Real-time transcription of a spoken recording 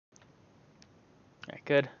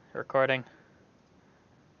good? Recording.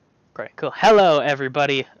 Recording. Cool. Hello,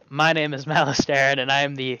 everybody. My name is Malasteren, and I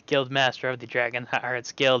am the Guild Master of the Dragon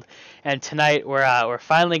Hearts Guild. And tonight we're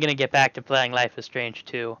finally gonna get back to playing Life is Strange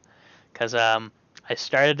 2, cause I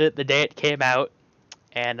started it the day it came out,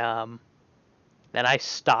 and then I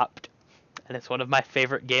stopped, and it's one of my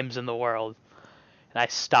favorite games in the world. And I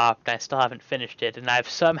stopped, and I still haven't finished it, and I've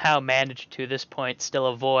somehow managed to this point still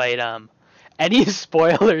avoid any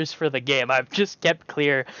spoilers for the game. I've just kept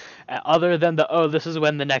clear, other than this is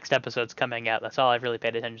when the next episode's coming out. That's all I've really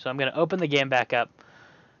paid attention. So I'm going to open the game back up.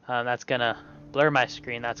 That's going to blur my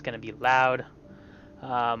screen. That's going to be loud.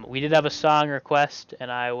 We did have a song request,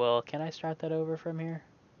 and I will... Can I start that over from here?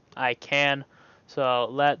 I can. So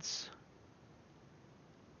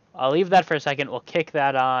I'll leave that for a second. We'll kick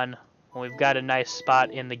that on when we've got a nice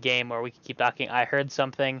spot in the game where we can keep talking. I heard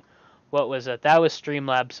something. What was it? That was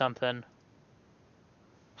Streamlabs something.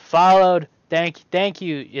 Followed. Thank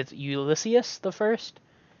you. It's Ulysses the first,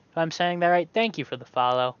 if I'm saying that right. Thank you for the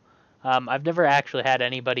follow. I've never actually had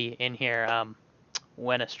anybody in here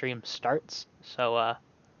when a stream starts. So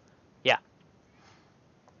yeah.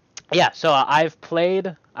 So I've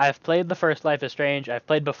played the first Life is Strange. I've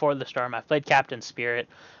played Before the Storm. I've played Captain Spirit.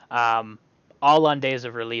 All on days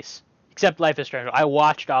of release, except Life is Strange. I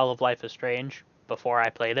watched all of Life is Strange before I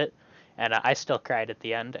played it, and I still cried at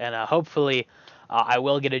the end. And hopefully, I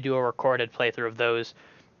will get to do a recorded playthrough of those.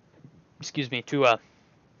 Excuse me, to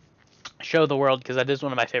show the world, because that is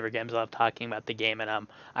one of my favorite games. I love talking about the game, and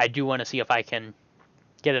I do want to see if I can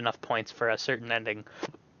get enough points for a certain ending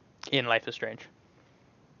in Life is Strange.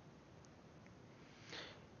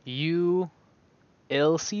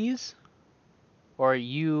 Ulysses or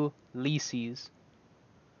Ulysses?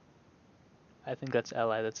 I think that's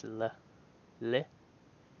L-I. That's le.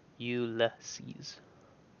 Ulysses.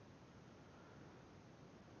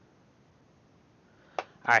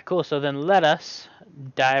 Alright, cool. So then let us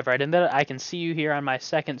dive right into it. I can see you here on my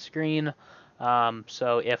second screen.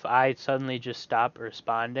 So if I suddenly just stop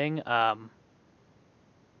responding,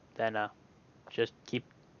 then just keep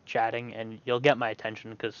chatting and you'll get my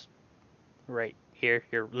attention, because right here,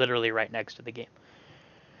 you're literally right next to the game.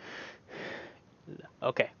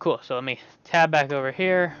 Okay, cool. So let me tab back over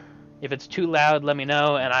here. If it's too loud, let me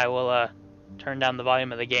know, and I will turn down the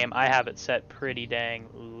volume of the game. I have it set pretty dang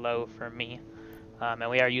low for me. And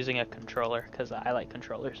we are using a controller, because I like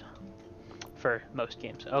controllers for most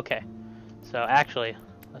games. Okay, so actually,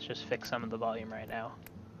 let's just fix some of the volume right now.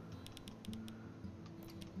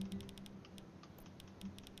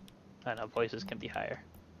 I know voices can be higher.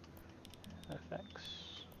 Effects.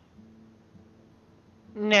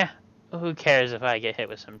 Nah, who cares if I get hit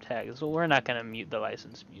with some tags? Well, we're not going to mute the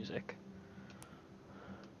licensed music.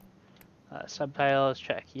 Subtitles,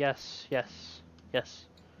 check. Yes, yes, yes.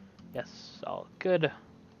 Yes, all good.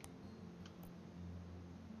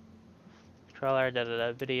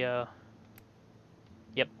 Controller, video.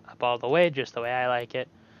 Yep, up all the way, just the way I like it.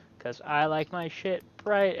 Because I like my shit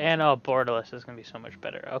bright. And oh, borderless is going to be so much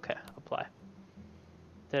better. Okay, apply.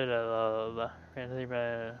 I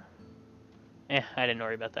didn't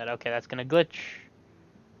worry about that. Okay, that's going to glitch.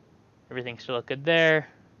 Everything still look good there.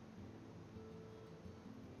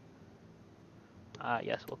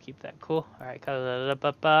 Yes, we'll keep that cool. Alright,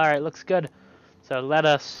 alright, looks good. So let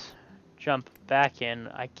us jump back in.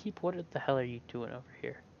 What the hell are you doing over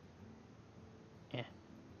here? Yeah.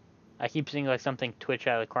 I keep seeing like something twitch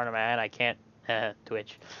out of the corner of my eye, and I can't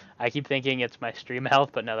twitch. I keep thinking it's my stream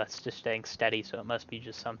health, but no, that's just staying steady, so it must be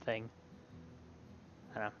just something.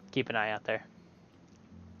 I don't know. Keep an eye out there.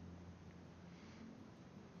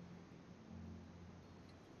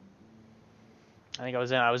 I think I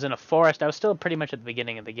was in a forest. I was still pretty much at the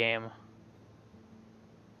beginning of the game.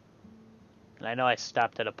 And I know I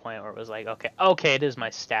stopped at a point where it was like, okay, it is my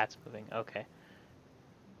stats moving. Okay.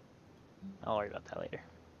 I'll worry about that later.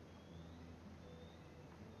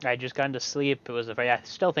 I just got into sleep. It was I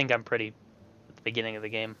still think I'm pretty at the beginning of the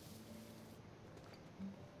game.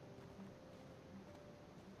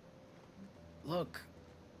 Look,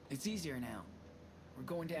 it's easier now. We're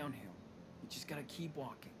going downhill. We just gotta keep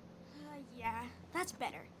walking. Yeah, that's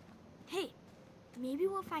better. Hey, maybe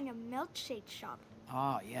we'll find a milkshake shop.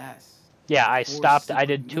 Ah, yes. Yeah, I stopped. I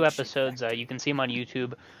did 2 episodes. You can see them on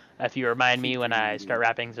YouTube. If you remind me when I start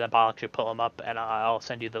wrapping things up, I'll actually pull them up, and I'll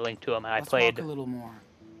send you the link to them. And I played a little more.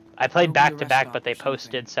 I played back to back, but they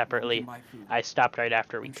posted separately. I stopped right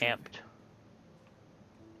after we camped.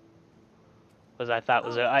 I thought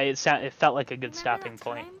was it felt like a good stopping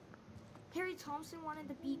point. Harry Thompson wanted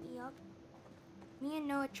to beat me up. Me and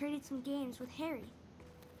Noah traded some games with Harry,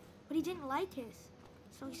 but he didn't like his,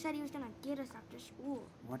 so he said he was gonna get us after school.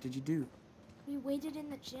 What did you do? We waited in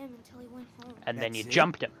the gym until he went home. And then you That's it?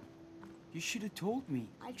 jumped him. You should have told me.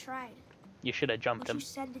 I tried, You should have jumped but you him.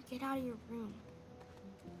 said to get out of your room.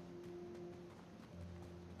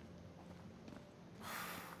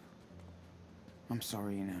 I'm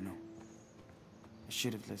sorry, Nano. I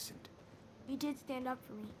should have listened. You did stand up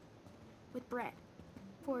for me. With Brett.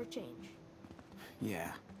 For a change.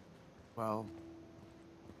 Yeah. Well,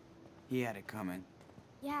 he had it coming.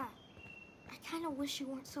 Yeah. I kind of wish you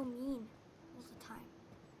weren't so mean all the time.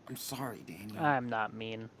 I'm sorry, Daniel. I'm not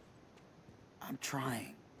mean. I'm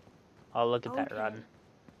trying. Oh, look at that Okay. run.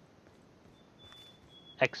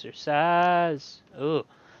 Exercise. Ooh,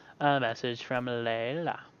 a message from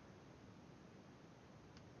Layla.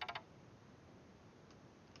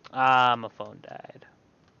 Ah, my phone died.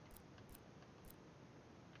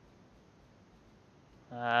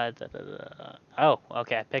 Oh,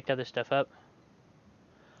 okay. I picked other stuff up.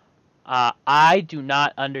 I do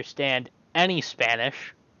not understand any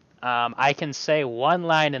Spanish. I can say one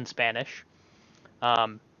line in Spanish.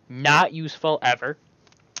 Not useful ever.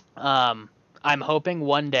 I'm hoping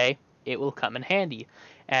one day it will come in handy.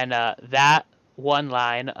 And that one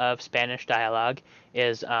line of Spanish dialogue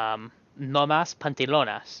is no más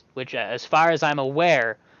pantalones, which, as far as I'm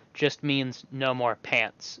aware, just means no more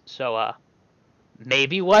pants. So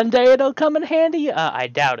maybe one day it'll come in handy. I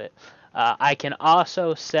doubt it. I can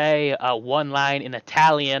also say one line in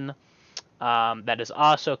Italian that is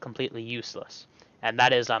also completely useless. And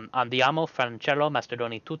that is andiamo francello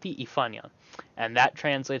mastodoni tutti I funyun. And that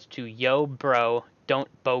translates to yo bro, don't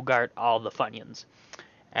bogart all the funyuns.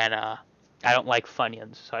 And I don't like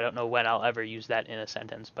funyuns, so I don't know when I'll ever use that in a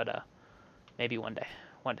sentence, but maybe one day.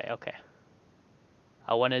 One day, okay.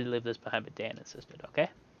 I wanted to leave this behind, but Dan insisted, okay?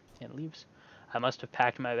 And leaves. I must have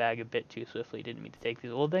packed my bag a bit too swiftly. Didn't mean to take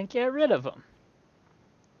these. Well, then get rid of them.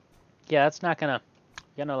 Yeah, that's not gonna...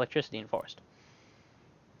 You got no electricity in forest.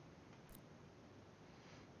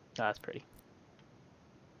 Oh, that's pretty.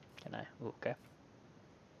 Can I? Ooh, okay.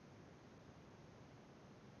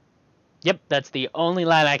 Yep, that's the only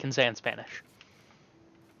line I can say in Spanish.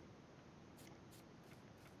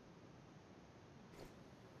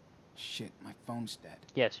 Shit, my phone's dead.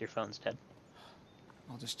 Yes, your phone's dead.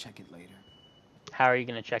 I'll just check it later. How are you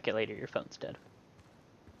going to check it later? Your phone's dead.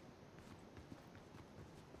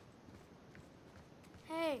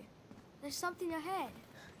 Hey, there's something ahead.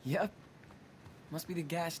 Yep. Must be the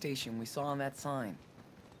gas station we saw on that sign.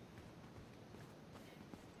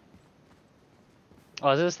 Oh,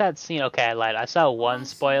 is this that scene? Okay, I lied. I saw one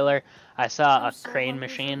spoiler. I saw I'm a so crane hungry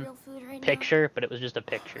for machine real food right now. picture, but it was just a I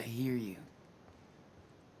picture. hear you.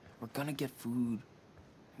 We're gonna get food,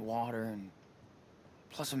 water, and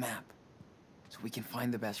plus a map, so we can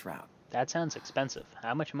find the best route. That sounds expensive.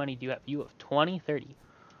 How much money do you have? You have 20, 30,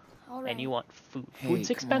 All right. and you want food. Hey, Food's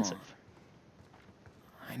come expensive.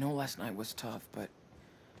 I know last night was tough, but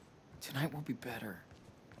tonight will be better.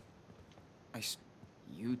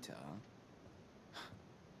 Utah?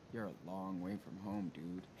 You're a long way from home,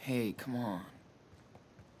 dude. Hey, come on.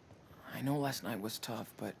 I know last night was tough,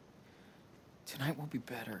 but tonight will be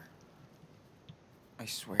better. I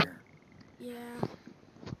swear. Yeah.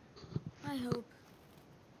 I hope.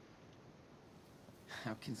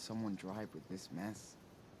 How can someone drive with this mess?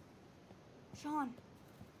 Sean,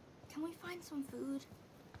 can we find some food?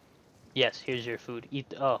 Yes, here's your food. Eat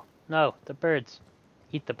the... Oh, no, the birds.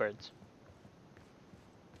 Eat the birds.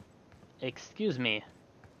 Excuse me.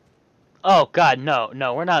 Oh, God, no,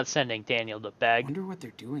 no, we're not sending Daniel to I beg. wonder what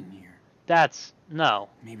they're doing here. That's... No.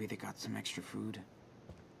 Maybe they got some extra food.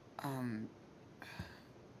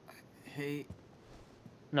 Hey.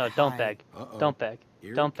 No, don't Hi. beg. Uh-oh. Don't beg.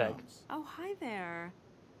 Here Don't it beg. comes. Oh, hi there.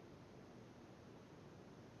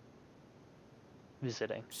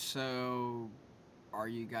 Visiting. So, are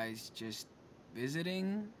you guys just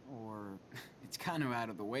visiting? Or it's kind of out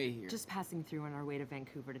of the way here? Just passing through on our way to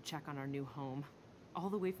Vancouver to check on our new home. All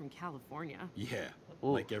the way from California. Yeah,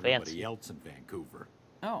 Ooh, like everybody fancy. else in Vancouver.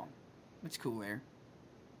 Oh, it's cool there.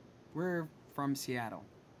 We're from Seattle.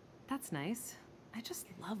 That's nice. I just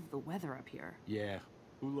love the weather up here. Yeah,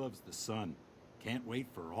 who loves the sun? Can't wait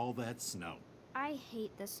for all that snow. I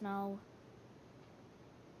hate the snow.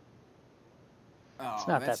 Oh,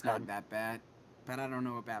 not that's that not bad. that bad. But I don't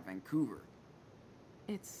know about Vancouver.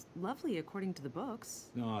 It's lovely according to the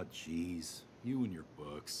books. Aw, jeez. You and your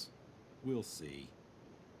books. We'll see.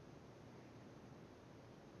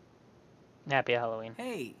 Happy Halloween.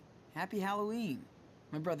 Hey, happy Halloween.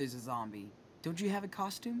 My brother's a zombie. Don't you have a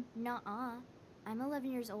costume? Nuh-uh. I'm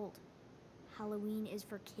 11 years old. Halloween is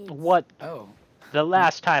for kids. What? Oh. The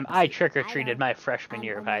last time I I trick-or-treated know. my freshman I'm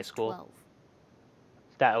year of high almost school. 12.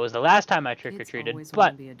 That was the last time I Kids trick-or-treated, always want but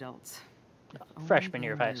to be adults. only Freshman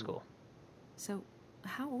year they of high knew. school. So,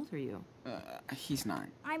 how old are you? He's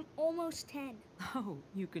 9. I'm almost 10. Oh,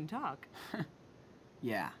 you can talk.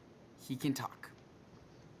 Yeah, he can talk.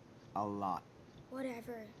 A lot.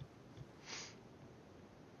 Whatever.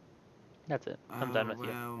 That's it. I'm done with you.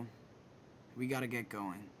 Well, we gotta get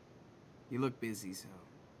going. You look busy, so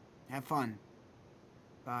have fun.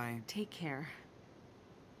 Bye. Take care.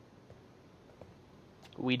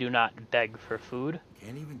 We do not beg for food.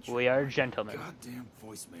 Can't even We check are my gentlemen. Goddamn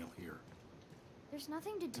voicemail here. There's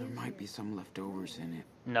nothing to do There might here. be some leftovers in it.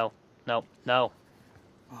 No, no, no.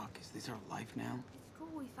 Fuck, is this our life now? It's cool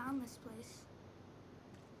we found this place.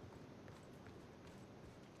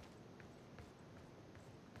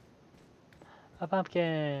 A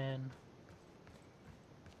pumpkin.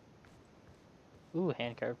 Ooh,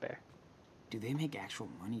 hand-carved bear. Do they make actual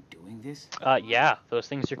money doing this? Yeah, those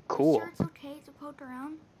things are cool. Sure it's okay to poke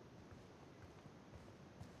around?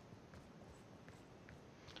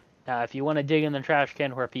 Now, if you want to dig in the trash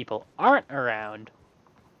can where people aren't around,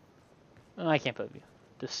 oh, I can't believe you.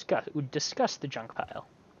 Discuss the junk pile.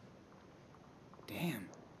 Damn.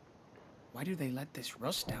 Why do they let this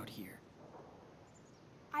rust out here?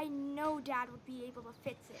 I know Dad would be able to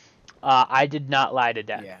fix it. I did not lie to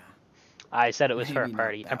Dad. Yeah. I said it was for a Maybe not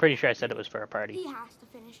party. that I'm pretty sure I one. said it was for a party. He has to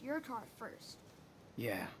finish your tart first.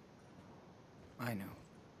 Yeah. I know.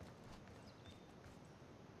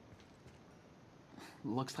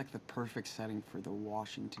 Looks like the perfect setting for the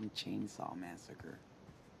Washington Chainsaw Massacre.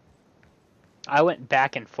 I went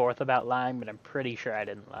back and forth about lying, but I'm pretty sure I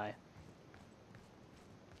didn't lie.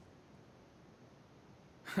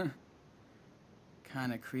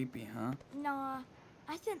 Kinda creepy, huh? Nah,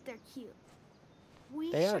 I think they're cute. We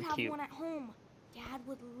They are should have cute. one at home. Dad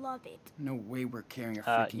would love it. No way we're carrying a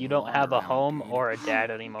freaking You don't log have a around, home dude. or a dad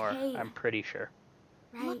anymore. Okay. I'm pretty sure.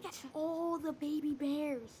 Right? Look at all the baby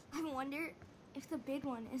bears. I wonder if the big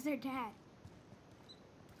one is their dad.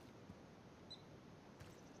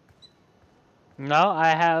 No,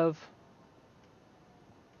 I have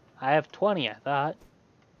 20, I thought.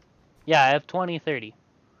 Yeah, I have 20, 30.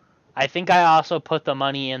 I think I also put the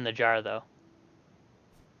money in the jar, though.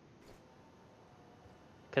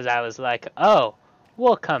 Because I was like, oh,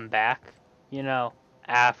 we'll come back, you know,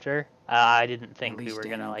 after. I didn't think At we least were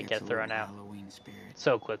going to, Daniel like, gets get a thrown little out Halloween spirit.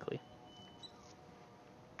 so quickly.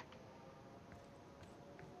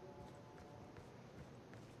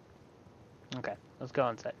 Okay, let's go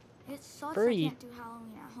inside. It sucks Free. I can't do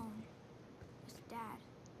Halloween at home. With Dad.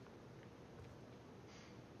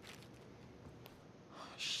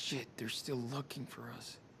 Shit, they're still looking for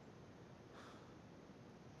us.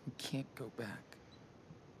 We can't go back.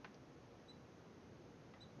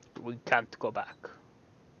 We can't go back.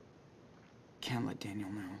 Can't let Daniel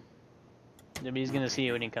know. Maybe he's going to see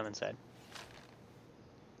you when you come inside.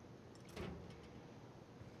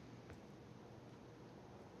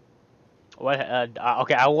 What?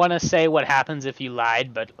 Okay, I want to say what happens if you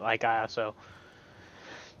lied, but like I also,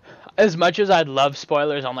 as much as I'd love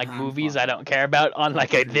spoilers on like I'm movies, fine. I don't care about on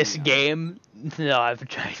like this Yeah. game. No, I've been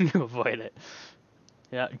trying to avoid it.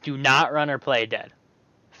 You know, do not run or play dead.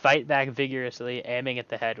 Fight back vigorously, aiming at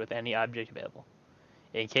the head with any object available.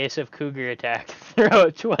 In case of cougar attack, throw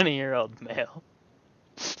a 20-year-old male.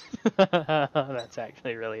 That's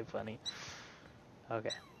actually really funny. Okay.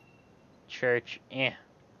 Church, eh.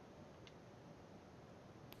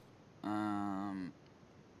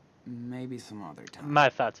 Maybe some other time. My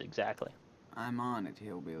thoughts exactly. I'm on it,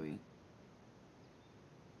 hillbilly.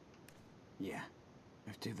 Yeah.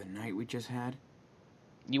 After the night we just had?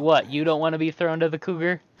 You what? You don't want to be thrown to the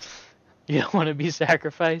cougar? You don't want to be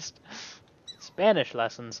sacrificed? Spanish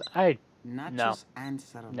lessons. I Nachos and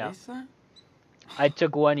cerveza?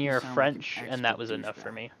 took 1 year of sound like an French, and that expert was enough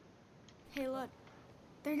for douchebag. me. Hey, look.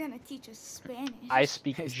 They're gonna teach us Spanish. I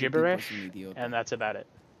speak Este tipo gibberish, es un idiota. and that's about it.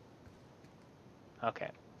 Okay.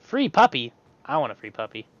 Free puppy? I want a free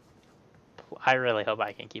puppy. I really hope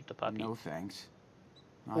I can keep the puppy. No thanks.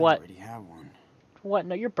 I What? already have one. What?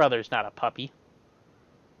 No, your brother's not a puppy.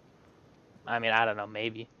 I mean, I don't know,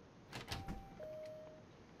 maybe.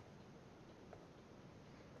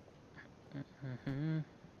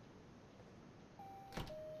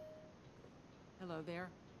 Hello there.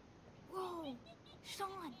 Whoa, Sean,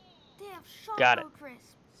 they have Choco Got it. Crisps.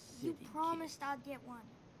 Silly You kid. promised I'd get one.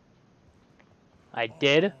 I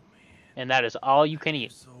did, Oh, man. and that is all you can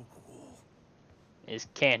eat, So cool. is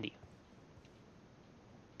candy.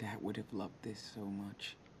 Dad would have loved this so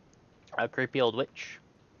much. A creepy old witch.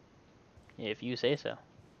 If you say so.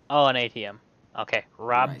 Oh, an ATM. Okay,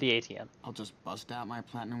 rob Right. the ATM. I'll just bust out my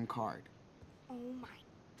platinum card. Oh my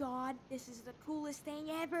god, this is the coolest thing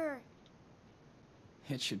ever.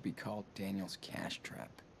 It should be called Daniel's Cash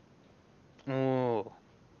Trap. Ooh.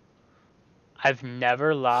 I've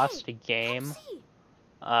never lost a game Topsy!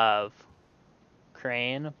 of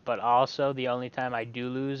Crane, but also the only time I do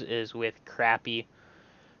lose is with crappy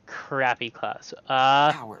class.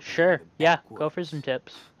 Sure. Yeah, go for some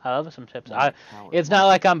tips. I love some tips. It's not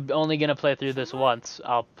like I'm only gonna play through this once.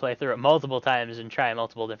 I'll play through it multiple times and try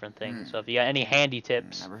multiple different things. So if you got any handy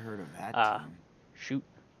tips, Never heard of that team. shoot.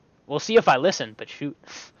 We'll see if I listen, but shoot.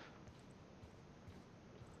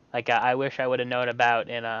 Like I wish I would have known about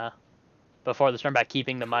in before the storm about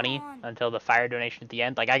keeping the money until the fire donation at the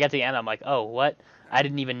end. Like I get to the end, I'm like, oh, what? I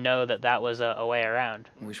didn't even know that that was a way around.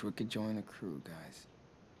 Wish we could join the crew, guys.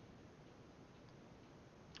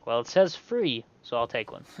 Well, it says free, so I'll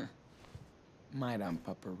take one. Might ump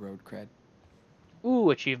up our road cred. Ooh,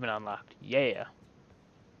 achievement unlocked. Yeah.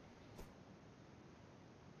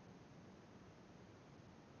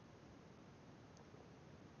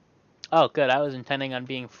 Oh, good. I was intending on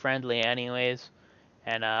being friendly anyways,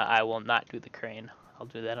 and I will not do the crane. I'll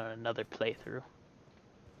do that on another playthrough.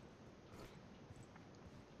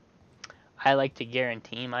 I like to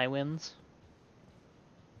guarantee my wins.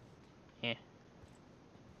 Yeah.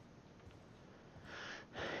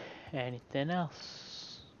 Anything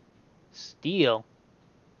else? Steal.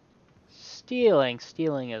 Stealing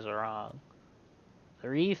is wrong.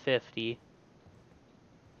 350.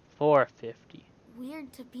 450.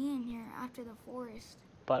 Weird to be in here after the forest.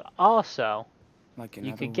 But also, Like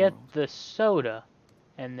you could get the soda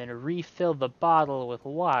and then refill the bottle with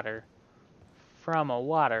water from a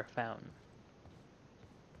water fountain.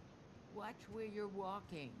 Watch where you're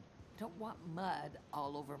walking. Don't want mud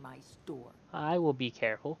all over my store. I will be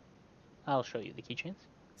careful. I'll show you the keychains.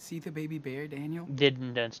 See the baby bear, Daniel?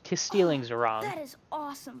 Didn't. Stealing's wrong. That is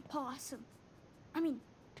awesome, possum. I mean,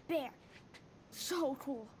 bear. So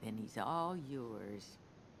cool. Then he's all yours.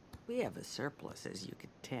 We have a surplus, as you could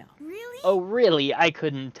tell. Really? Oh, really? I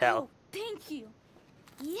couldn't tell. Oh, thank you.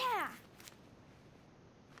 Yeah.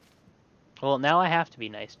 Well, now I have to be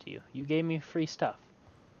nice to you. You gave me free stuff.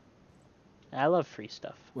 I love free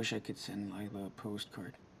stuff. Wish I could send Lila a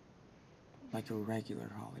postcard. Like a regular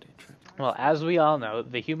holiday trip. Well, as we all know,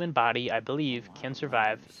 the human body, I believe, can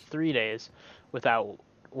survive 3 days without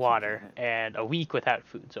water and a week without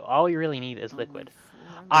food. So all you really need is liquid.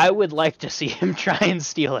 I would like to see him try and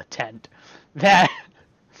steal a tent.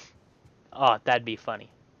 Oh, that'd be funny.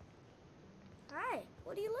 Hi,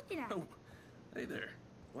 what are you looking at? Oh, hey there.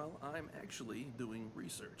 Well, I'm actually doing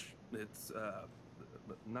research. It's,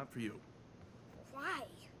 not for you. Why?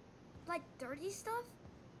 Like dirty stuff?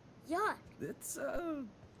 Yuck. It's,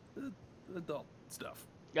 adult stuff.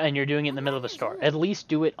 And you're doing it in the middle of a store. At least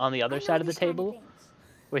do it on the other side of the table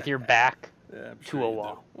with your back Yeah, I'm to sure a you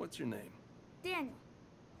wall. do. What's your name? Daniel,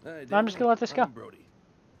 Hey, No, I'm just gonna let this go. I'm Brody.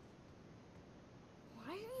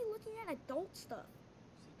 why are you looking at adult stuff?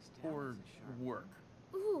 For work.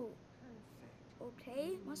 Ooh.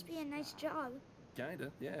 Okay, must be a nice job.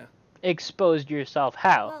 Kinda, yeah. Exposed yourself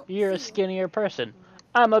how? Well, You're a see. skinnier person.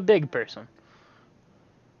 I'm a big person.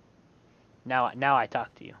 Now I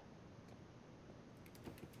talk to you.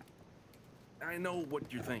 I know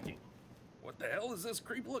what you're thinking. What the hell is this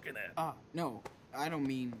creep looking at? No, I don't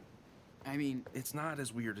mean... I mean... It's not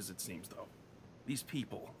as weird as it seems, though. These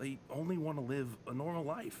people, they only want to live a normal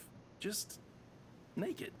life. Just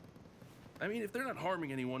naked. I mean, if they're not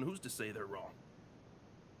harming anyone, who's to say they're wrong?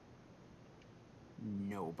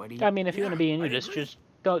 Nobody. I mean, if you want to be a I nudist, agree. just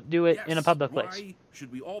don't do it in a Yes, public place. Why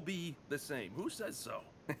should we all be the same? Who says so?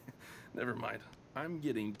 Never mind. I'm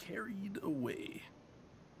getting carried away.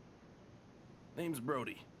 Name's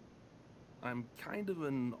Brody. I'm kind of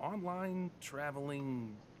an online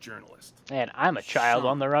traveling journalist. And I'm a child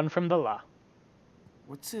on the run from the law.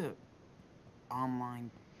 What's a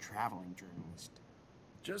online traveling journalist?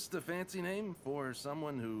 Just a fancy name for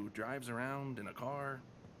someone who drives around in a car,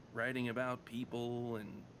 writing about people and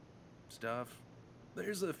stuff.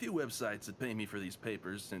 There's a few websites that pay me for these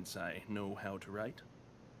papers since I know how to write.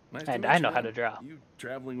 Nice to And meet I you, know how man. to draw. You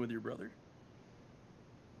traveling with your brother?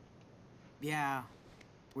 Yeah,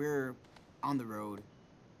 we're on the road,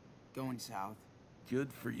 going south.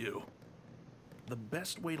 Good for you. The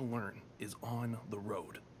best way to learn is on the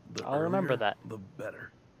road. The I'll remember earlier, that. The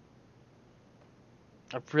better.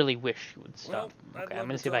 I really wish you would stop. Well, Okay, I'd I'm love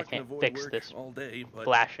gonna to see if I talk and can't avoid fix work this all day, but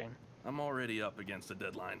flashing. I'm already up against a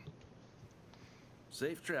deadline.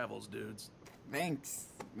 Safe travels, dudes. Thanks,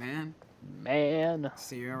 man. Man,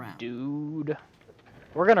 See you around. dude.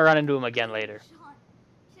 We're gonna run into him again later. Sean,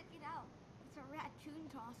 check it out. It's a raccoon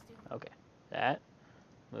costume. Okay, that.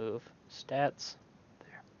 Move. Stats.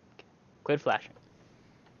 There. Okay. Quit flashing.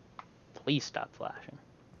 Please stop flashing.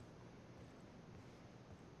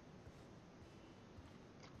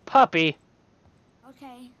 puppy.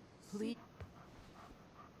 Okay. Please.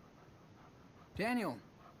 Daniel,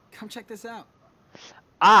 come check this out.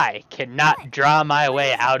 I cannot What? draw my What way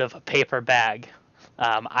is it? out of a paper bag.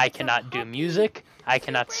 I It's a cannot do puppy. music. I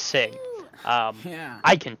cannot Super sing. cute. Yeah.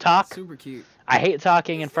 I can talk. Super cute. I hate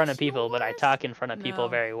talking in Is front of this people, but I yours? talk in front of people No,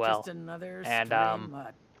 very well. just another And stray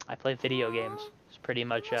mutt. I play video games. Aw, It's pretty You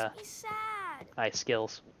much must be sad. my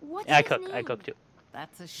skills. What's I his cook. name? I cook too.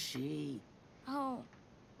 That's a she. Oh,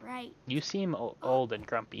 right. You seem old and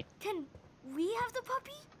grumpy. Can we have the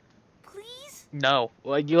puppy? Please? No.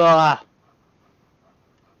 Well,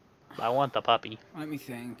 I want the puppy. Let me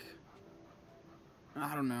think.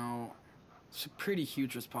 I don't know. It's a pretty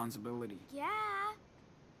huge responsibility. Yeah.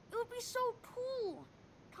 It would be so cool.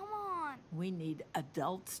 Come on. We need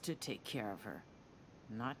adults to take care of her,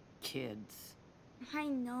 not kids. I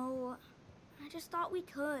know. I just thought we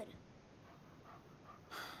could.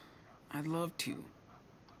 I'd love to.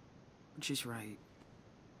 But she's right.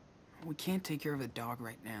 We can't take care of the dog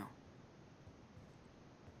right now.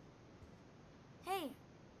 Hey,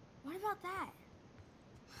 what about that?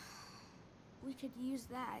 We could use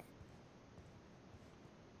that.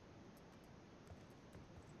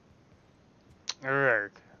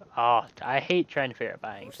 Urgh. Oh, I hate trying to figure out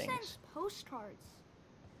buying Who things. sends postcards?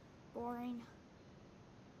 Boring.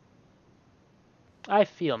 I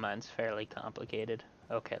feel mine's fairly complicated.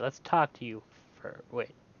 Okay, let's talk to you for. Wait.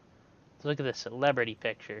 Let's look at this celebrity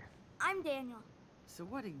picture. I'm Daniel. So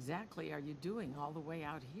what exactly are you doing all the way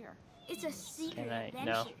out here? It's a secret Can I-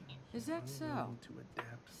 adventure. no. Is that so? To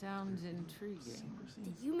adapt. Sounds intriguing.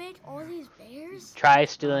 Did you make all these bears? Try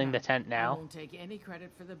stealing the tent I now. won't take any credit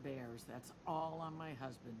for the bears. That's all on my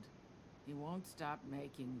husband. He won't stop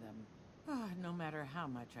making them. Ah, no matter how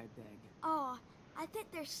much I beg. Oh, I think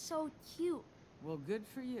they're so cute. Well, good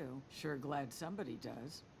for you. Sure glad somebody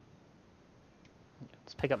does.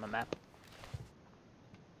 Let's pick up my map.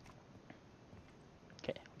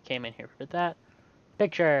 Okay, we came in here for that.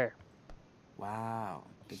 Picture. Wow.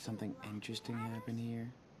 Did something interesting happen here?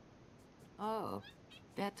 Oh,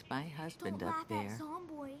 that's my husband Don't up laugh there. at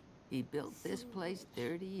Zomboy. He built this place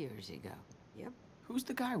 30 years ago. Yep, Who's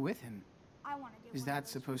the guy with him? I want to get Is one of that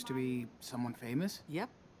those supposed for to my be room. someone famous? yep.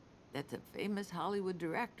 That's a famous Hollywood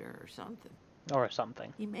director or something. Or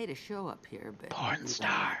something. He made a show up here, but Porn we don't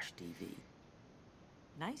star. watch TV.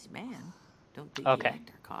 Nice man. Don't think Okay. he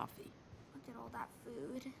liked our coffee. Look at all that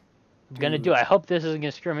food. I'm gonna do. I hope this isn't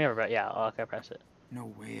gonna screw me over, but yeah, okay, press it. No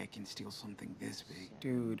way I can steal something this big.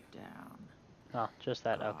 Dude, Down. Oh, just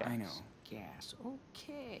that. Okay. I know. Gas.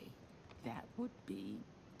 Okay. That would be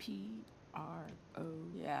PRO.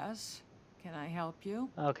 Yes. Can I help you?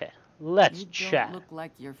 Okay. Let's You chat. don't look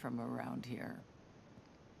like you're from around here.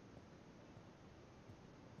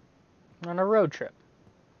 We're on a road trip.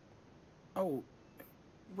 Oh,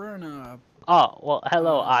 we're in a... Oh, well,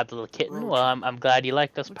 hello, Uh, odd little kitten. road Well, trip. I'm glad you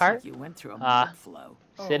like this Looks part. like you went through a Uh, mud flow.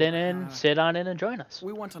 Sit in Oh, and sit on in and join us.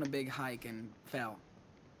 We went on a big hike and fell.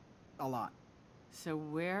 A lot. So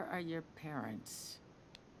where are your parents?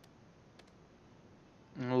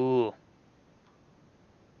 Ooh.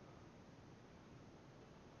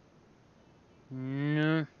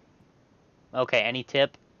 Mm. Okay, any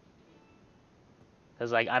tip?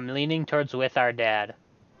 Because, like, I'm leaning towards with our dad.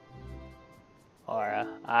 Or,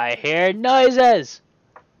 I hear noises!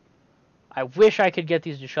 I wish I could get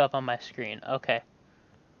these to show up on my screen. Okay.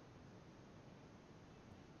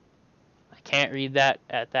 I can't read that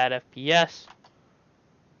at that FPS.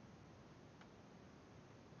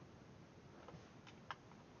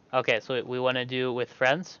 Okay, so we want to do with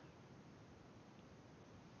friends?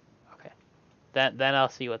 Okay. Then I'll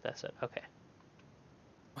see what that said. Okay.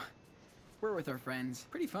 We're with our friends.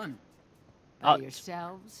 Pretty fun. By Oh.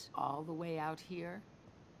 yourselves, all the way out here?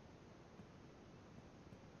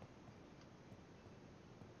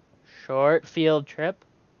 Short field trip.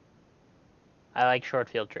 I like short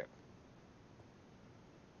field trip.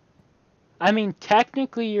 I mean,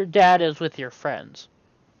 technically your dad is with your friends.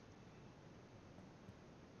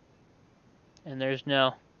 And there's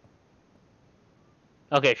no...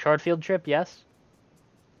 Okay, short field trip, yes.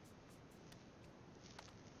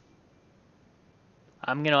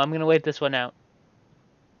 I'm gonna wait this one out.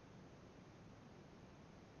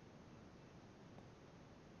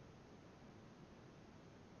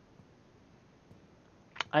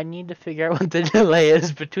 I need to figure out what the delay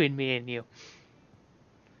is between me and you.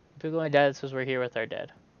 Typical my dad says we're here with our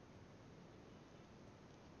dad.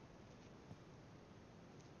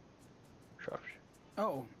 Sure.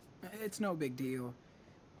 Oh, it's no big deal.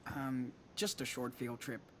 Just a short field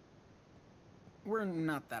trip. We're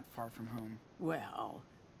not that far from home. Well,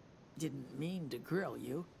 didn't mean to grill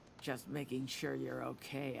you. Just making sure you're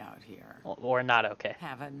okay out here. Or not okay.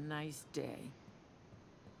 Have a nice day.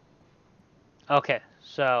 Okay,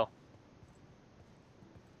 so...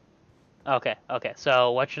 Okay.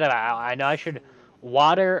 So what should I know I should...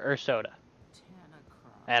 Water or soda? 10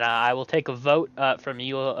 o'clock. And I will take a vote from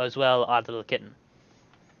you as well, Odd Little Kitten.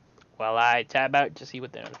 While I tab out to see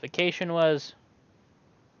what the notification was.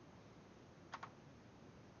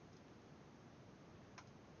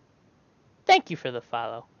 Thank you for the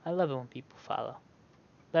follow. I love it when people follow.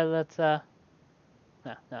 Let's no.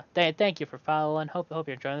 Thank you for following. Hope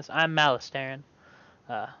you're enjoying this. I'm Malasteren.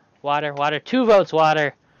 Water. 2 votes.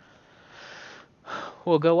 Water.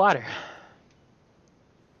 We'll go water.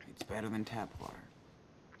 It's better than tap water.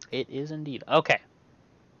 It is indeed. Okay.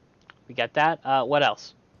 We got that. What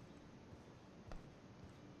else?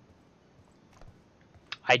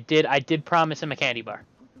 I did promise him a candy bar.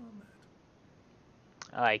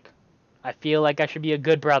 Like, I feel like I should be a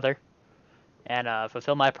good brother and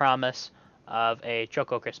fulfill my promise of a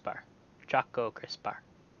Choco Crisp bar. Choco Crisp bar.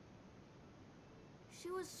 She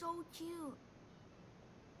was so cute.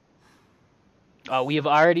 We have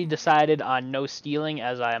already decided on no stealing,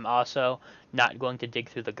 as I am also not going to dig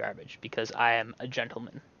through the garbage because I am a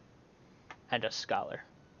gentleman and a scholar.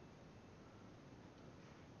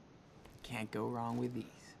 Can't go wrong with these.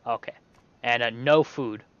 Okay. And no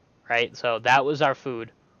food, right? So that was our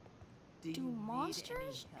food. Do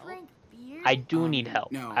monsters drink beer? I do need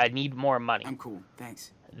help. No. I need more money. I'm cool,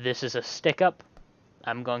 thanks. This is a stick up.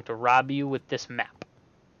 I'm going to rob you with this map.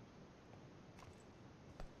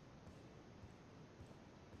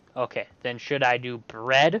 Okay, then should I do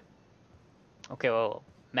bread? Okay, well,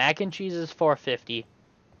 mac and cheese is $4.50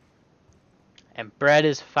 and bread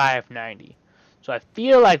is $5.90. So I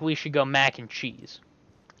feel like we should go mac and cheese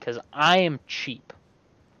because I am cheap.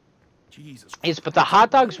 Jesus. Yes, but the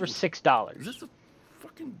hot dogs were $6. Is this a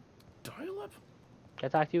fucking dial-up? Can I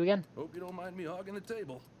talk to you again? Hope you don't mind me hogging the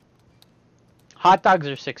table. Hot dogs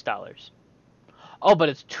are $6. Oh, but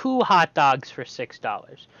it's 2 hot dogs for $6.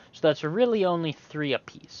 So that's really only 3 a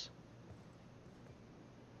piece.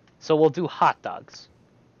 So we'll do hot dogs.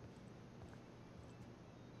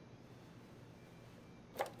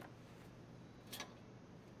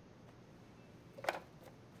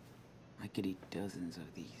 I could eat dozens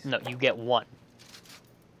of these. No, you get 1.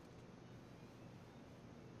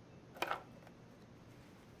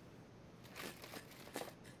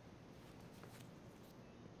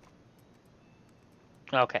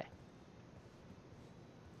 Okay.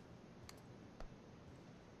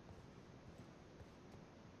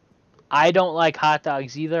 I don't like hot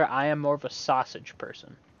dogs either. I am more of a sausage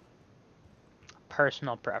person.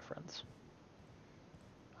 Personal preference.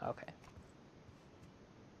 Okay.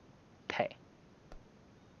 Pay.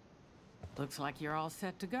 Looks like you're all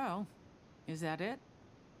set to go. Is that it?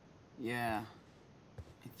 Yeah,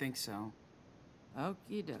 I think so.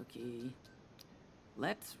 Okie dokie.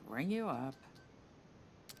 Let's ring you up.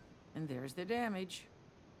 And there's the damage.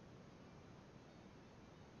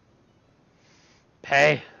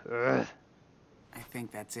 Pay. Ugh. I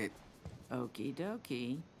think that's it. Okie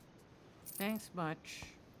dokie. Thanks much.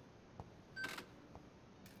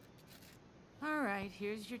 All right,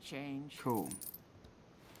 here's your change. Cool.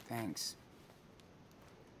 Thanks.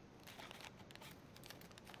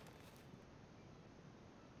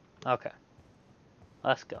 Okay.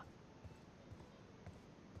 Let's go.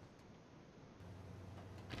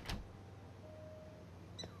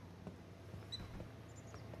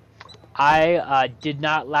 I did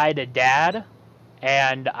not lie to Dad,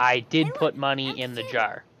 and I did put money in the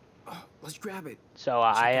jar. Oh, let's grab it. So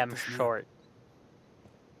Check I out am this map. short.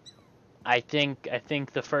 I think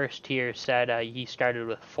the first tier said he started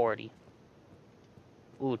with 40.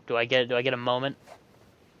 Ooh, do I get a moment?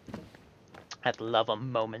 I'd love a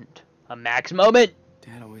moment. A max moment.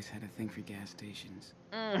 Dad always had a thing for gas stations.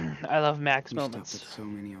 I love max We stopped moments. at so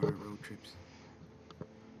many on our road trips.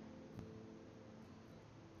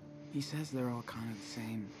 He says they're all kind of the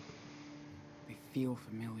same. They feel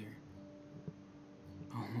familiar.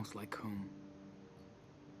 Almost like home.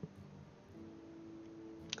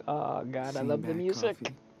 Oh God, I Same love the bad music.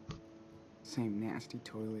 coffee, same nasty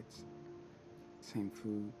toilets. Same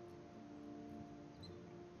food.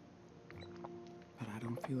 But I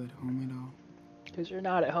don't feel at home at all. Because you're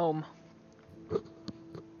not at home.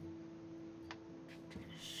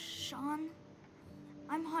 Sean,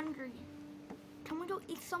 I'm hungry. Can we go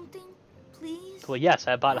eat something, please? Well, yes,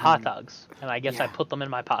 I bought hot dogs, and I guess I yeah. put them in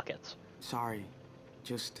my pockets. Sorry.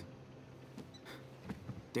 Just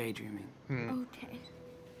daydreaming. Okay.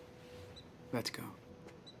 Let's go.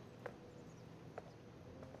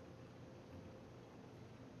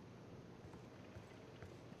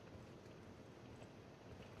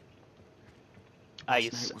 Ice,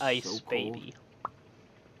 night was ice, so cold. baby.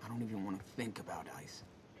 I don't even want to think about ice.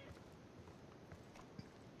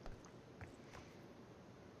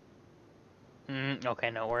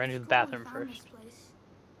 Okay, no, we're into the Go bathroom and found first. this place.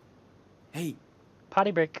 Hey,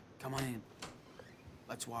 Potty break. come on in.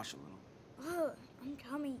 Let's wash a little. Ugh, I'm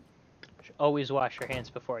coming. Always wash your hands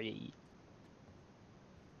before you eat.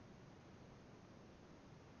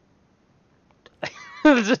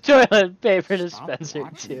 There's a toilet paper Stop dispenser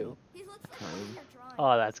watching too. He looks like Okay. you're drawing.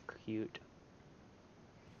 Oh, that's cute.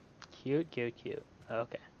 Cute, cute, cute.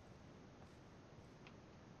 Okay.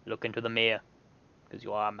 Look into the mirror, because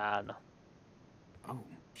you are a man. Oh,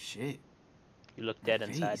 shit. You look My dead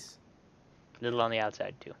inside. face. Little on the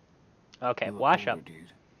outside too. Okay, You look wash older, up.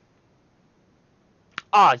 dude.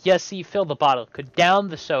 Ah, yes, see, fill the bottle. Could down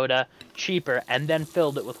the soda, cheaper, and then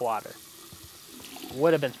filled it with water.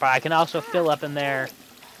 Would have been smart. I can also fill up in there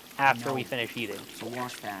after we No. finish eating. So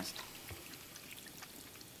wash fast.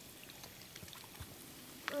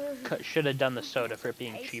 Ugh, Should have done the soda for it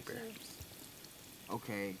being ice cheaper. cubes.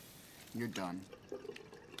 Okay, you're done.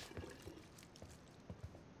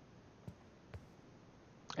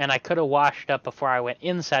 And I could have washed up before I went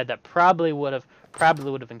inside. That probably would have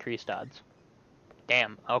increased odds.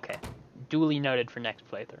 Damn. Okay. Duly noted for next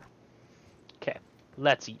playthrough. Okay,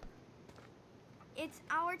 let's eat. It's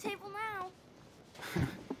our table now.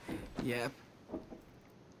 Yep.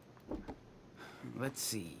 Let's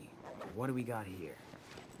see. What do we got here?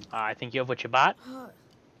 I think you have what you bought Ugh,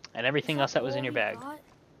 and everything is else that was all in your we bag. got?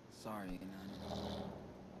 Sorry, Nana.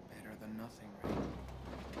 Better than nothing, right?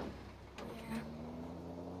 Yeah.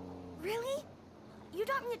 Really? You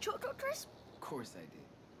got me a Choco Crisp? Of course I did.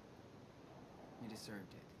 You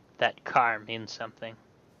deserved it. That car means something.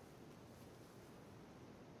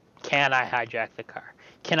 Can I hijack the car?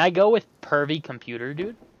 Can I go with Pervy Computer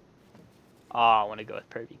Dude? Oh, I want to go with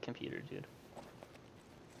Pervy Computer Dude.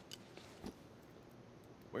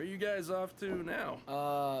 Where are you guys off to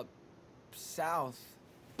now? South.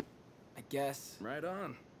 I guess. Right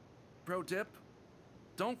on. Pro tip: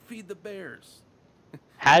 don't feed the bears.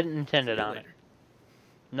 Hadn't See intended you on it. later.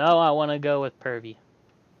 No, I want to go with Pervy.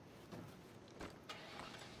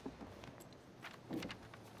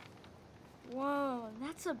 Whoa,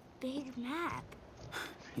 that's a big map.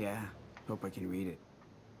 Yeah. Hope I can read it.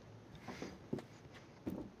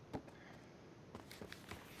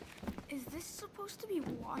 Is this supposed to be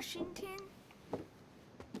Washington?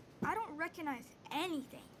 I don't recognize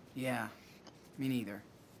anything. Yeah. Me neither.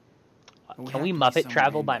 But Can we have to be Muppet somewhere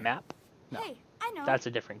travel in by there. map? No. Hey, I know. That's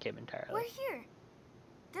a different game We're entirely. here.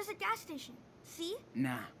 There's a gas station. See?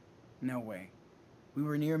 Nah. No way. We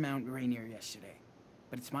were near Mount Rainier yesterday.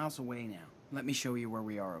 But it's miles away now. Let me show you where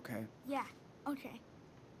we are, okay? Yeah, okay.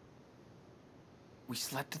 We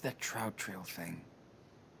slept at that trout trail thing.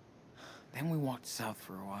 Then we walked south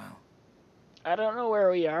for a while. I don't know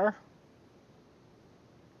where we are.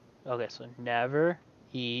 Okay, so never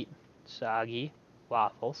eat soggy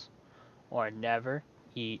waffles or never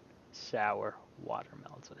eat sour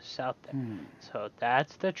watermelon. So south there. So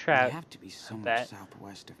that's the We trout. have to be somewhere bet.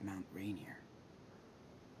 southwest of Mount Rainier.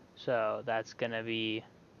 So that's gonna be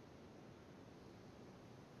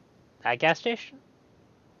that gas station?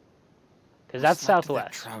 Because We that's slept at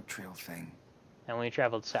that southwest. trout trail thing. And we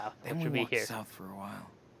traveled south, Then which we would be walked here. south for a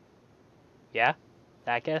while. Yeah?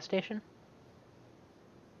 That gas station?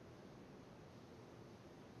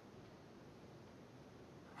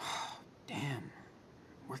 Damn.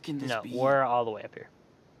 Where can this No, be? we're all the way up here.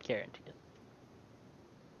 Guaranteed.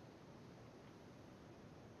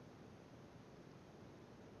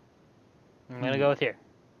 I'm gonna go with here.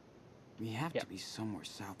 We have Yep. to be somewhere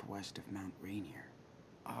southwest of Mount Rainier.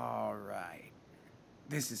 All right.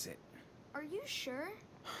 This is it. Are you sure?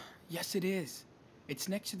 Yes, it is. It's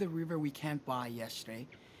next to the river we camped by yesterday.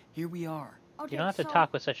 Here we are. Okay, You don't have to so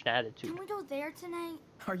talk with such an attitude. Can we go there tonight?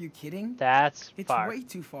 Are you kidding? That's It's far. way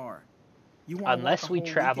too far. You want Unless we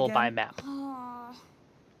travel by map. Oh,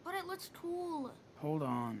 but it looks cool. Hold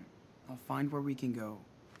on. I'll find where we can go.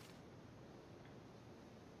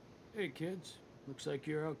 Hey kids, looks like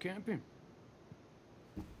you're out camping.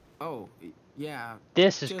 Oh, yeah.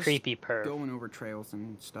 This is Just creepy perv. Going over trails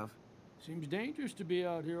and stuff. Seems dangerous to be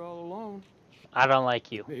out here all alone. I don't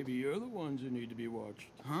like you. Maybe you're the ones who need to be watched.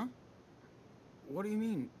 Huh? What do you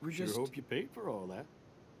mean? We're Sure just... hope you paid for all that.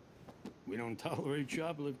 We don't tolerate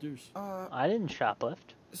shoplifters. I didn't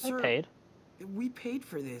shoplift. Sir, I paid. we paid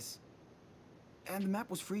for this. And the map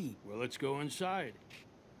was free. Well, let's go inside.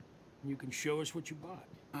 You can show us what you bought.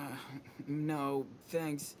 No,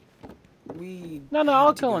 thanks. We No, had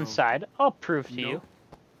I'll to go inside. I'll prove to you. Nope.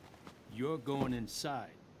 You're going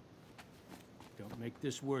inside. Don't make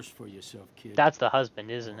this worse for yourself, kid. That's the husband,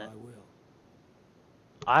 isn't Oh, it? I will.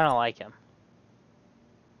 I don't like him.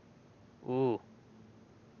 Ooh.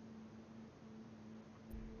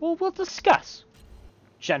 Well, we'll discuss.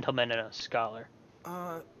 Gentleman and a scholar.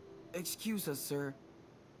 Excuse us, sir.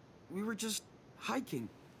 We were just hiking,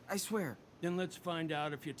 I swear. Then let's find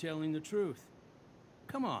out if you're telling the truth.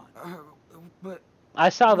 Come on. But I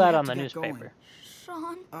saw we that have on to the get going. newspaper.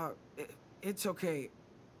 Sean, It's okay.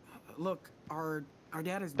 Look, our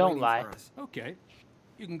dad is Don't waiting lie. for us. Okay.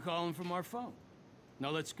 You can call him from our phone. Now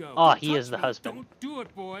let's go. Oh, Don't he touch is the me. husband. Don't do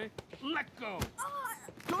it, boy. Let go.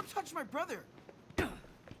 Don't touch my brother.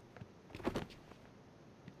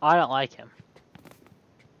 I don't like him.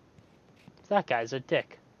 That guy's a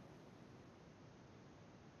dick.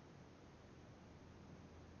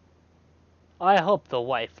 I hope the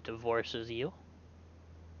wife divorces you.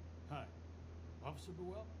 Hi. Officer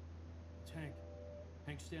Buell? It's Hank.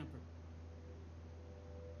 Hank Stamper.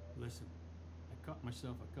 Listen, I caught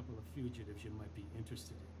myself a couple of fugitives you might be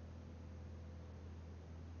interested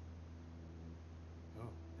in. Oh,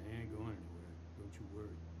 they ain't going anywhere. Don't you worry.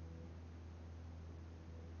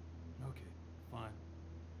 Okay, fine.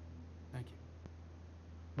 Thank you.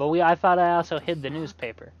 But I thought I also hid the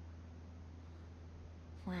newspaper.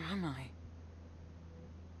 Where am I?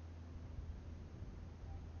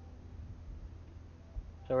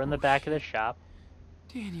 So we're in the back of the shop.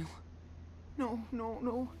 Daniel. No, no,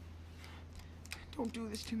 no. Don't do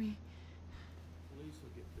this to me. Police will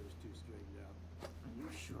get those two straightened out. Are you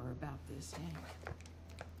sure about this, Hank?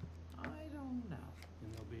 I don't know.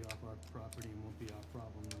 And they'll be off our property and won't be our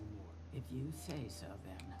problem no more. If you say so,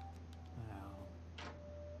 then, well,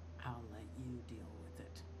 I'll let you deal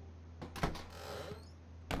with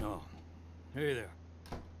it. No. Hey there.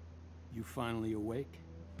 You finally awake?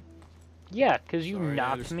 Yeah, because you Sorry I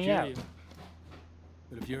had to knocked me scare out. you.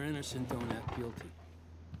 But if you're innocent, don't act guilty.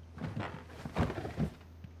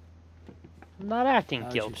 I'm not acting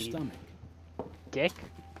How's guilty, your stomach? dick. I'm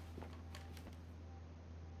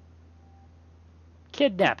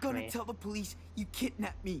Kidnapped gonna me. tell the police you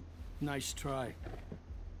kidnapped me. Nice try.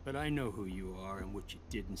 But I know who you are and what you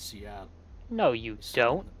did in Seattle. No, you I saw it in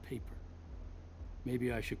don't. the paper.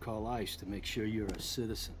 Maybe I should call ICE to make sure you're a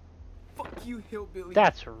citizen. Fuck you, hillbilly.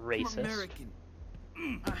 That's I'm racist. American.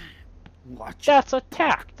 Watch it. That's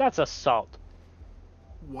attack. That's assault.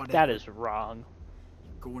 Whatever. That is wrong.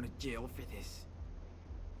 You're going to jail for this.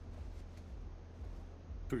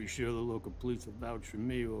 Pretty sure the local police will vouch for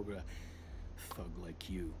me over a thug like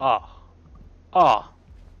you. Oh. Oh.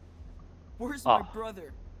 Where's Oh. my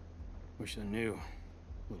brother? Wish I knew.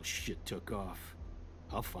 Little shit took off.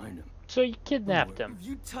 I'll find him. So you kidnapped Don't him. If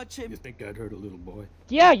you touch him, You think I'd hurt a little boy?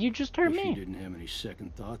 Yeah, you just hurt Wish you me. didn't have any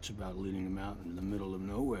second thoughts about leading him out into the middle of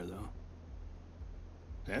nowhere, though.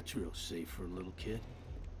 That's real safe for a little kid.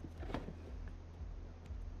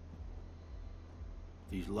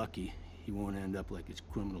 If he's lucky, he won't end up like his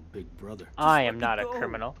criminal big brother. I let am me not a go.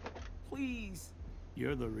 criminal. please.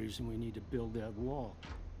 You're the reason we need to build that wall.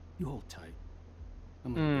 You hold tight.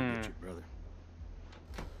 I'm gonna go get your brother.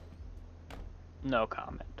 No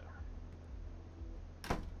comment.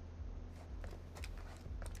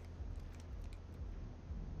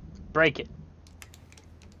 Break it.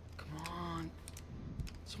 Come on.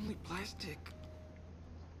 It's only plastic.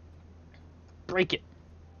 Break it.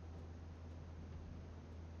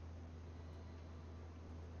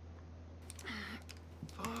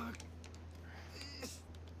 Fuck.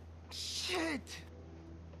 Shit.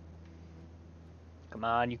 Come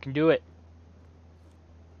on, you can do it.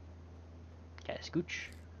 Okay, scooch.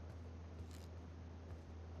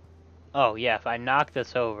 Oh, yeah, if I knock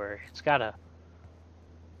this over, it's gotta...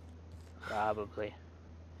 Probably.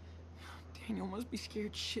 Daniel must be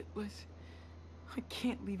scared shitless. I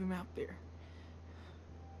can't leave him out there.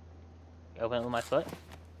 Open it with my foot?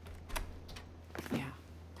 Yeah,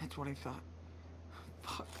 that's what I thought.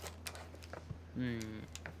 Fuck.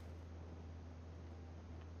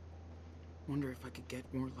 Wonder if I could get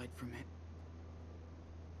more light from it.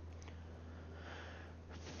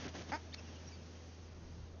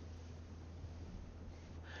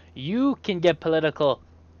 You can get political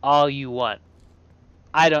all you want.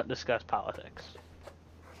 I don't discuss politics.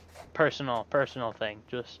 Personal thing.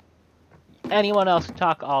 Just anyone else can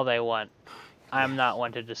talk all they want. I'm not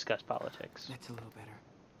one to discuss politics. That's a little better.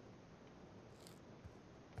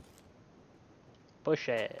 Push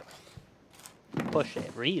it. Push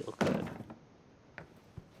it real good.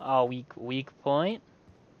 Oh, weak point.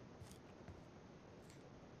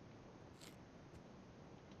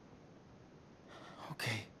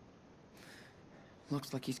 Okay.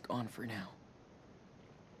 Looks like he's gone for now.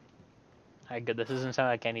 Alright, good. This doesn't sound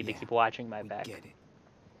like I need to Yeah, keep watching my we back. get it.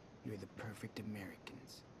 You're the perfect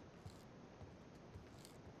Americans.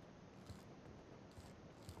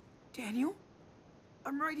 Daniel?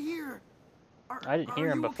 I'm right here. I didn't hear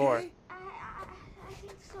are him you before. okay? I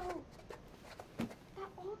think so. That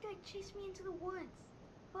old guy chased me into the woods,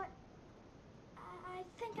 but I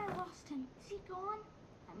think I lost him. Is he gone?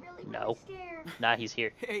 I'm really No. scared. Nah, he's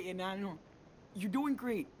here. Hey, Daniel. You're doing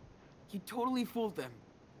great. You totally fooled them.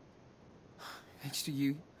 Thanks to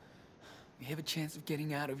you, we have a chance of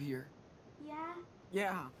getting out of here. Yeah?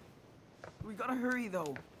 Yeah. We gotta hurry,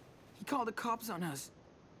 though. He called the cops on us.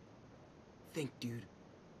 Think, dude.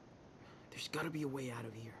 There's gotta be a way out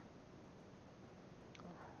of here.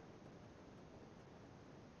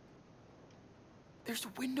 There's a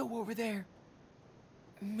window over there.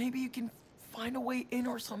 Maybe you can find a way in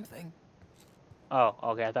or something. Oh,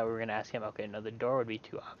 okay. I thought we were gonna ask him. Okay, no, the door would be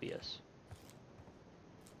too obvious.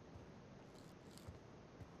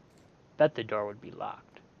 Bet the door would be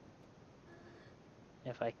locked.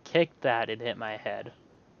 If I kicked that, it'd hit my head.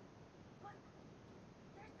 What?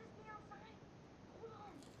 There's this neon sign. Hold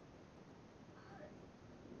on.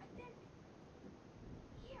 I think...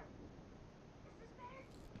 Here. Is this better?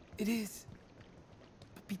 It is.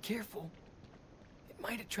 But be careful. It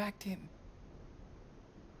might attract him.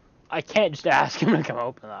 I can't just ask him to come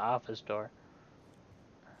open the office door.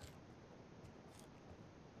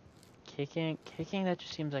 Kicking, that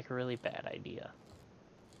just seems like a really bad idea.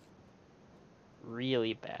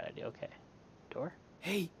 Really bad idea. Okay. Door?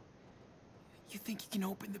 Hey, you think you can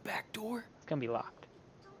open the back door? It's gonna be locked.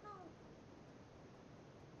 Don't know.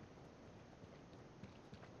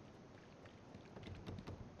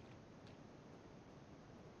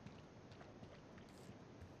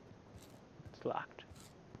 It's locked.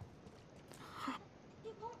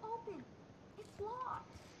 It won't open. It's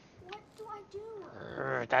locked. What do I do?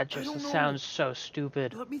 That don't just know. sounds so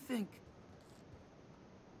stupid. Let me think.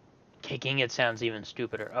 Kicking it sounds even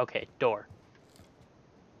stupider. Okay, door.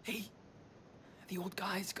 Hey, the old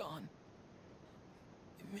guy's gone.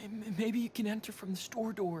 Maybe you can enter from the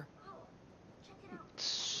store door. Oh, check it out.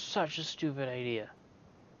 Such a stupid idea.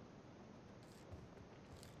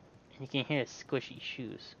 And you can hear his squishy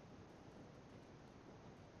shoes.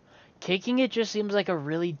 Kicking it just seems like a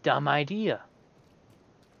really dumb idea.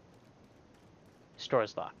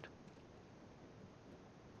 Store's locked.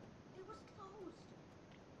 It was closed.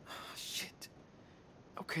 Shit.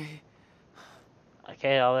 Okay.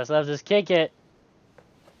 Okay, all that's left is kick it.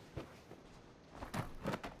 I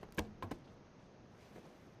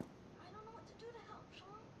don't know what to do to help,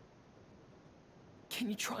 Sean. Can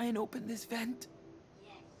you try and open this vent?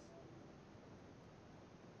 Yes.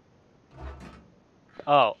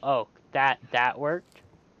 Oh, that worked?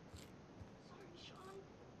 Sorry, Sean.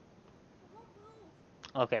 It won't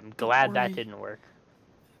move. Okay, I'm glad that worry. didn't work.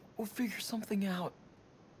 We'll figure something out.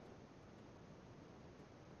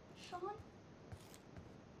 Sean?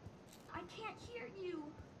 I can't hear you.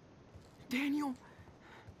 Daniel.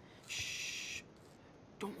 Shh.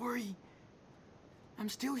 Don't worry. I'm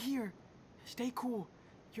still here. Stay cool.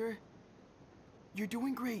 You're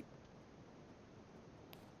doing great.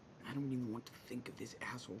 I don't even want to think of this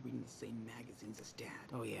asshole reading the same magazines as Dad.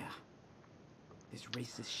 Oh yeah. This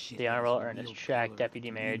racist shit. The Honorable Ernest Shack,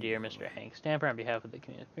 Deputy Mayor, dear Mr. Hank Stamper, on behalf of the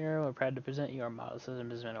Community Bureau, we're proud to present you our model system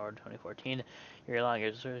Businessman Order 2014. Your long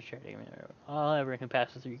years of service, charity, all everyone who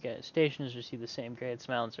passes through your gas station has received the same grade,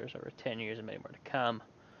 smile, and service over 10 years and many more to come.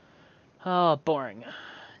 Oh, boring.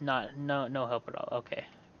 No help at all. Okay,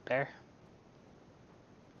 Bear.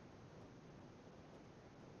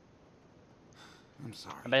 I'm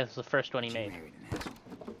sorry. I bet it's the first one he You made. married an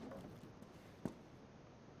asshole.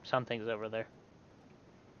 Something's over there.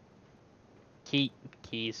 Keys.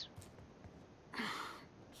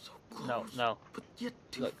 So close. No. But yet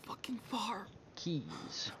too Look. fucking far.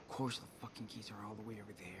 Keys. Of course the fucking keys are all the way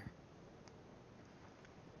over there.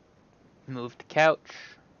 Move the couch.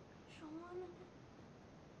 Sean?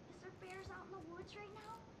 Is there bears out in the woods right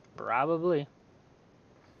now? Probably.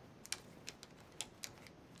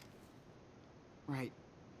 Right.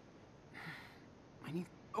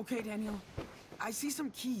 Okay, Daniel. I see some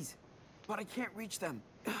keys, but I can't reach them.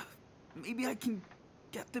 Maybe I can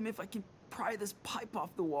get them if I can pry this pipe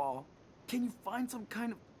off the wall. Can you find some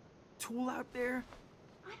kind of tool out there?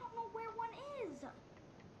 I don't know where one is.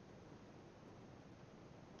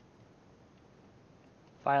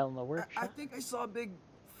 File in the workshop. I think I saw a big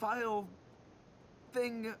file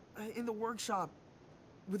thing in the workshop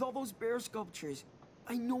with all those bear sculptures.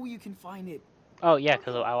 I know you can find it. Oh, yeah,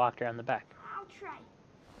 because I walked around the back. I'll try.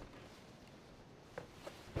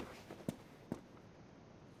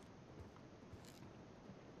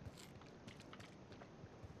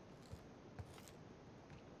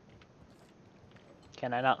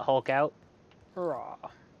 Can I not Hulk out? Raw.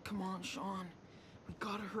 Come on, Sean. We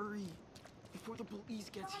gotta hurry before the police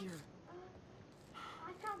gets here.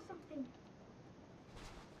 I found something.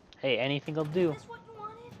 Hey, anything will do. Is this what you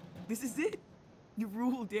wanted? This is it. You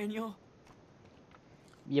rule, Daniel.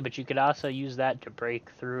 Yeah, but you could also use that to break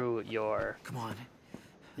through your Come on.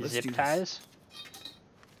 Let's zip do this. ties.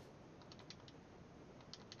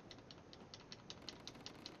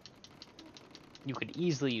 You could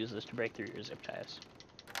easily use this to break through your zip ties.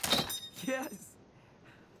 Yes.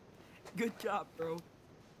 Good job, bro.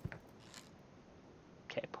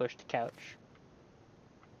 Okay, push the couch.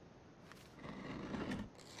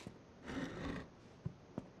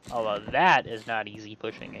 Although that is not easy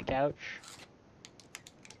pushing a couch.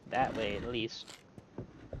 That way, at least.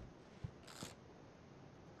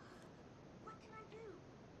 What can I do?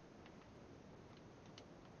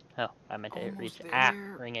 Oh, I meant to Almost reach. there. Ah,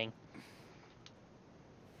 ringing.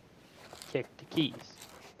 Kick the keys.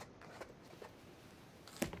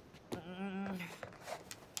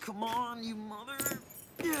 Come on, you mother.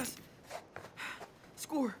 Yes.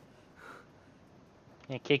 Score.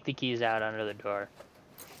 Yeah, kick the keys out under the door.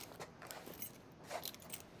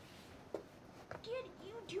 Did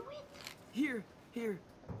you do it? Here.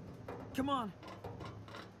 Come on.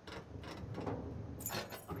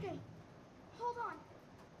 Okay. Hold on.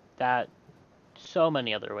 That, so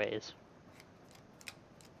many other ways.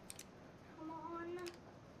 Come on.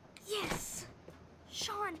 Yes!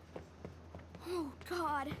 Sean! Oh,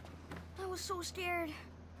 God. I was so scared.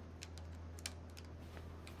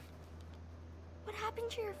 What happened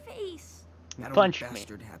to your face? That Punched old me.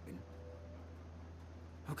 bastard happened.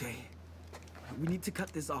 Okay. We need to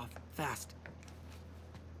cut this off fast.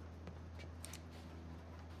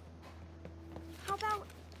 How about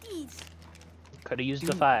these? Could have used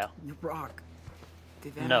Dude, the file. You rock.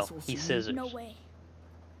 Did that No, asshole he see me? scissors. No way.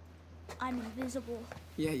 I'm invisible.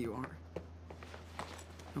 Yeah, you are.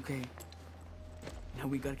 Okay. Now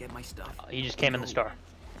we gotta get my stuff. He just came in the Go. store.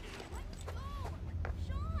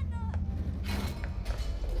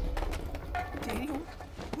 Daniel?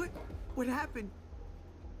 What happened?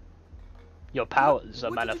 Your powers are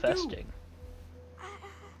What did you do? manifesting.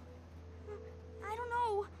 I don't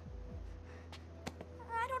know.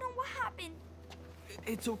 I don't know what happened.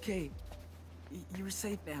 It's okay. You're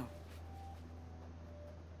safe now.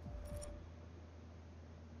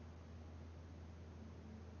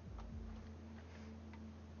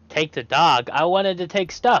 Take the dog. I wanted to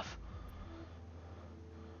take stuff.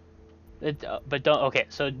 But don't. Okay,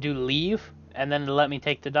 so do leave and then let me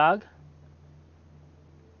take the dog.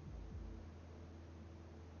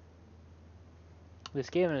 This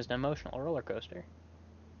game is an emotional roller coaster.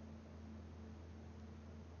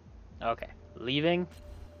 Okay, leaving.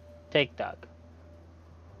 Take dog.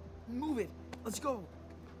 Move it. Let's go.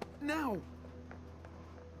 Now.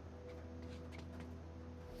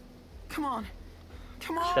 Come on.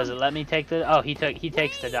 Come on. Does it let me take the? Oh, he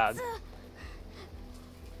takes the dog.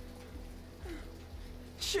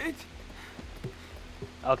 Shit.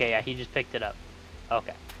 Okay, yeah, he just picked it up.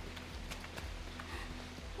 Okay.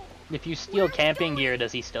 If you steal camping gear,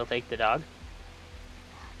 does he still take the dog?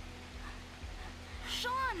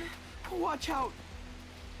 Sean! Watch out.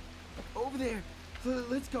 Over there.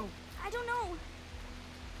 Let's go. I don't know.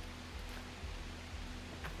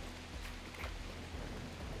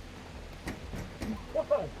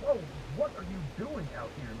 Whoa, what are you doing out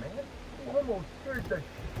here, man? You almost scared the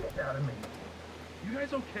shit out of me. You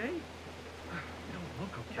guys okay? You don't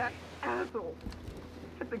look okay. That asshole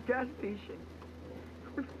at the gas station.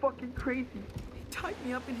 We're fucking crazy. He tied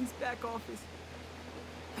me up in his back office.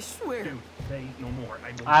 I swear. Dude, say no more.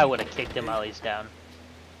 I would have kicked him while he's down.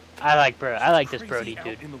 I like this Brody Crazy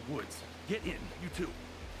dude. out in the woods. Get in, you two.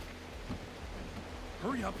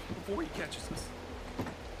 Hurry up before he catches us.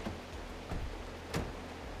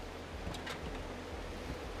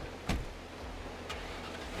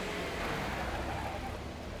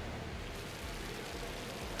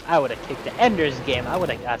 I would have kicked the Ender's Game.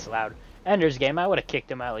 That's loud. Ender's Game. I would have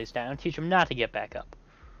kicked him while he's down. Teach him not to get back up.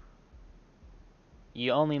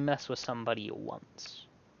 You only mess with somebody once.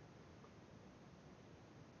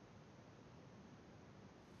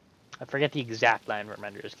 I forget the exact line from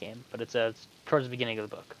Ender's Game, but it's towards the beginning of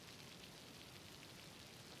the book.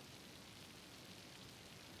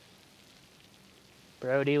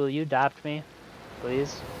 Brody, will you adopt me,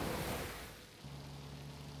 please?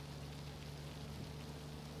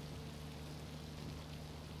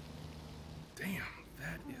 Damn,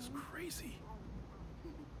 that is crazy.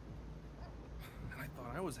 And I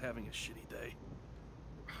thought I was having a shitty day.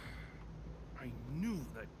 I knew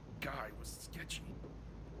that guy was sketchy.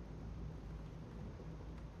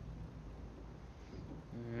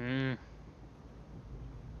 Mm.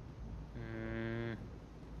 Mm.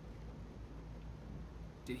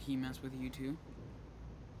 Did he mess with you too?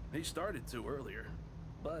 He started to earlier,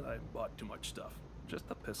 but I bought too much stuff, just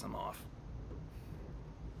to piss him off.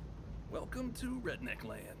 Welcome to Redneck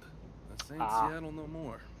Land. This ain't Seattle no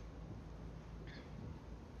more.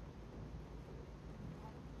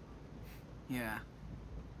 Yeah.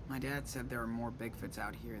 My dad said there are more Bigfoots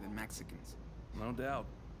out here than Mexicans. No doubt.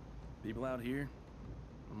 People out here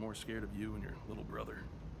are more scared of you and your little brother.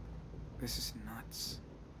 This is nuts.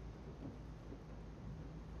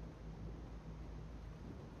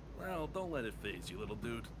 Well, don't let it faze you, little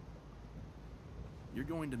dude. You're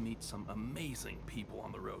going to meet some amazing people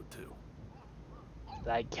on the road, too.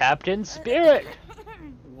 Like Captain Spirit.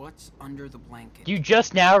 What's under the blanket? You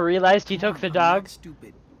just now realized he took the I'm dog? not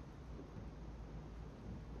stupid.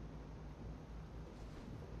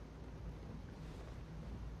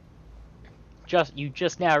 You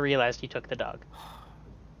just now realized he took the dog.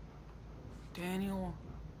 Daniel.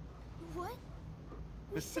 What?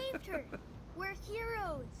 We saved her. We're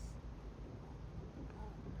heroes.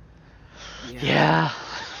 Yeah.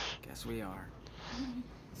 Guess we are.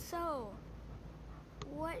 So,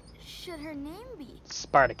 what should her name be?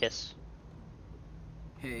 Spartacus.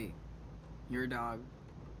 Hey, your dog,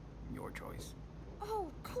 your choice. Oh,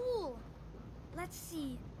 cool. Let's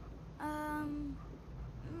see. How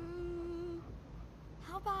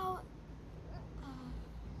about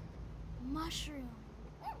Mushroom?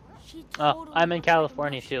 She totally Oh, I'm in looks like a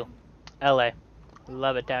California too. mushroom. LA.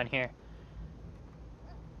 Love it down here.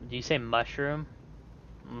 Do you say mushroom?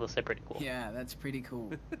 Looks like pretty cool. Yeah, that's pretty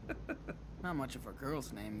cool. Not much of a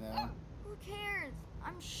girl's name, though. Who cares?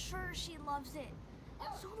 I'm sure she loves it.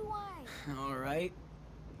 So do I. All right.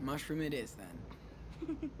 Mushroom it is,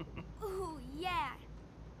 then. Ooh, yeah.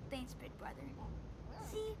 Thanks, big brother.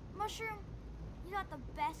 See, Mushroom? You got the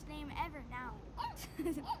best name ever now.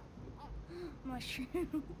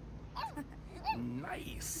 Mushroom.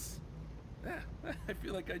 Nice. I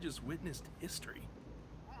feel like I just witnessed history.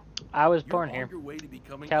 I was You're born on here. your way to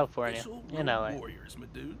becoming California, official in road LA. warriors, my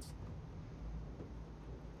dudes.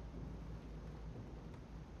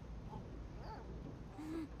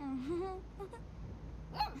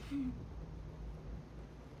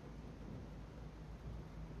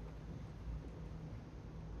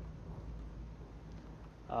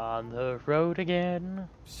 On the road again.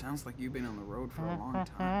 Sounds like you've been on the road for a long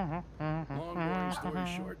time. Long boring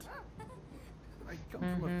story short, I come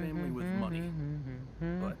from a family with money,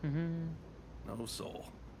 but no soul.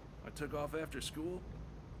 I took off after school.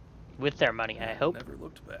 With their money, I and hope. never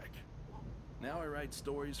looked back. Now I write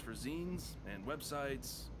stories for zines and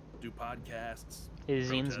websites, do podcasts. Is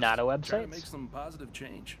zines protest, not a Try website? to make some positive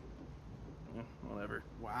change. Whatever.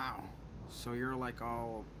 Wow. So you're like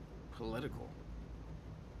all political.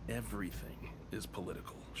 Everything is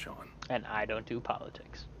political, Sean. And I don't do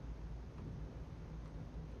politics.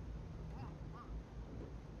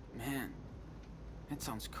 Man, that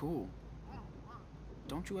sounds cool.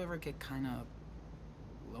 Don't you ever get kind of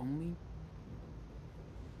lonely?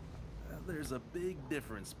 There's a big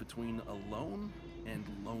difference between alone and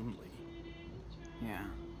lonely. Yeah.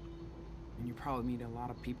 And you probably meet a lot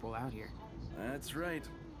of people out here. That's right.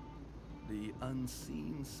 The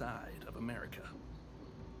unseen side of America.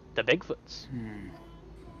 The Bigfoots.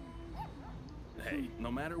 Hey,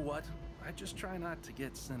 no matter what, I just try not to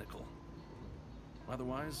get cynical.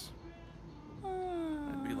 Otherwise,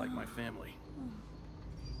 I'd be like my family.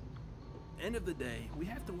 End of the day, we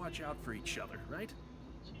have to watch out for each other, right?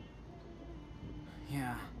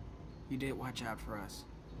 Yeah, you did watch out for us.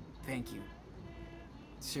 Thank you.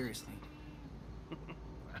 Seriously.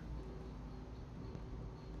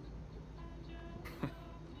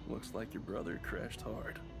 Looks like your brother crashed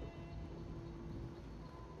hard.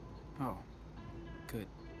 Oh, good.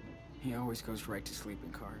 He always goes right to sleep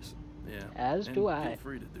in cars. Yeah. As and do I. Feel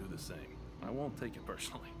free to do the same. I won't take it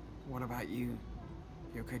personally. What about you?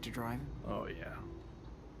 You okay to drive? Oh yeah.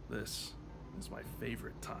 This is my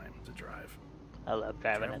favorite time to drive. I love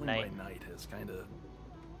driving at Traveling night. by night is kind of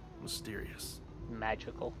mysterious.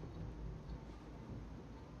 Magical.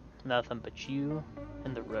 Nothing but you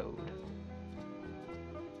and the road.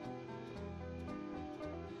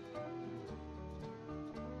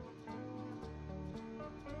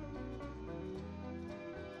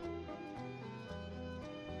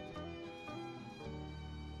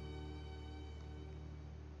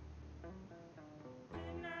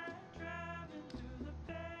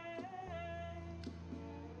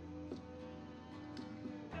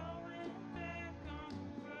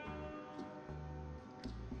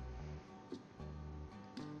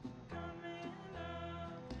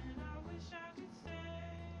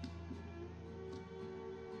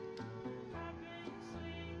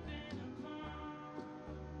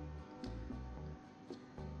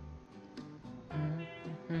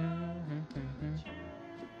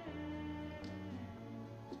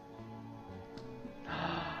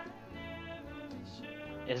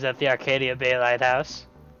 Is that the Arcadia Bay Lighthouse?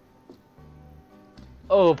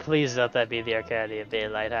 Oh, please let that be the Arcadia Bay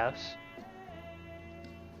Lighthouse.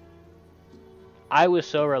 I was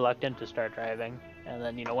so reluctant to start driving, and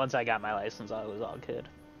then, you know, once I got my license, I was all good.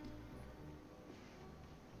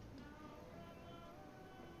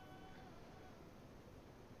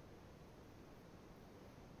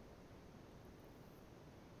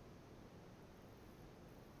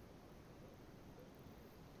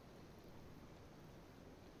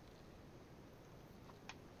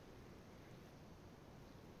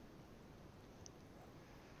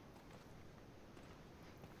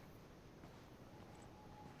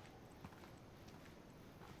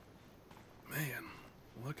 Man,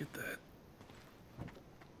 look at that.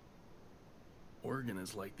 Oregon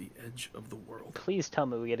is like the edge of the world. Please tell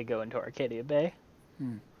me we get to go into Arcadia Bay.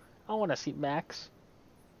 I want to see Max.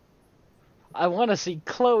 I want to see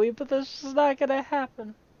Chloe, but this is not gonna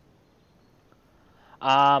happen.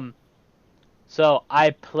 So I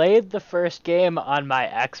played the first game on my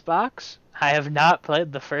Xbox. I have not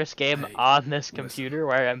played the first game on this computer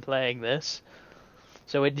where I'm playing this.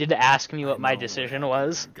 So it did ask me what my decision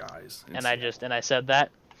was, guys, and I said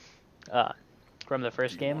that from the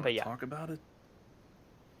first game. But yeah, talk about it.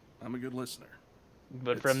 I'm a good listener.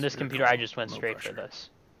 But from this computer, I just went straight for this.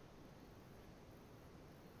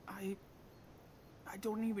 I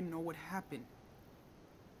don't even know what happened.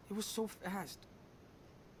 It was so fast.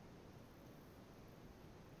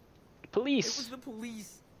 Police. It was the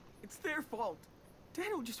police. It's their fault.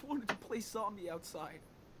 Daniel just wanted to play zombie outside.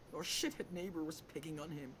 Our shithead neighbor was picking on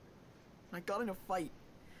him. I got in a fight.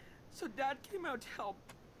 So Dad came out to help.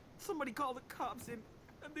 Somebody called the cops and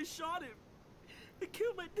they shot him. They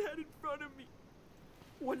killed my dad in front of me.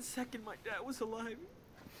 1 second my dad was alive.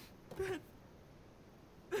 Then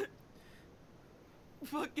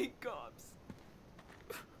fucking cops.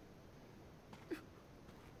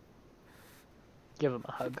 Give him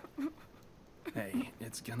a hug. Hey,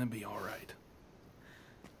 it's gonna be all right.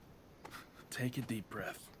 Take a deep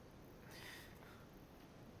breath.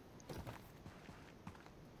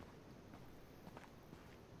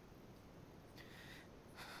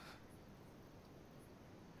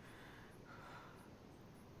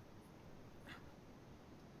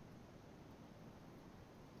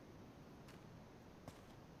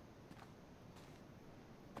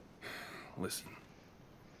 Listen,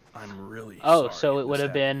 I'm really sorry so it would this have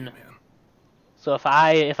happened been. to you, man. So if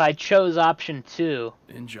I chose option 2,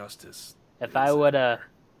 Injustice. if I would have everywhere.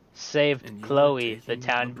 saved And you are Chloe, the taking the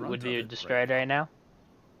town brunt would of be it destroyed right right now.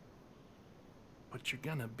 But you're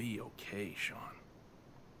gonna be okay, Sean.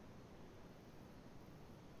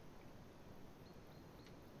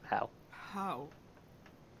 How? How?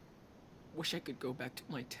 Wish I could go back to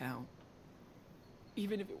my town.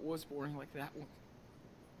 Even if it was boring like that one.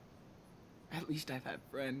 At least I've had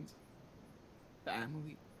friends,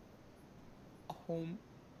 family, a home.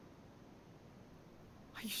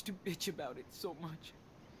 I used to bitch about it so much.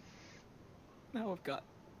 Now I've got...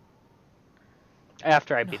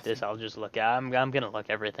 After I beat this, I'll just look at. I'm gonna look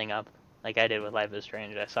everything up, like I did with Life is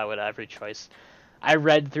Strange. I saw what every choice. I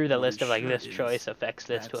read through the What list it of like sure this is, choice affects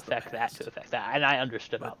this to that's the affect that past. to affect that, and I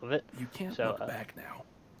understood But all of it. You can't So, look back now.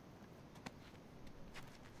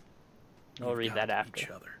 I'll You've read got that each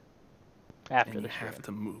after. other, After and the you stream. have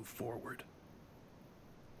to move forward.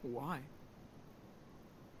 Why?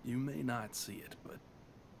 You may not see it, but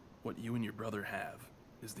what you and your brother have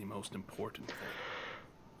is the most important thing.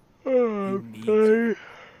 He needs you,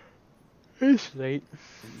 It's late.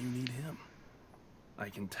 and you need him. I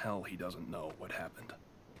can tell he doesn't know what happened.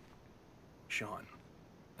 Sean,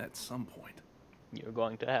 at some point, You're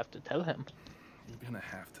going to have to tell him. you're gonna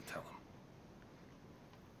have to tell him.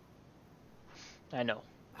 I know.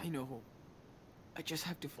 I know. I just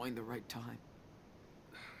have to find the right time.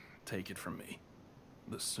 Take it from me.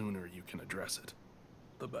 The sooner you can address it,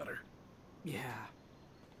 the better. Yeah.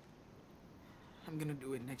 I'm gonna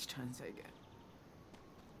do it next chance I get.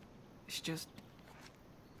 It's just...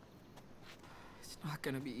 It's not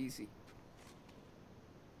gonna be easy.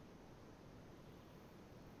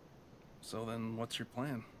 So then, what's your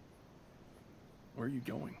plan? Where are you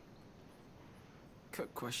going?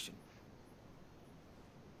 Good question.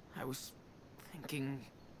 I was thinking,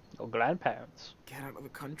 Your grandparents. get out of the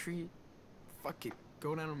country, fuck it,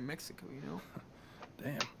 go down to Mexico, you know?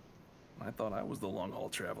 Damn, I thought I was the long-haul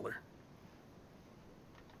traveler.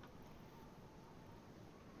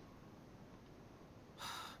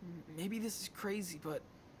 Maybe this is crazy, but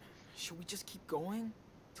should we just keep going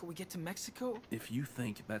till we get to Mexico? If you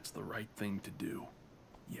think that's the right thing to do,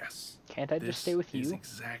 yes. Can't I This just stay with is you?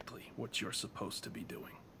 exactly what you're supposed to be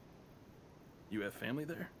doing. You have family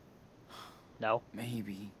there? No?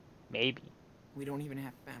 Maybe. Maybe. We don't even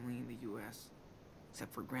have family in the U.S.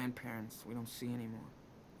 Except for grandparents we don't see anymore.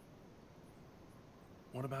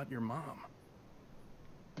 What about your mom?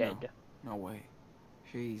 Dead. No way.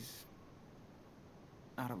 She's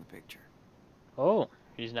out of the picture. Oh,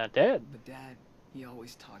 he's not dead. But Dad, he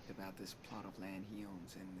always talked about this plot of land he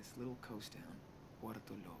owns in this little coast town, Puerto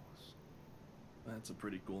Lobos. That's a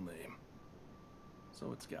pretty cool name.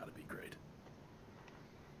 So it's gotta be great.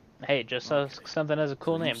 Hey, just so something has a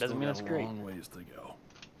cool So name you've doesn't still mean got it's great. a long ways to go.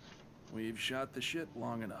 We've shot the shit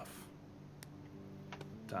long enough.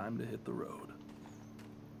 Time to hit the road.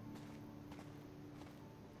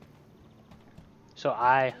 So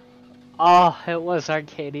oh, it was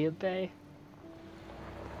Arcadia Bay.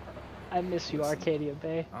 I miss you, Listen, Arcadia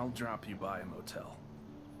Bay. I'll drop you by a motel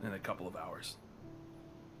in a couple of hours.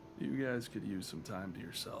 You guys could use some time to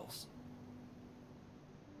yourselves.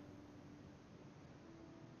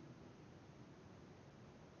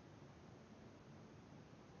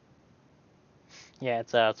 Yeah,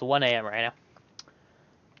 it's 1 a.m. right now.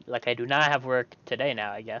 Like, I do not have work today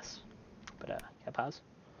now, I guess. But, can I pause?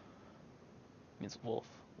 Means wolf.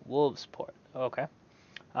 Wolvesport. Okay.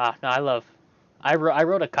 No, I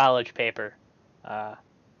wrote a college paper.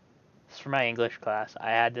 It's for my English class.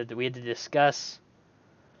 We had to discuss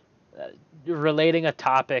relating a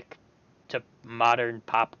topic to modern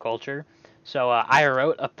pop culture. So, I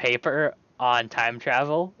wrote a paper on time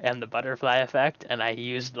travel and the butterfly effect, and I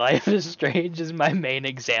used Life is Strange as my main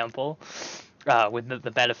example with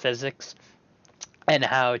the metaphysics and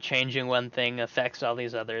how changing one thing affects all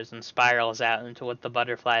these others and spirals out into what the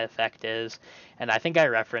butterfly effect is. And I think I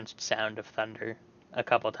referenced Sound of Thunder a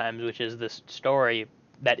couple times, which is this story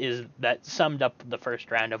that summed up the first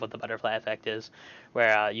round of what the butterfly effect is,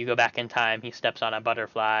 where you go back in time, he steps on a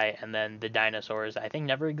butterfly, and then the dinosaurs, I think,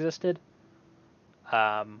 never existed.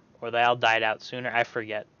 Or they all died out sooner. I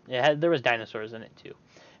forget. There was dinosaurs in it too.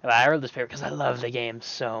 But I wrote this paper because I love the game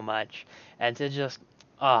so much, and to just,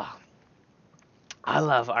 I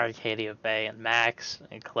love Arcadia Bay and Max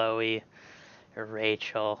and Chloe, or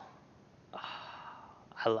Rachel.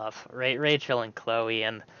 I love Rachel and Chloe,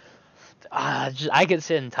 and I could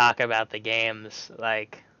sit and talk about the games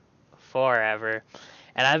like forever.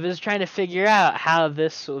 And I was trying to figure out how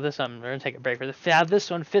this I'm gonna take a break for how this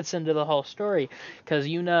one fits into the whole story, because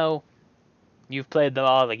you've played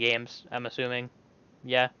all the games, I'm assuming,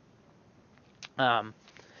 yeah.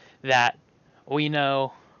 That we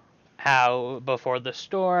know how Before the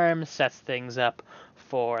Storm sets things up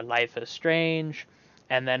for Life is Strange,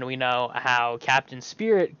 and then we know how Captain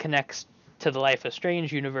Spirit connects to the Life is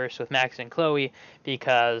Strange universe with Max and Chloe,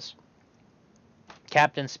 because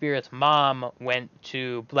Captain Spirit's mom went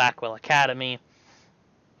to Blackwell Academy.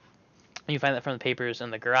 You find that from the papers in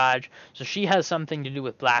the garage. So she has something to do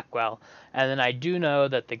with Blackwell. And then I do know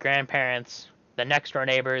that the grandparents, the next door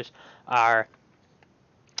neighbors, are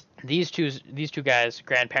these two guys'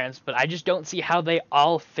 grandparents, but I just don't see how they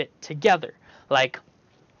all fit together. Like,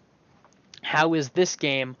 how is this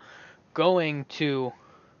game going to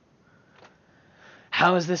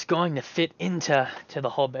fit into the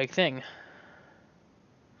whole big thing?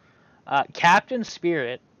 Captain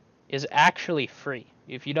Spirit is actually free,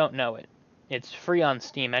 if you don't know it. It's free on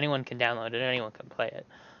Steam. Anyone can download it. Anyone can play it.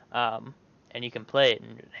 And you can play it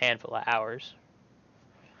in a handful of hours.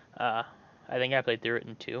 I think I played through it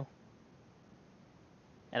in 2.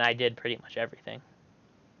 And I did pretty much everything.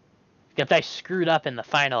 Except I screwed up in the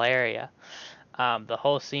final area. The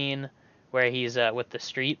whole scene where he's with the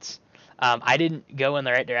streets. I didn't go in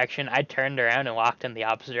the right direction. I turned around and walked in the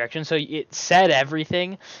opposite direction. So it said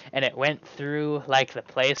everything, and it went through like the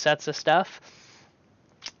play sets of stuff,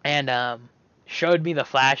 and showed me the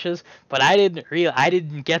flashes. But I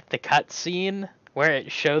didn't get the cut scene where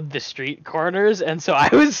it showed the street corners, and so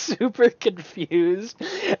I was super confused.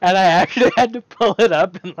 And I actually had to pull it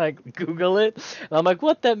up and like Google it. And I'm like,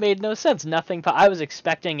 what? That made no sense. Nothing. I was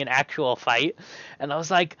expecting an actual fight, and I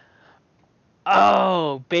was like,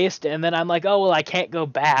 oh, and then I'm like, oh, well, I can't go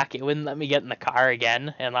back. It wouldn't let me get in the car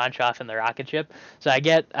again and launch off in the rocket ship. So I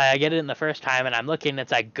get it in the first time, and I'm looking, and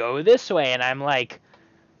it's like, go this way, and I'm like,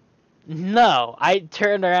 no. I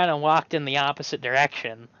turned around and walked in the opposite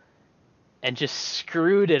direction and just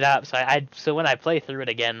screwed it up. So when I play through it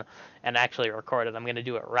again and actually record it, I'm going to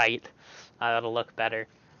do it right. That'll look better.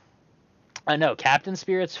 No, Captain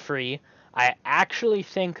Spirit's free. I actually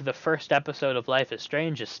think the first episode of Life is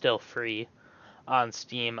Strange is still free on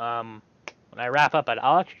Steam. When I wrap up,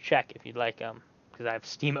 I'll actually check if you'd like, because I have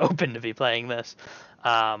Steam open to be playing this.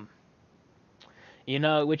 You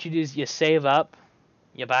know, what you do is you save up,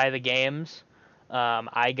 you buy the games.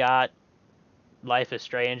 I got Life is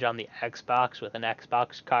Strange on the Xbox with an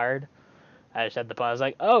Xbox card. I just had the I was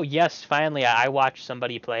like, oh yes, finally I watched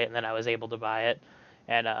somebody play it, and then I was able to buy it.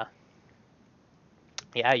 And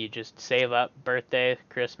yeah, you just save up birthday,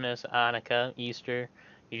 Christmas, Hanukkah, Easter.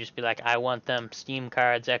 You just be like, I want them Steam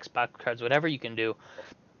cards, Xbox cards, whatever you can do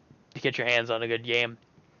to get your hands on a good game.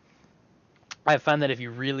 I find that if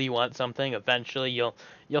you really want something, eventually you'll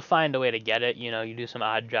find a way to get it. You know, you do some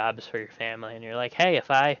odd jobs for your family, and you're like, hey,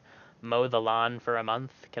 if I mow the lawn for a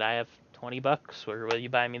month, can I have $20, or will you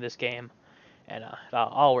buy me this game? And it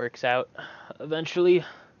all works out. Eventually,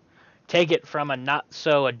 take it from a not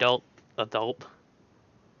so adult.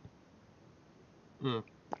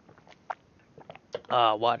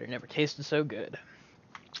 Water never tasted so good.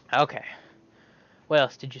 Okay. What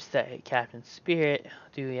else did you say? Captain Spirit.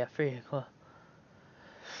 Do we have free? Cool.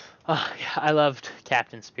 Oh, yeah, I loved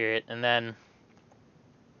Captain Spirit, and then,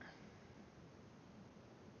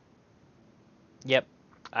 yep,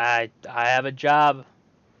 I have a job.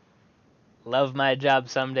 Love my job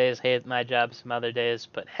some days, hate my job some other days,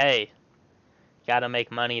 but hey, gotta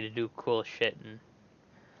make money to do cool shit, and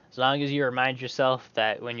as long as you remind yourself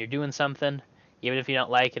that when you're doing something, even if you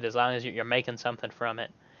don't like it, as long as you're making something from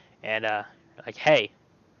it, and like, hey,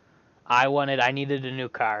 I needed a new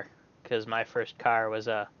car, because my first car was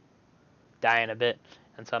dying a bit,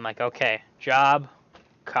 and so I'm like, okay, job,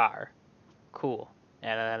 car, cool,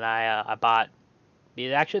 and then I bought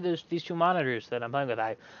actually there's these two monitors that I'm playing with.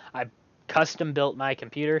 I custom built my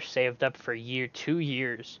computer, saved up for 2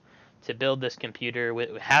 years to build this computer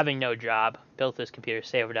with having no job. Built this computer,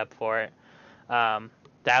 saved up for it.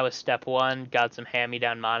 That was step one. Got some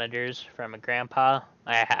hand-me-down monitors from a grandpa.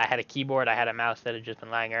 I had a keyboard. I had a mouse that had just been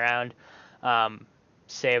lying around.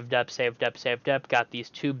 Saved up. Got these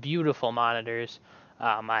two beautiful monitors.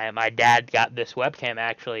 My dad got this webcam,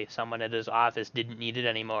 actually. Someone at his office didn't need it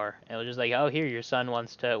anymore. And it was just like, oh, here, your son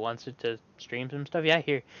wants it to stream some stuff. Yeah,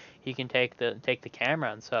 here, he can take the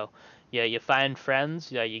camera. And so, yeah, you find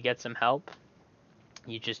friends. Yeah, you get some help.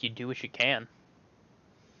 You do what you can.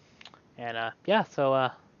 And yeah, so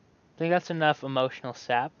I think that's enough emotional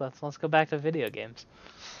sap. Let's go back to video games.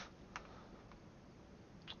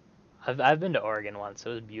 I've been to Oregon once. It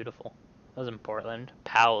was beautiful. It was in Portland.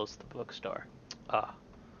 Powell's, the bookstore. Oh,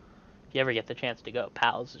 if you ever get the chance to go,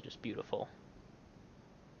 Powell's is just beautiful.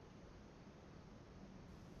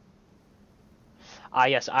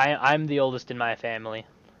 Yes, I'm the oldest in my family,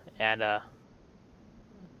 and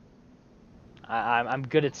I'm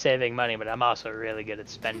good at saving money, but I'm also really good at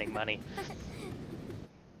spending money.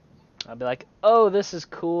 I'll be like, oh, this is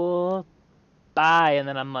cool, bye, and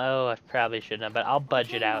then I'm like, oh, I probably shouldn't have, but I'll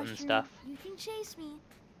budget out and stuff. You can chase me,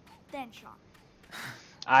 then shot.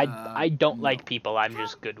 I don't like people. I'm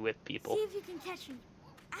just good with people. See if you can catch me.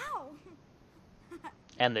 Ow!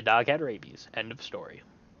 And the dog had rabies. End of story.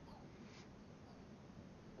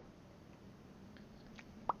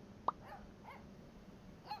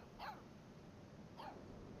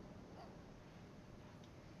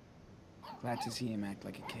 Glad to see him act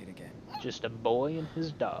like a kid again. Just a boy and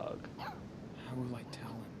his dog. How will I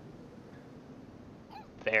tell him?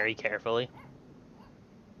 Very carefully.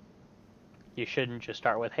 You shouldn't just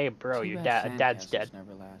start with, hey bro, your dad's dead.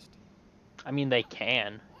 Never last. I mean, they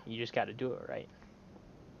can. You just gotta do it right.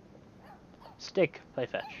 Stick, play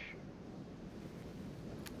fetch.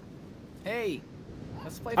 Hey,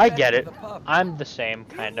 let's play I fetch get with it. the pup. I'm the same,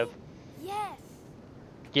 kind of. Yes.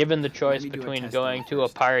 Given the choice Let me do a between test going drive to a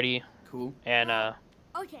first. party Cool. and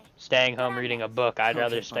Okay. staying home reading a book, I'd Okay,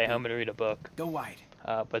 rather stay puppy. home and read a book. Go wide.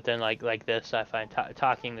 But then like this, I find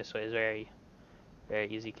talking this way is very, very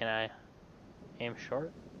easy. Can I aim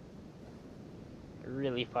short?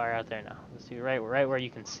 Really far out there now. Let's see, right where you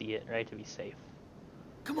can see it, right, to be safe.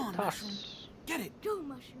 Come on, Mushroom. Toss. Get it. Go,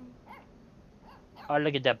 Mushroom. Oh,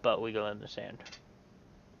 look at that butt wiggle in the sand.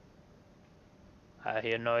 I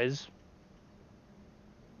hear noise.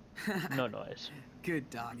 No noise. Good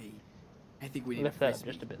doggy. I think we need Lift a that up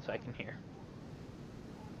frisbee. just a bit so I can hear.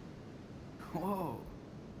 Whoa.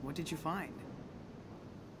 What did you find?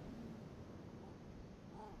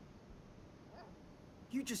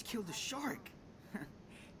 You just killed a shark.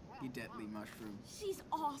 You deadly mushroom. She's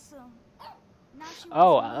awesome. Now she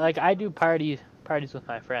Oh, wants me. like I do parties with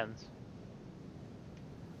my friends.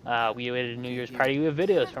 We did a New Year's party. We have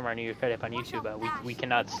videos from our New Year's party up on YouTube, but we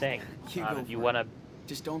cannot sing. You go If you for want it. to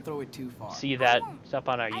Just don't throw it too far. see that won't. stuff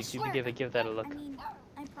on our I YouTube, swear. give that a look. I mean,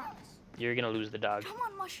 I promise. You're gonna lose the dog. Come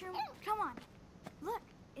on, Mushroom. Come on. Look,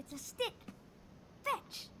 it's a stick.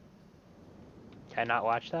 Fetch. Can I not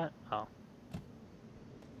watch that? Oh.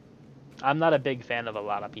 I'm not a big fan of a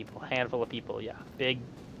lot of people. A handful of people, yeah. Big,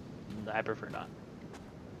 I prefer not.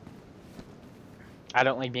 I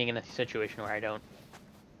don't like being in a situation where I don't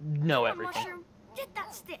know Come on, everything. Mushroom. Get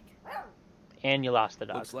that stick. And you lost the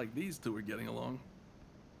dog. Looks like these two are getting along.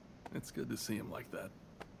 It's good to see him like that.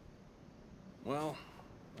 Well,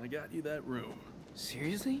 I got you that room.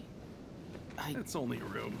 Seriously? It's only a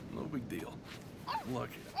room, no big deal. Look,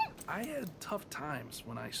 I had tough times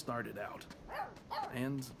when I started out.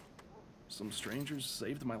 And some strangers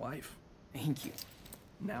saved my life. Thank you.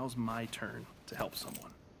 Now's my turn to help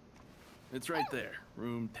someone. It's right there,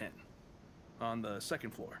 room 10, on the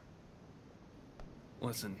second floor.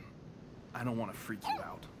 Listen, I don't want to freak you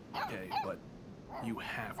out, okay? But you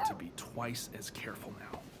have to be twice as careful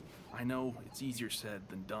now. I know it's easier said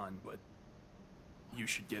than done, but you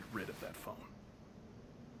should get rid of that phone.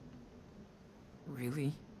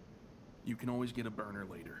 Really? You can always get a burner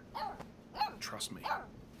later. Trust me.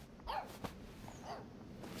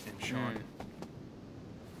 And Sean,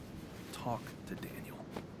 talk to Daniel.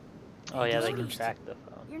 Oh yeah, they can Noticed. track the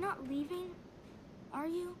phone. You're not leaving, are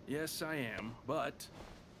you? Yes, I am, but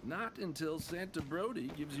not until Santa Brody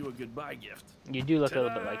gives you a goodbye gift. You do look a little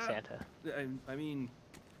bit Ta-da! like Santa. I mean,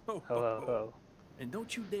 ho, Ho ho ho. And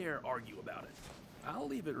don't you dare argue about it. I'll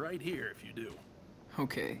leave it right here if you do.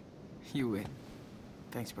 Okay. You win.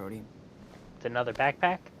 Thanks, Brody. It's another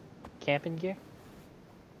backpack? Camping gear?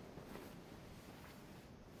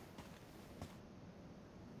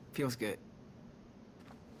 Feels good.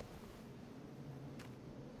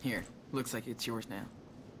 Here. Looks like it's yours now.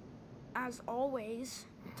 As always.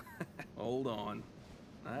 Hold on.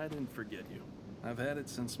 I didn't forget you. I've had it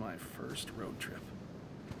since my first road trip.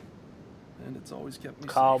 And it's always kept me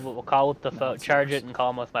safe. We'll call with the Now phone. it's Charge yours. it and call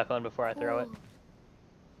him with my phone before I throw it. Cool.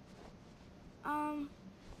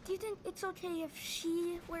 Do you think it's okay if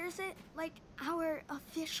she wears it? Like our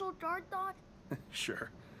official guard dog? Sure.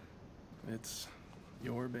 It's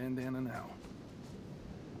your bandana now.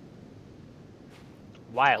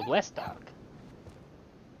 Wild West dog.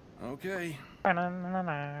 Okay. No,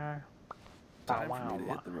 Time for me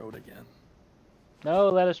to hit the road again.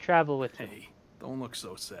 let us travel with you. Hey, don't look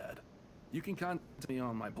so sad. You can contact me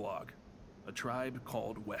on my blog, A Tribe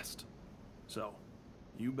Called West. So,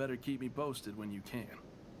 you better keep me posted when you can,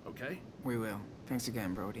 okay? We will. Thanks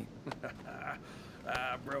again, Brody.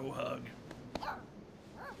 Bro hug.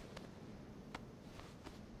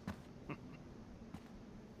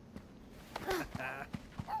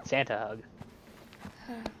 Santa hug.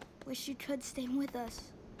 Wish you could stay with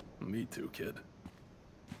us. Me too, kid.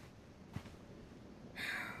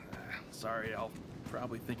 Sorry, I'll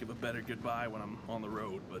probably think of a better goodbye when I'm on the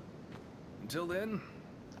road, but until then,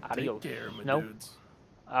 Adios. take care, my Nope. dudes.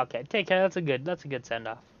 Okay, take care. That's a good send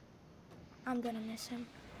off. I'm gonna miss him.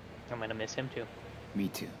 I'm gonna miss him too. Me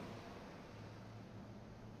too.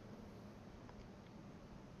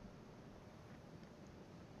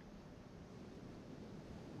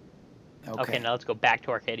 Okay, now let's go back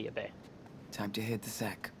to Arcadia Bay. Time to hit the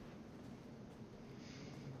sack.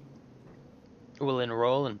 We'll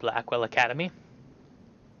enroll in Blackwell Academy.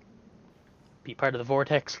 Be part of the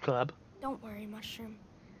Vortex Club. Don't worry, Mushroom.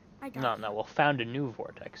 I got you. No, we'll found a new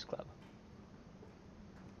Vortex Club.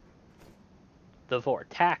 The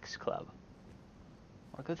Vortex Club.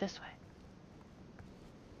 I'll go this way.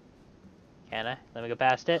 Can I? Let me go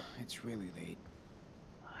past it. It's really late.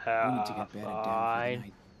 We need to get bedded down for the Fine.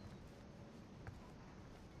 night.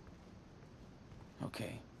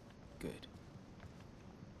 Okay, good.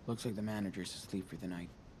 Looks like the manager's asleep for the night.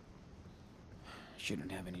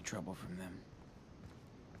 Shouldn't have any trouble from them.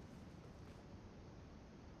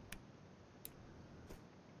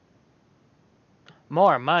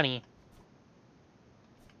 More money.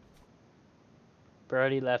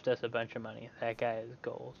 Brody left us a bunch of money. That guy has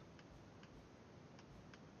goals.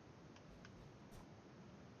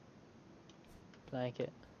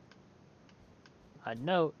 Blanket. A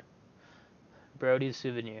note. Brody's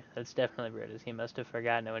souvenir. That's definitely Brody's. He must have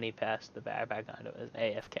forgotten it when he passed the backpack on to his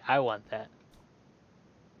AFK. I want that.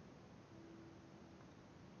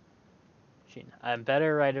 I'm a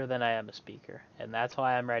better writer than I am a speaker, and that's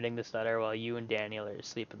why I'm writing this letter while you and Daniel are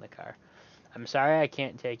asleep in the car. I'm sorry I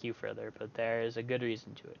can't take you further, but there is a good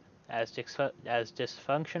reason to it. As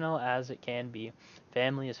dysfunctional as it can be,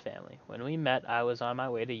 family is family. When we met, I was on my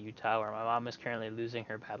way to Utah, where my mom is currently losing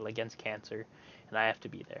her battle against cancer, and I have to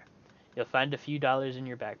be there. You'll find a few dollars in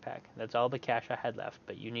your backpack. That's all the cash I had left,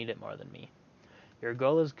 but you need it more than me. Your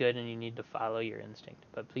goal is good, and you need to follow your instinct,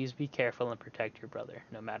 but please be careful and protect your brother,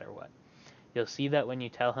 no matter what. You'll see that when you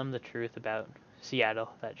tell him the truth about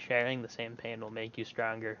Seattle, that sharing the same pain will make you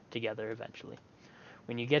stronger together eventually.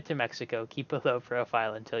 When you get to Mexico, keep a low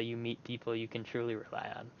profile until you meet people you can truly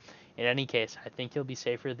rely on. In any case, I think you'll be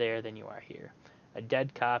safer there than you are here. A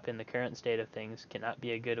dead cop in the current state of things cannot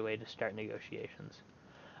be a good way to start negotiations.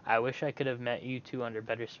 I wish I could have met you two under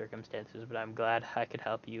better circumstances, but I'm glad I could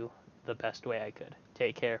help you the best way I could.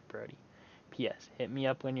 Take care, Brody. P.S. Hit me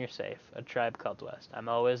up when you're safe. A Tribe Called West. I'm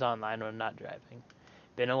always online when I'm not driving.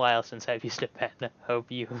 Been a while since I've used a pen. Hope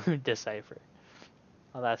you decipher.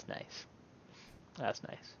 Oh, that's nice. That's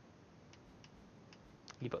nice.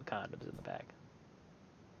 You put condoms in the bag.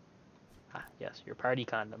 Ah, yes, your party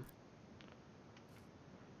condom.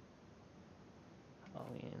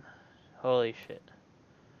 Halloween. Holy shit.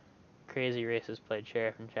 Crazy racist played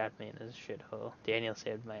sheriff and trapped me in his shithole. Daniel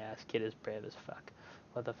saved my ass. Kid is brave as fuck.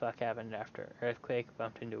 What the fuck happened after earthquake?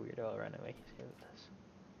 Bumped into a weirdo. Run away. He saved us.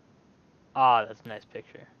 Ah, that's a nice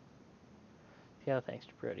picture. Yeah, thanks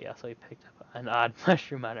to Brody. Also, we picked up an odd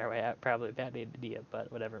mushroom on our way out. Probably a bad idea,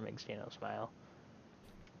 but whatever makes Daniel smile.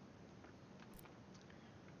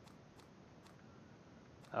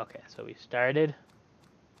 Okay, so we started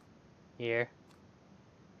here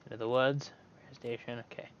into the woods. Station.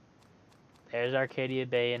 Okay. There's Arcadia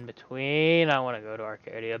Bay in between. I want to go to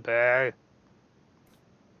Arcadia Bay.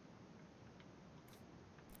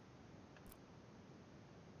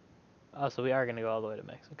 Oh, so we are going to go all the way to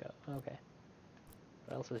Mexico. Okay.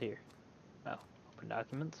 What else is here? Oh, open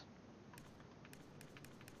documents.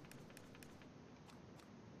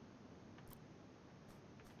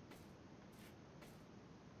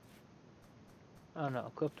 Oh no,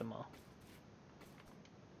 equipped them all.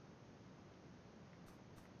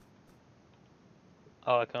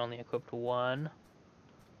 Oh, I can only equip one.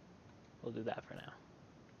 We'll do that for now.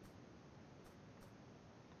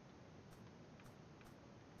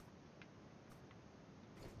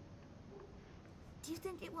 Do you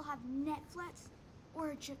think it will have Netflix or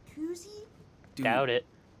a jacuzzi? Dude, Doubt it.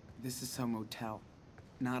 this is some motel,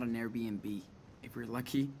 not an Airbnb. If we're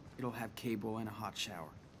lucky, it'll have cable and a hot shower.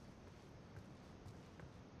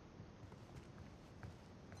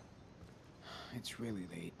 It's really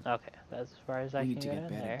late. Okay, that's as far as I We can need to get get in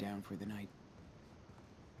bedded there. down for the night.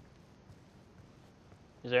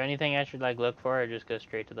 Is there anything I should like look for, or just go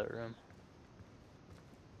straight to the room?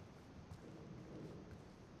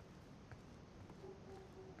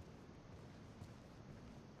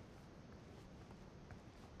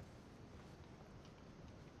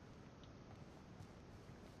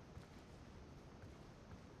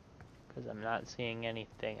 Because I'm not seeing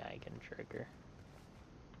anything I can trigger.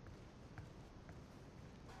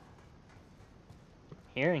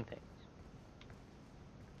 Hearing things.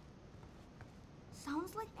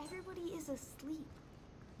 Sounds like everybody is asleep.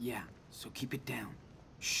 Yeah, so keep it down.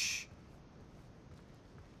 Shh.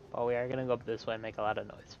 Well, we are gonna go up this way and make a lot of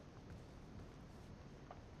noise.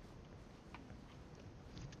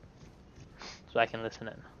 So I can listen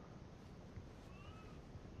in.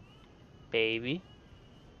 Baby.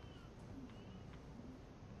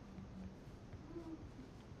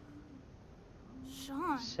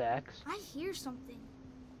 Sean, Sex. I hear something.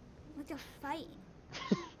 Like a fight.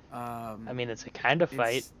 I mean, it's a kind of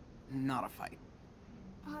fight. It's not a fight.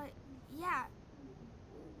 Yeah.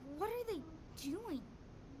 What are they doing?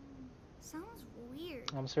 Sounds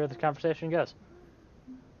weird. I'm sure the conversation goes.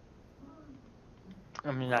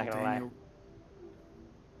 I'm not Well, gonna lie. Daniel,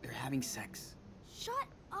 they're having sex. Shut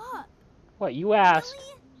up. What, you asked?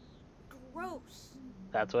 Really? Gross.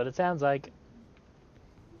 That's what it sounds like.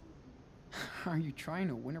 Are you trying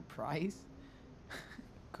to win a prize?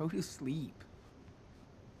 Go to sleep.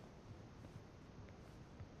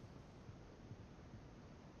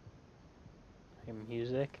 Hey,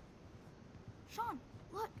 music. Sean,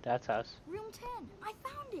 look. That's us. Room 10. I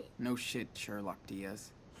found it. No shit, Sherlock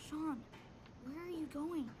Diaz. Sean, where are you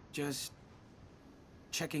going? Just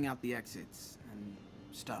checking out the exits and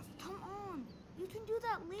stuff. Come on. You can do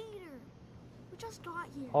that later. We just got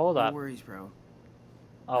here. Hold No up. worries, bro.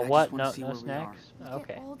 Oh, I just what? wanna No, see no where we are. snacks? Look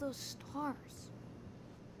Okay. at all those stars.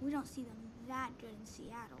 We don't see them that good in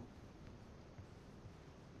Seattle.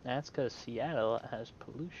 That's because Seattle has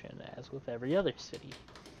pollution, as with every other city,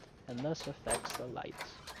 and thus affects the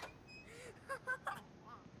lights.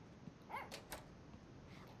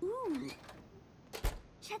 Ooh.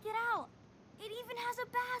 Check it out. It even has a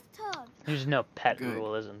bathtub. There's no pet Good.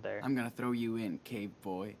 rule, isn't there? I'm gonna throw you in, cave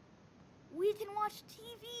boy. We can watch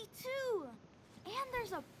TV too. And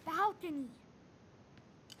there's a balcony.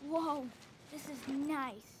 Whoa, this is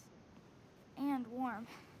nice. And warm.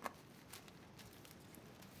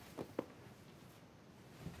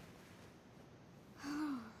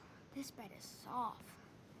 This bed is soft.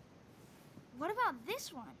 What about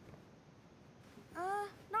this one?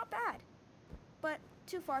 Not bad. But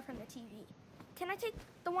too far from the TV. Can I take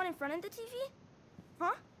the one in front of the TV?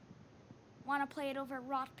 Huh? Wanna play it over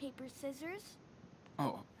rock, paper, scissors?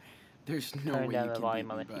 Oh, there's no Turn way down you the can volume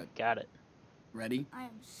beat on me, it. but Got it. ready? I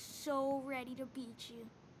am so ready to beat you.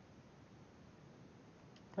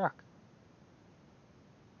 Rock.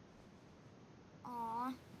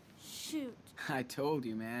 Aw, shoot. I told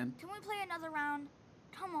you, man. Can we play another round?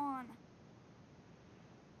 Come on.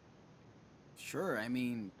 Sure, I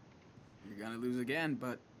mean, you're gonna lose again,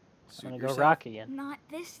 but I'm suit gonna yourself. go Rock again. Not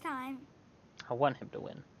this time. I want him to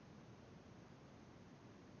win.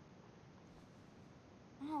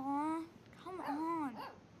 Aw, come on.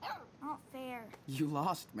 Not fair. You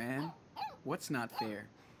lost, man. What's not fair?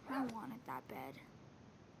 I want it that bad.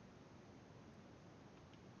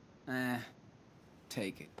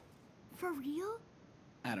 Take it. For real?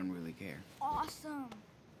 I don't really care. Awesome.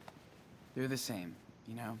 They're the same,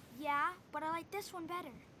 you know? Yeah, but I like this one better.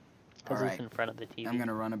 Because All it's right. in front of the TV. I'm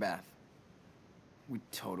gonna run a bath. We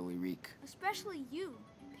totally reek. Especially you,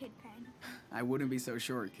 Pigpen. I wouldn't be so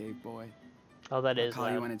sure, cave boy. Oh, that I'll is call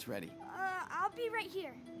you loud. when it's ready. I'll be right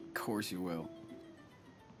here. Of course you will.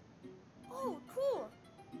 Oh, cool.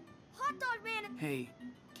 Hot dog man. Hey,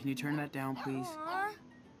 can you turn that down, please? Aw.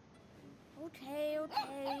 Okay,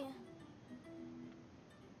 okay.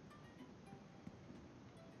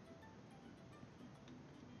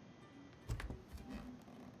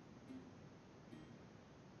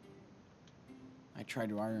 I tried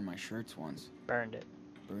to iron my shirts once. Burned it.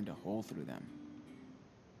 Burned a hole through them.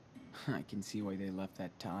 I can see why they left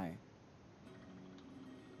that tie.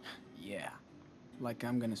 Yeah. Like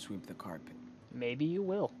I'm gonna sweep the carpet. Maybe you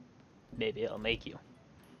will. Maybe it'll make you.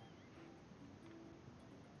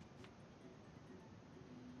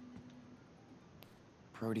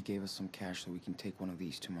 Brody gave us some cash so we can take one of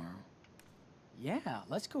these tomorrow. Yeah,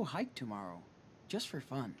 let's go hike tomorrow. Just for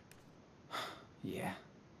fun. Yeah.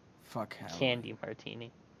 Fuck Halloween. Candy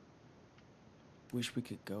martini. Wish we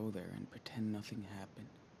could go there and pretend nothing happened.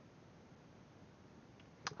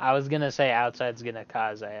 I was gonna say outside's gonna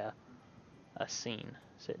cause a scene.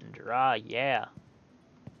 Sit and draw, yeah.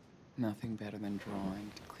 Nothing better than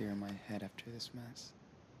drawing to clear my head after this mess.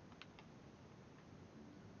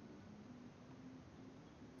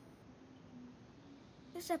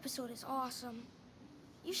 This episode is awesome.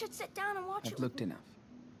 You should sit down and watch it. I've looked enough.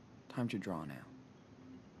 Time to draw now.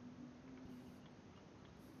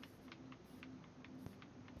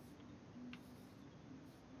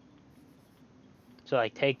 So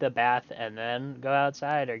like take the bath and then go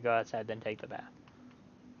outside, or go outside then take the bath.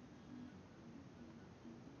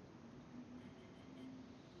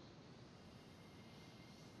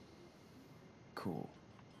 Cool.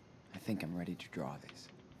 I think I'm ready to draw this.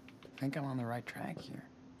 I think I'm on the right track here.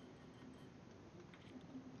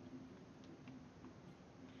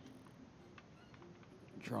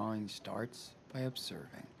 Drawing starts by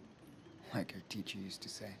observing, like our teacher used to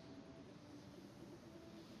say.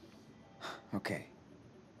 Okay,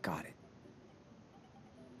 got it.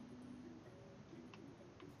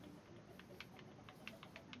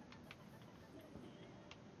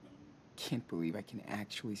 Can't believe I can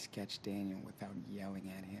actually sketch Daniel without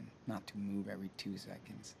yelling at him not to move every 2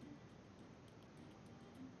 seconds.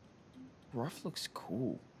 Rough looks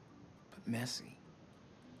cool, but messy.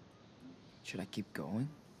 Should I keep going?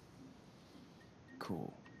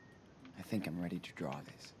 Cool. I think I'm ready to draw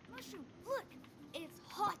this. Mushroom, look! It's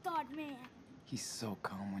Hot Dog Man. He's so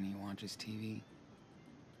calm when he watches TV.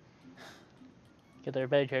 Get their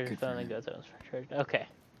bed charger Good for phone and him. go to those charged. Okay.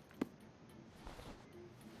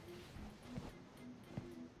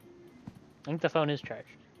 I think the phone is charged.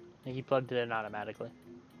 I think he plugged it in automatically.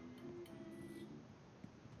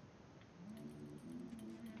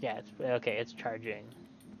 Yeah, it's okay, it's charging.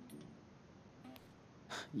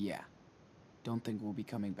 Yeah. Don't think we'll be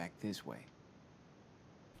coming back this way.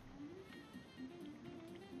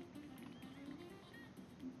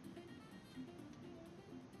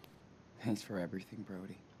 Thanks for everything,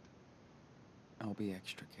 Brody. I'll be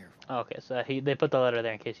extra careful. Okay, so they put the letter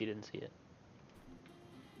there in case you didn't see it.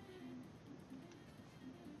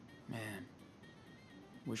 Man,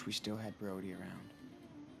 wish we still had Brody around.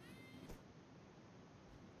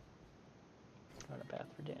 Not a bath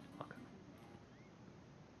for Dan. Okay.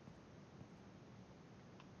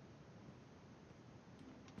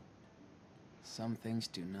 Some things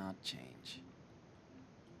do not change.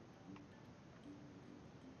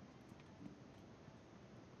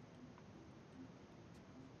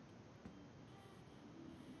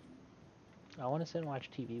 I want to sit and watch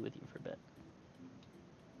TV with you for a bit.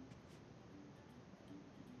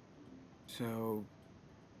 So,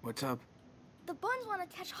 what's up? The Buns want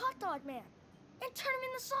to catch Hot Dog Man and turn him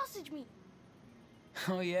into sausage meat.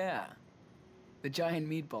 Oh yeah. The giant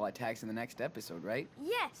meatball attacks in the next episode, right?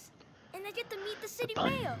 Yes, and they get to meet the city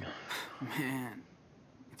Bun. mayor. Man,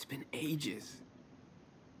 It's been ages.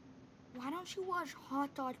 Why don't you watch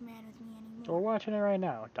Hot Dog Man with me We're anymore? watching it right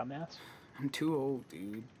now, dumbass. I'm too old,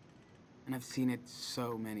 dude. And I've seen it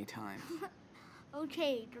so many times.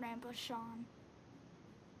 Okay, Grandpa Sean.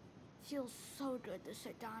 Feels so good to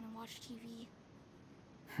sit down and watch TV.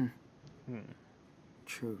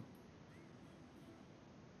 True.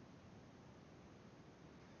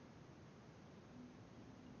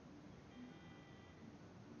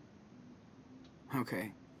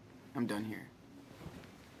 Okay, I'm done here.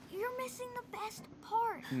 You're missing the best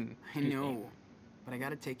part. I know, but I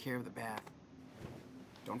gotta take care of the bath.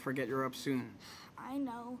 Don't forget you're up soon. I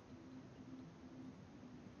know.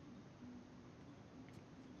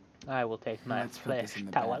 I will take my Let's put flesh this in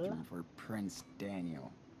the towel. bathroom for Prince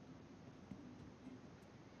Daniel.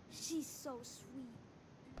 She's so sweet.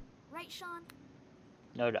 Right, Sean?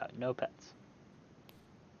 No dog, no pets.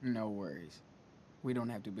 No worries. We don't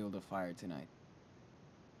have to build a fire tonight.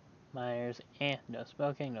 Myers, no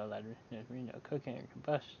smoking, no lighter, no cooking or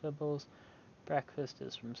combustibles. Breakfast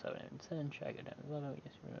is from 7 to 10. Check it out.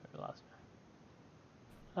 Yes, you lost.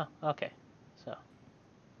 Oh, okay. So,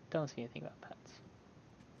 don't see anything about pets.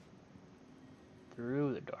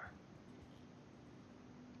 Through the door.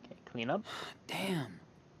 Okay, clean up. Damn.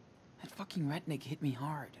 That fucking redneck hit me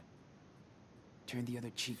hard. Turn the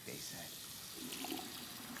other cheek, they said.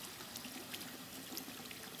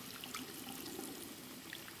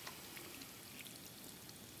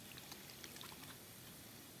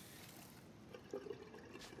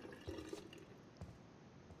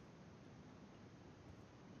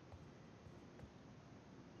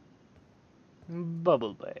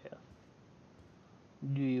 Bubble bath.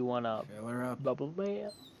 Do you want a Fill her up. bubble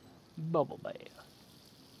bath? Bubble bath.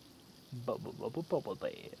 Bubble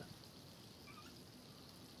bath.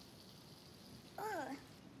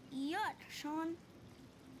 Yuck, Sean.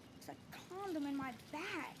 It's a condom in my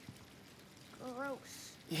bag.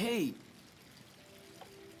 Gross. Hey,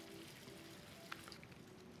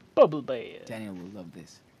 Bubble bath. Daniel will love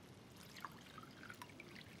this.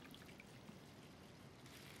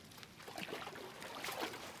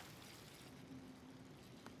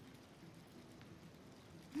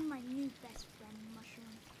 You're my new best friend,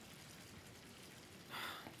 Mushroom.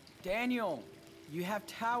 Daniel, you have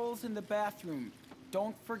towels in the bathroom.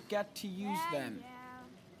 Don't forget to use them. Yeah.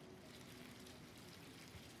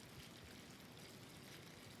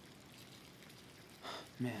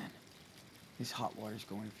 Man, this hot water's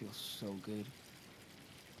going to feel so good.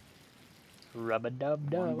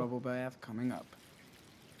 Rub-a-dub-dub. One bubble bath coming up.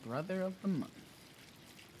 Brother of the month.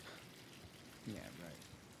 Yeah,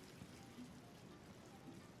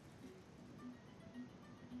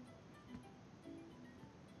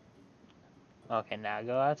 right. Okay, now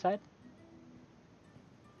go outside.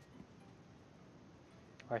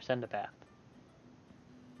 Or send a bath.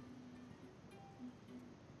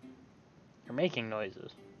 You're making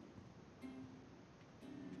noises.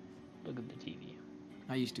 Look at the TV.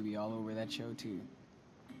 I used to be all over that show too.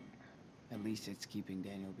 At least it's keeping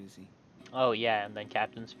Daniel busy. Oh yeah, and then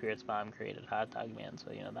Captain Spirit's mom created Hot Dog Man,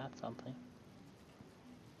 so you know that's something.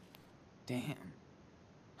 Damn.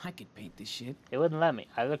 I could paint this shit. It wouldn't let me.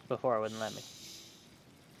 I looked before, it wouldn't let me.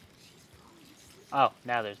 Oh,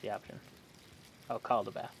 now there's the option. Oh, call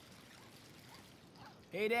the bath.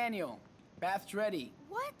 Hey Daniel, bath's ready.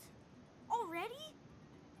 What? Already?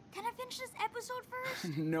 Can I finish this episode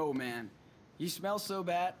first? No, man. You smell so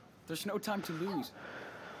bad. There's no time to lose.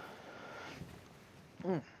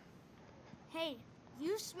 Hey,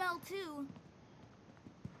 you smell too.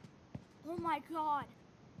 Oh my god.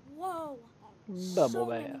 Whoa. Bubble so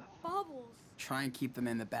bath. many bubbles. Try and keep them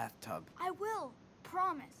in the bathtub. I will.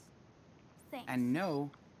 Promise. Thanks. And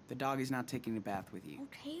no, the dog is not taking a bath with you.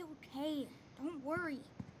 Okay, okay. Don't worry.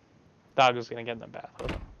 Dog is gonna get in the bath.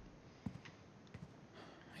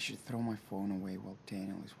 I should throw my phone away while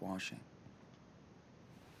Daniel is washing.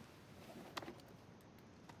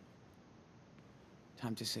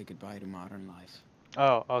 Time to say goodbye to modern life.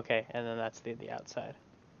 Oh, okay, and then that's the outside.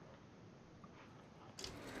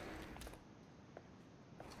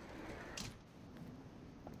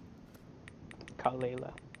 Call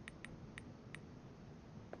Layla.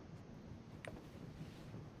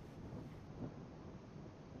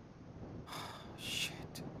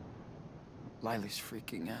 Shit. Lila's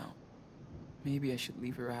freaking out. Maybe I should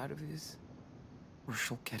leave her out of this, or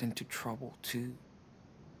she'll get into trouble too.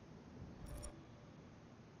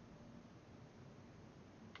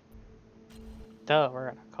 Duh, we're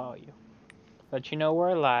gonna call you. But you know we're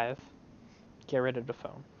alive. Get rid of the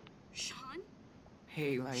phone. Sean?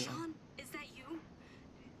 Hey, Lila. Sean, is that you?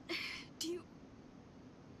 Do you...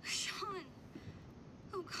 Sean!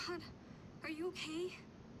 Oh God, are you okay?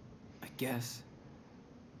 guess.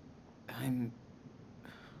 I'm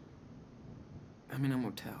in a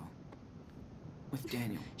motel. With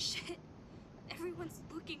Daniel. Shit. Everyone's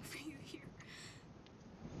looking for you here.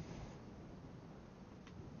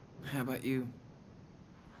 How about you?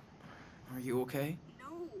 Are you okay?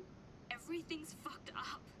 No. Everything's fucked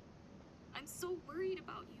up. I'm so worried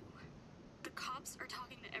about you. The cops are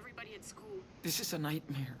talking to everybody at school. This is a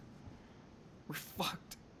nightmare. We're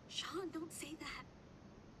fucked. Sean, don't say that.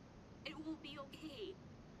 It will be okay.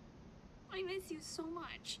 I miss you so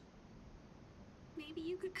much. Maybe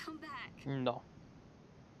you could come back. No.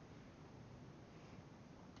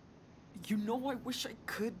 You know I wish I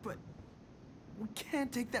could, but we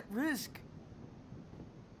can't take that risk.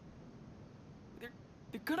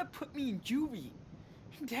 They're gonna put me in juvie.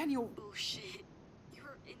 Daniel... Bullshit.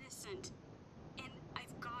 You're innocent. And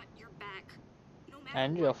I've got your back. No matter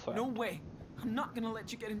And what. your friend. No way. I'm not gonna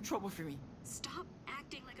let you get in trouble for me. Stop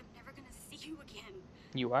acting like I'm never gonna see you again.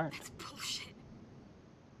 You aren't. That's bullshit.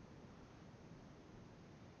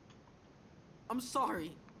 I'm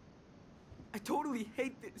sorry. I totally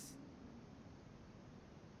hate this.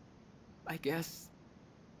 I guess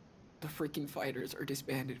the freaking fighters are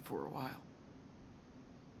disbanded for a while.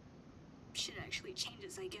 Shit actually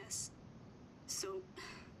changes, I guess. So,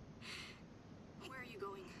 where are you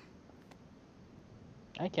going?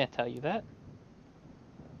 I can't tell you that.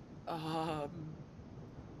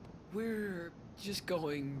 We're just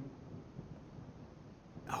going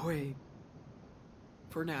away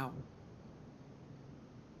for now.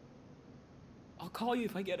 I'll call you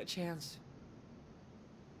if I get a chance.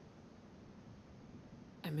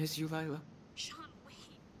 I miss you, Lila. Sean, wait.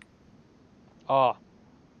 Oh.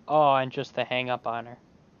 Oh, and just to hang up on her.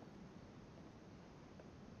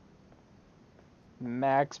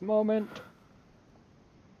 Max moment.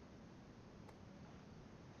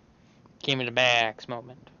 Give me the Max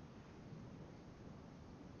moment.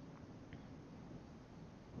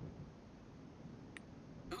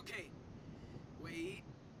 Okay. Wait.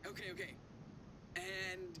 Okay.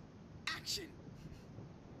 And action.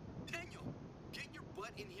 Daniel, get your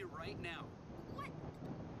butt in here right now. What?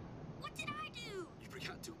 What did I do? You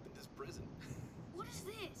forgot to open this present. What is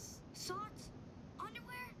this? Socks?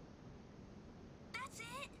 Underwear? That's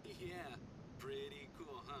it? Yeah, pretty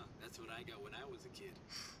cool, huh? That's what I got when I was a kid.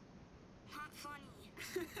 Not funny.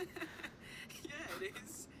 Yeah, it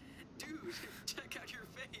is. Dude, check out your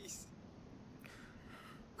face.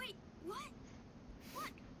 Wait, what?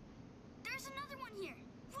 What? There's another one here.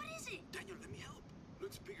 What is it? Daniel, let me help.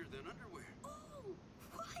 Looks bigger than underwear. Oh,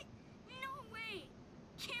 what? No way.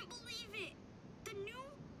 Can't believe it. The new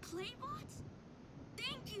Playbots?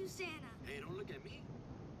 Thank you, Santa. Hey, don't look at me.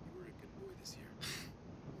 You were a good boy this year.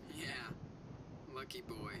 Yeah. Lucky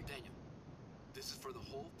boy. Daniel, this is for the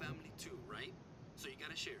whole family too, right? So you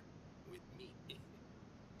gotta share with me.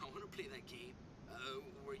 I want to play that game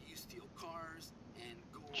where you steal cars and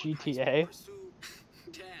go on GTA? high-speed pursuit.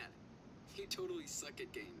 Dad, you totally suck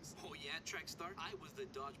at games. Oh yeah, track star? I was the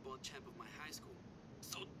dodgeball champ of my high school.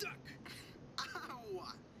 So duck!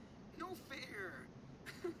 Ow! No fair!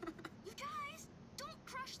 You guys, don't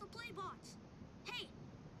crush the Playbots. Hey,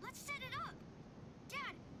 let's set it up.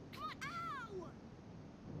 Dad, come on. Ow!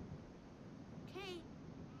 Okay,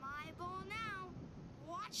 my ball now.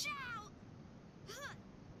 Watch out!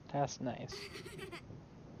 That's nice.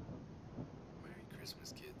 Merry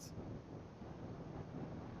Christmas, kids.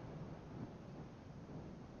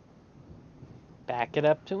 Back it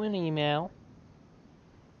up to an email.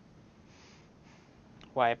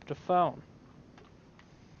 Wipe the phone.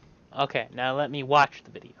 Okay, now let me watch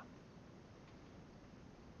the video.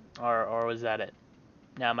 Or was that it?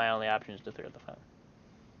 Now my only option is to throw the phone.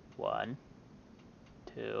 1,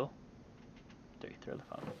 2, 3, throw the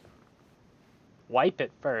phone. Wipe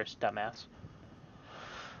it first, dumbass.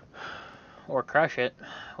 Or crush it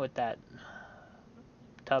with that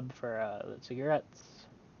tub for cigarettes.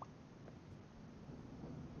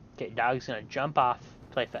 Okay, dog's gonna jump off,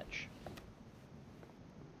 play fetch.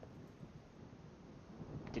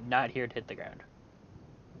 Did not hear it hit the ground.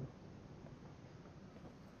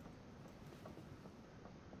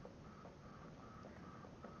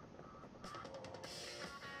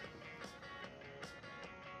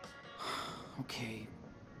 Okay.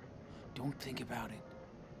 Don't think about it.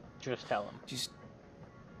 Just tell him. Just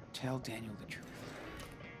tell Daniel the truth.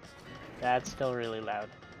 That's still really loud.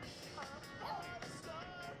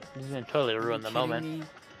 This is gonna totally ruin the moment. Remember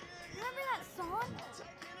that song?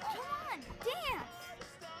 Come on, dance!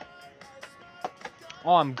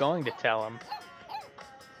 Oh, I'm going to tell him.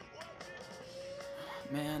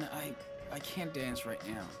 Man, I can't dance right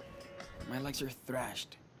now. My legs are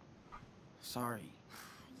thrashed. Sorry.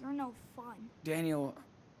 You're no fun. Daniel,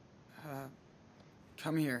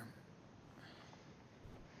 come here.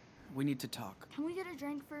 We need to talk. Can we get a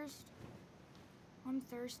drink first? I'm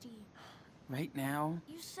thirsty. Right now?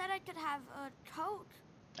 You said I could have a Coke.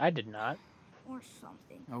 I did not. Or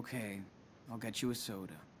something. Okay, I'll get you a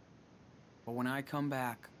soda. But when I come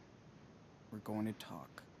back, we're going to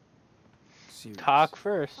talk. Serious. Talk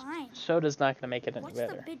first. Fine. Soda's not gonna make it any What's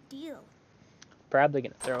better. the big deal? Probably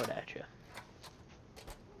gonna throw it at you.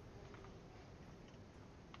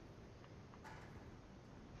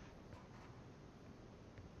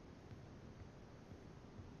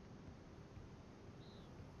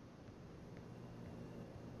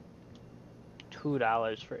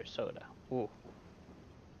 $2 for a soda. Ooh.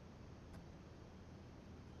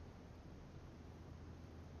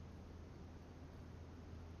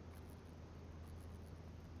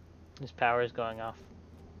 His power is going off.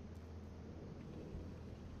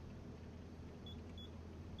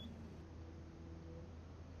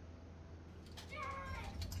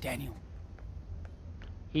 Daniel.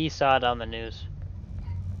 He saw it on the news.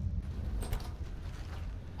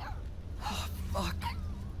 Oh, fuck.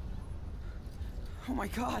 Oh my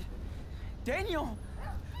god. Daniel!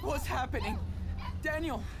 What's happening?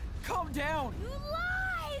 Daniel, calm down. You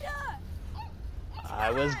lied! I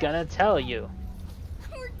was gonna tell you.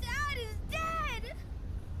 Your dad is dead!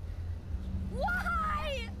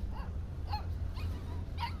 Why?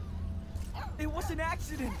 It was an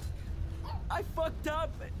accident. I fucked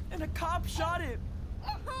up and a cop shot him.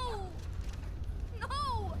 No!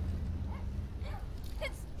 No!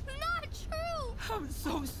 It's not true! I'm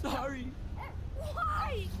so sorry.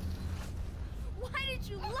 Why? Why did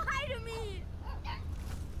you lie to me?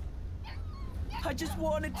 I just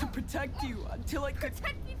wanted to protect you until I could...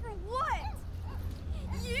 Protect me from what?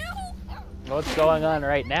 You? What's going on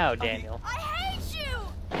right now, Daniel? I hate you!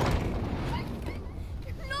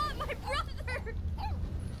 You're not my brother!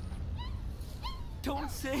 Don't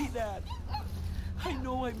say that. I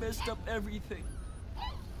know I messed up everything.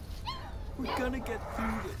 We're gonna get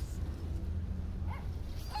through this.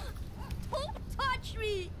 Don't touch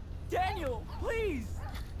me! Daniel, please!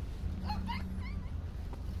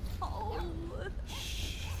 Oh.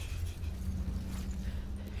 Shh.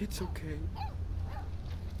 It's okay.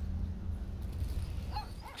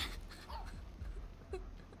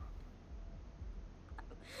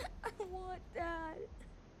 I want Dad.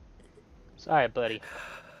 Sorry, buddy.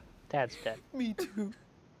 Dad's dead. Me too.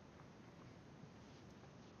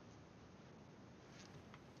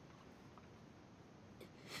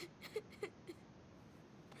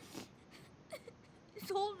 You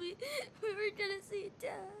told me we were gonna see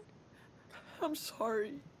Dad. I'm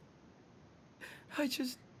sorry. I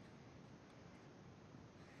just...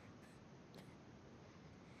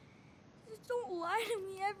 Just don't lie to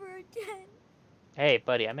me ever again. Hey,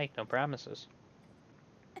 buddy, I make no promises.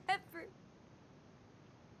 Ever.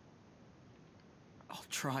 I'll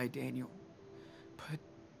try, Daniel. But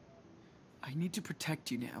I need to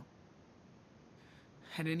protect you now.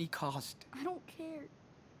 At any cost. I don't care.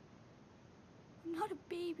 I'm not a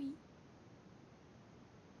baby.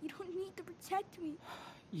 You don't need to protect me.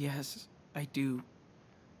 Yes, I do.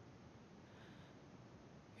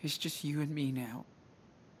 It's just you and me now.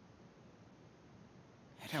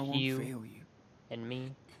 And I won't You. fail you. And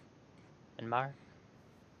me. And Mark.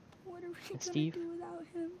 What are we gonna Steve? do without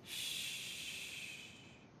him? Shh.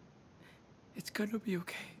 It's gonna be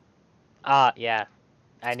okay. Yeah.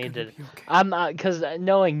 I It's need gonna to... be okay. I'm, cause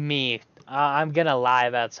knowing me, I'm gonna lie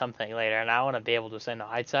about something later, and I want to be able to say, no,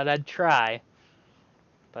 I said I'd try.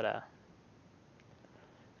 But, I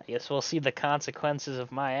guess we'll see the consequences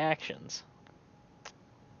of my actions.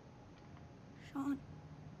 Sean.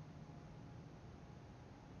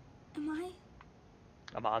 Am I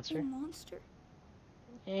A a monster? monster?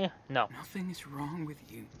 No. Nothing is wrong with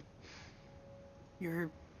you. You're...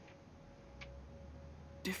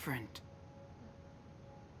 different.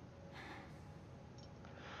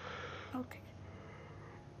 Okay.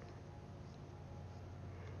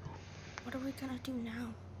 What are we gonna do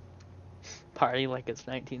now? Party like it's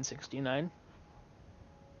 1969.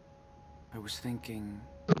 I was thinking...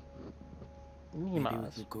 maybe we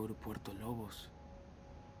Mimas. could go to Puerto Lobos.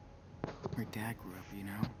 Where Dad grew up, you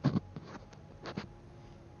know?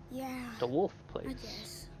 Yeah. The wolf I place.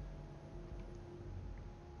 guess.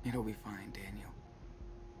 It'll be fine, Daniel.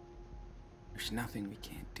 There's nothing we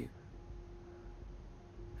can't do.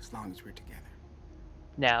 As long as we're together.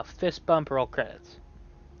 Now, fist bump, roll credits.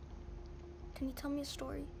 Can you tell me a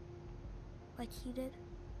story? Like he did?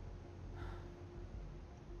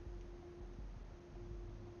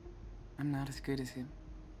 I'm not as good as him.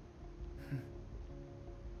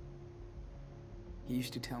 He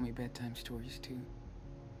used to tell me bedtime stories too.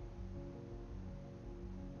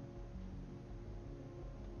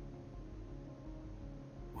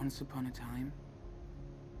 Once upon a time,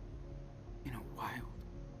 in a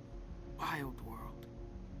wild world,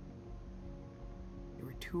 there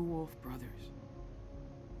were two wolf brothers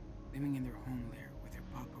living in their home lair with their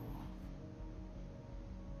papa wolf.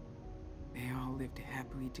 They all lived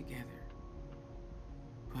happily together.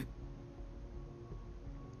 But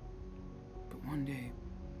one day,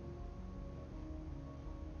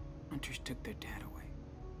 hunters took their dad away.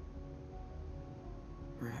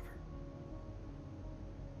 Forever.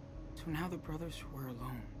 So now the brothers were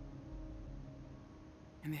alone.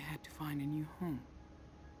 And they had to find a new home.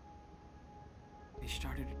 They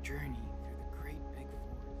started a journey through the great big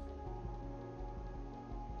forest.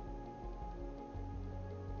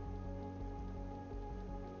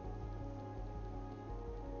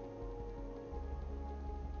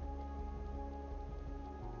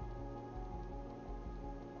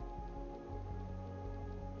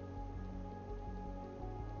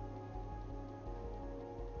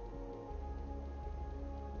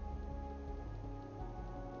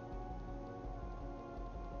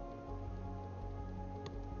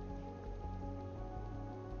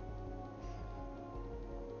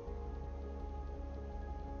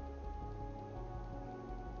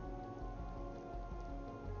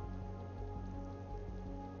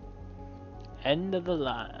 End of the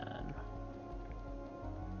line.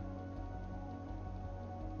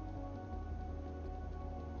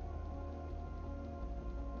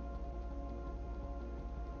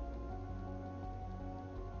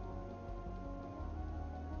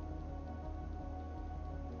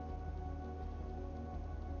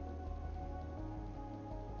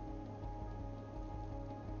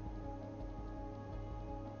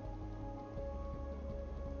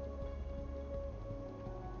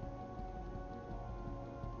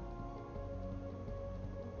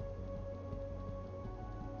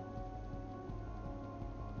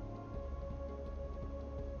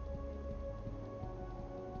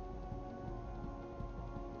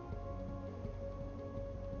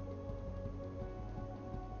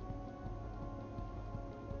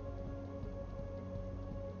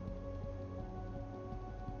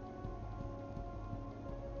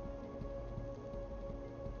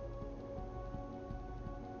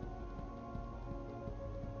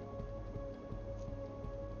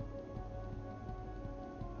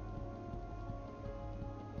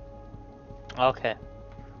 Okay,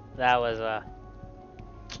 that was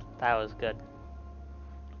good.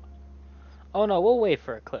 Oh no, we'll wait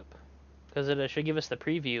for a clip because it should give us the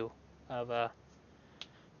preview of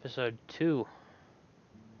episode 2.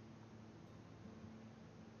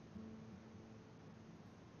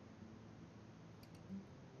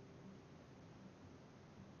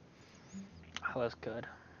 That was good.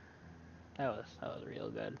 That was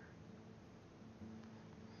real good.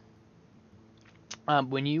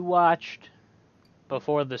 When you watched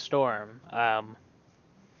Before the Storm,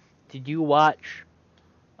 did you watch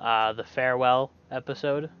the farewell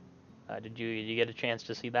episode? Did you get a chance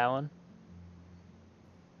to see that one?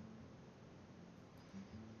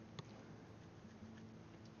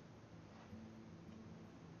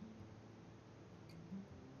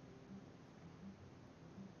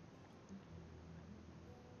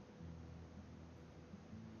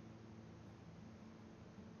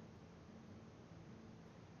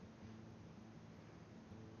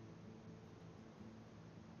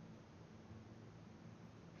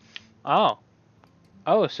 Oh.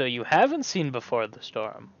 Oh, so you haven't seen Before the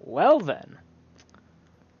Storm. Well then.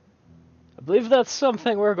 I believe that's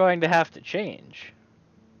something we're going to have to change.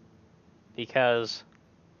 Because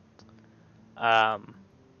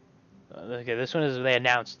okay, this one is, they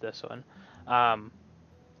announced this one.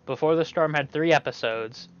 Before the Storm had 3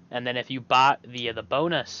 episodes, and then if you bought the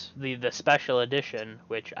bonus, the special edition,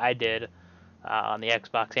 which I did on the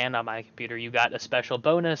Xbox and on my computer, you got a special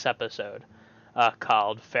bonus episode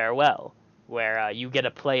called Farewell, where you get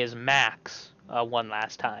to play as Max one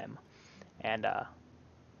last time, and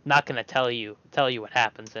not gonna tell you what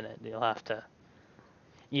happens in it. You'll have to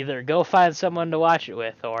either go find someone to watch it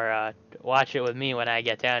with, or watch it with me when I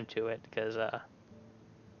get down to it, because it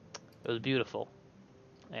was beautiful,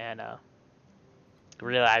 and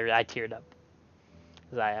really I teared up,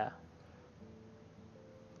 because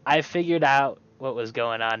I figured out what was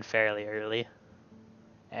going on fairly early,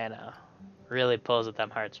 and really pulls at them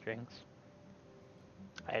heartstrings.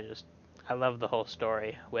 I love the whole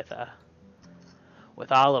story with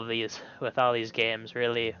all these games.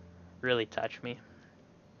 Really touch me.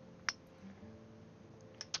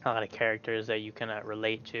 A lot of characters that you can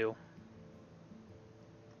relate to,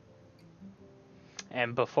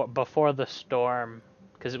 and before the storm,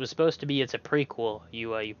 because it was supposed to be, it's a prequel.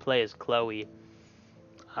 You play as Chloe,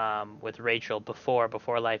 with Rachel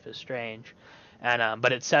before Life is Strange, and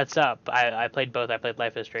but it sets up. I played both. I played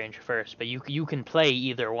Life is Strange first, but you can play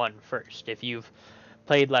either one first if you've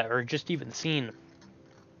played or just even seen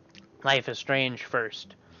Life is Strange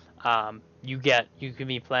first. You can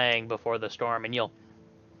be playing Before the Storm, and you'll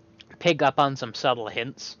pick up on some subtle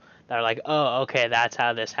hints that are like, oh, okay, that's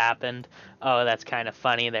how this happened. Oh, that's kind of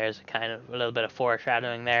funny. There's kind of a little bit of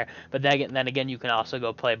foreshadowing there. But then again, you can also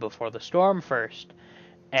go play Before the Storm first,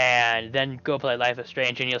 and then go play Life is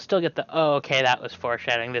Strange, and you'll still get the, oh, okay, that was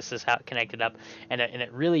foreshadowing. This is how it connected up, and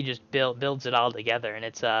it really just builds it all together. And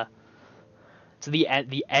it's the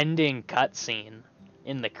ending cutscene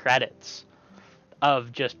in the credits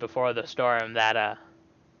of just Before the Storm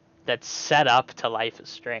that's set up to Life is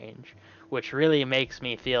Strange, which really makes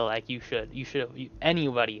me feel like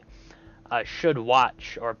anybody should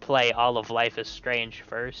watch or play all of Life is Strange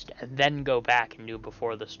first, and then go back and do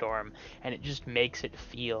Before the Storm, and it just makes it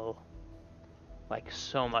feel like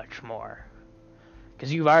so much more.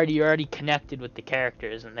 Because you're already connected with the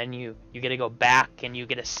characters, and then you get to go back and you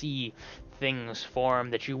get to see things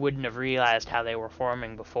form that you wouldn't have realized how they were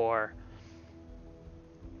forming before.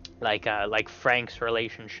 Like Frank's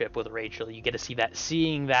relationship with Rachel, you get to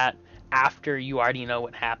seeing that after you already know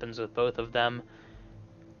what happens with both of them.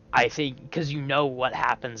 I think because you know what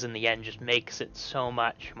happens in the end just makes it so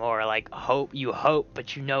much more like you hope,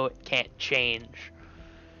 but you know it can't change,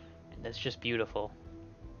 and it's just beautiful.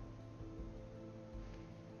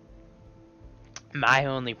 My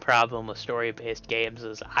only problem with story-based games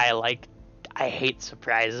is I hate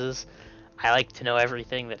surprises. I like to know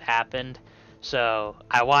everything that happened. So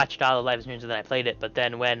I watched all the live streams and then I played it. But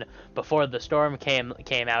then when Before the Storm came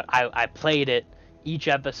out, I played it each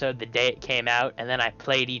episode the day it came out, and then I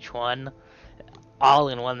played each one all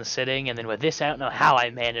in one sitting. And then with this, I don't know how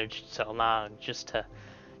I managed so long just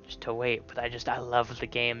to wait. But I love the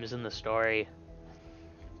games and the story.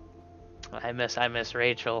 I miss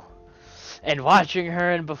Rachel, and watching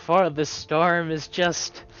her in Before the Storm is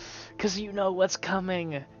just because you know what's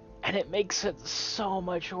coming, and it makes it so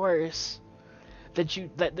much worse. That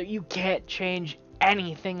you can't change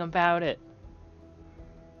anything about it.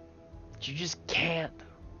 You just can't.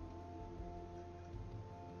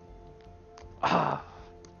 Ah.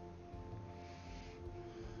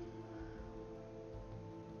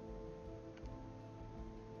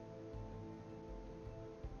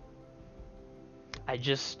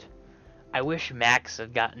 I wish Max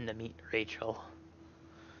had gotten to meet Rachel.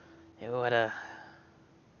 It would've.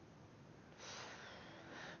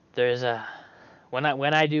 There's a. When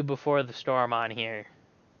I do Before the Storm on here,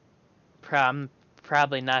 I'm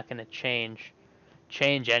probably not gonna change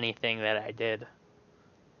anything that I did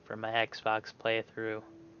for my Xbox playthrough,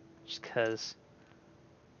 just cause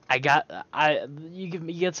you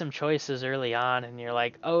get some choices early on, and you're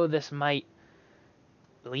like, oh, this might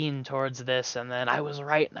lean towards this, and then I was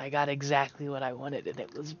right, and I got exactly what I wanted, and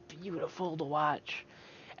it was beautiful to watch,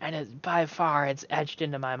 and by far it's etched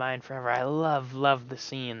into my mind forever. I love the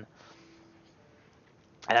scene.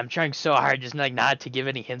 And I'm trying so hard just not to give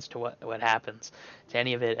any hints to what happens to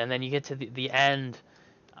any of it. And then you get to the end.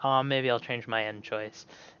 Maybe I'll change my end choice.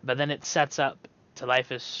 But then it sets up to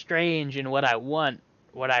Life is Strange, and what I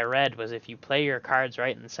read was if you play your cards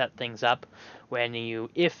right and set things up,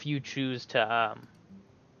 if you choose to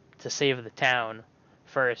save the town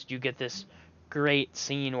first, you get this great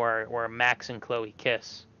scene where Max and Chloe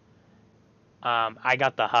kiss. I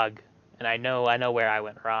got the hug. And I know where I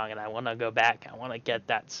went wrong, and I want to go back. I want to get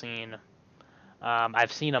that scene.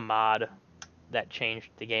 I've seen a mod that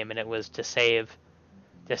changed the game, and it was to save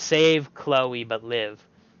Chloe but live.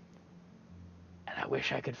 And I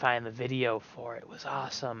wish I could find the video for it. It was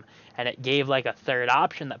awesome, and it gave like a third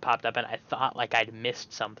option that popped up, and I thought like I'd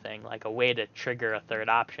missed something, like a way to trigger a third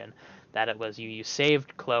option. That it was you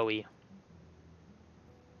saved Chloe.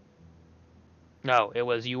 No, it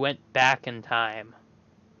was you went back in time.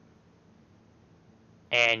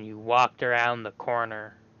 And you walked around the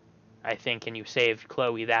corner, I think, and you saved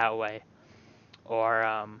Chloe that way.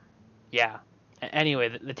 Or, yeah. Anyway,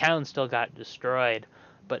 the town still got destroyed,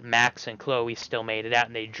 but Max and Chloe still made it out,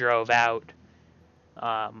 and they drove out.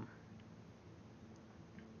 I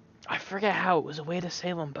forget how. It was a way to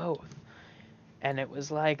save them both. And it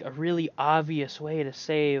was like a really obvious way to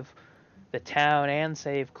save the town and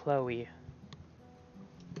save Chloe.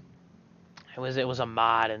 It was a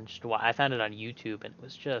mod, and I found it on YouTube, and it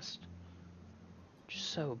was just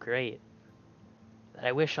so great that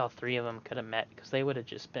I wish all three of them could have met, because they would have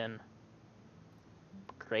just been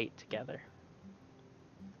great together.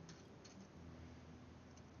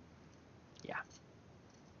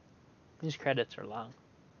 These credits are long.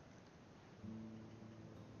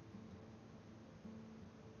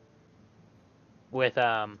 With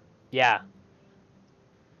yeah,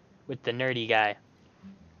 with the nerdy guy.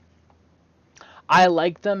 I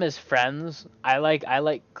like them as friends. I like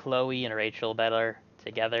Chloe and Rachel better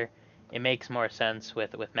together. It makes more sense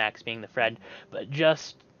with Max being the friend. But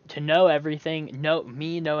just to know everything,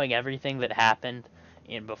 knowing everything that happened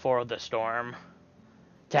in before the storm,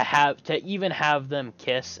 to even have them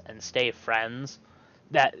kiss and stay friends,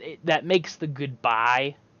 that makes the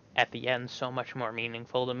goodbye at the end so much more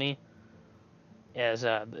meaningful to me. As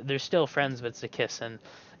they're still friends, but it's a kiss, and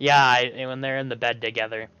yeah, when they're in the bed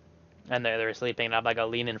together and they're sleeping, and I'm like, I'll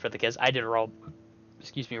lean in for the kiss. I did roll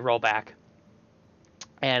back,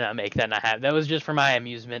 and make that not happen. That was just for my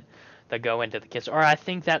amusement to go into the kiss, or I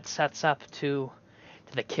think that sets up to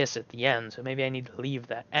the kiss at the end. So maybe I need to leave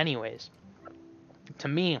that. Anyways, to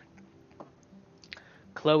me,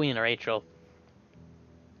 Chloe and Rachel,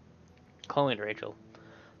 Chloe and Rachel,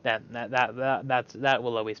 that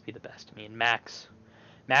will always be the best to me. And Max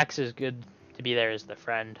is good to be there as the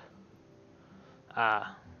friend. Uh,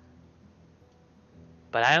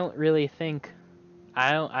 but I don't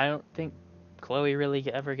think Chloe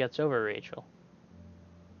really ever gets over Rachel.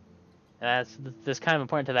 And that's kind of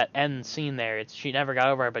important to that end scene there. It's she never got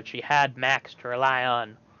over her, but she had Max to rely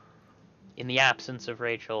on in the absence of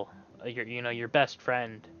Rachel. Your best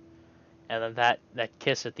friend, and then that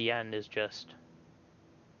kiss at the end is just,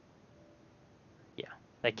 yeah.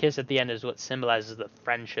 That kiss at the end is what symbolizes the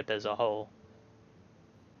friendship as a whole.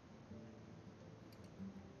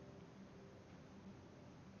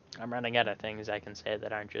 I'm running out of things I can say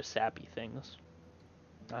that aren't just sappy things.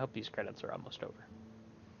 I hope these credits are almost over.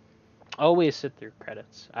 Always sit through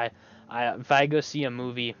credits. If I go see a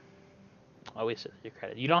movie, always sit through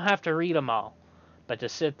credits. You don't have to read them all, but to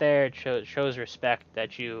sit there, it shows respect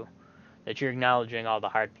that you're acknowledging all the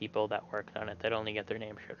hard people that worked on it that only get their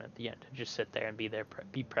name shown at the end. Just sit there and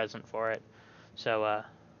be present for it. So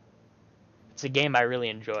it's a game I really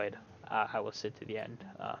enjoyed. I will sit to the end.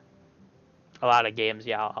 A lot of games,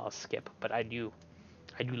 yeah, I'll skip, but I do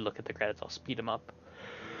look at the credits. I'll speed them up.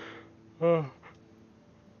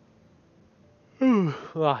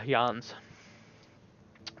 Yawns.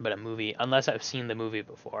 But a movie, unless I've seen the movie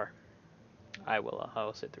before, I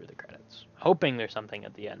will sit through the credits, hoping there's something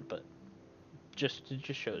at the end, but it just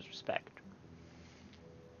shows respect.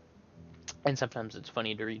 And sometimes it's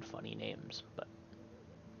funny to read funny names, but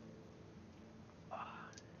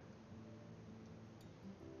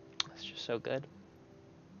it's just so good.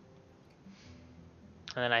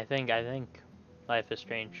 And then I think Life is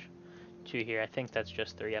Strange 2 here. I think that's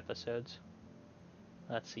just 3 episodes.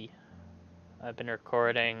 Let's see. I've been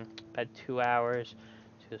recording about 2 hours.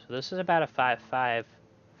 So this is about a 5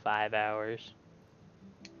 hours.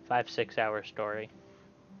 5-6 hour story.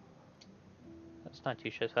 That's not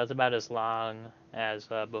too short. So that's about as long as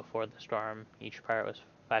Before the Storm. Each part was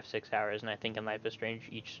 5-6 hours, and I think in Life is Strange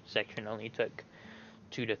each section only took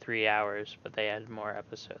 2 to 3 hours, but they had more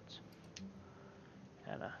episodes.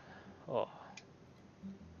 And oh.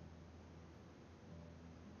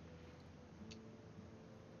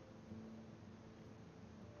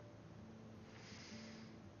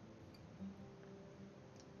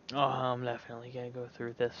 Oh, I'm definitely gonna go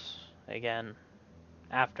through this again.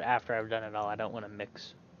 After I've done it all, I don't want to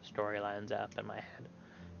mix storylines up in my head.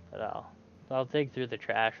 But I'll dig through the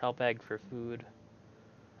trash. I'll beg for food.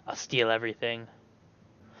 I'll steal everything.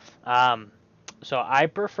 So I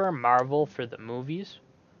prefer Marvel for the movies.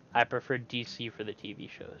 I prefer DC for the TV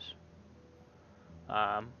shows.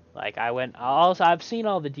 Like I've seen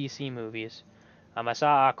all the DC movies. I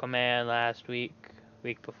saw Aquaman last week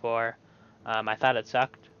before. I thought it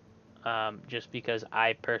sucked. Just because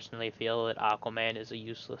I personally feel that Aquaman is a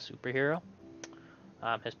useless superhero.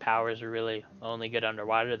 His powers are really only good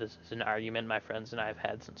underwater. This is an argument my friends and I have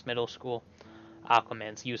had since middle school.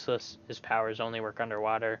 Aquaman's useless. His powers only work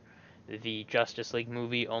underwater. The Justice League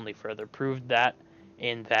movie only further proved that,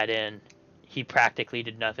 in he practically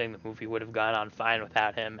did nothing. The movie would have gone on fine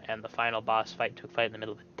without him, and the final boss fight took place in the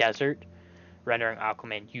middle of a desert, rendering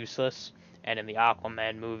Aquaman useless. And in the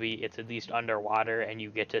Aquaman movie, it's at least underwater, and you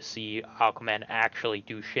get to see Aquaman actually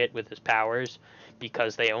do shit with his powers,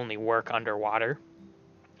 because they only work underwater.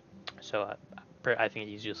 So I think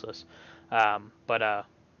he's useless. But I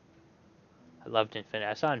loved Infinity.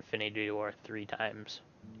 I saw Infinity War 3 times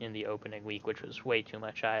in the opening week, which was way too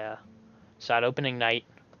much. I saw it opening night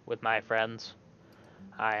with my friends.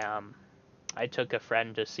 I took a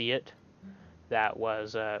friend to see it that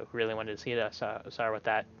was really wanted to see it. I saw her with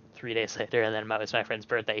that 3 days later, and then it was my friend's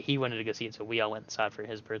birthday. He wanted to go see it, so we all went and saw it for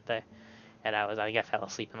his birthday. and I think I fell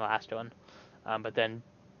asleep in the last one. But then,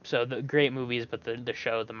 so the great movies, but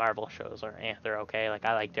the Marvel shows are they're okay. Like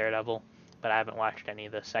I like Daredevil, but I haven't watched any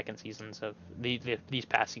of the second seasons of these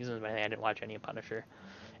past seasons. But I didn't watch any of Punisher,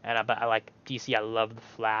 but I like DC. I love the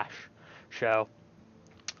Flash show.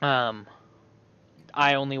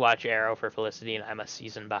 I only watch Arrow for Felicity, and I'm a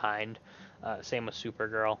season behind. Same with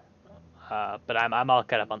Supergirl. But I'm all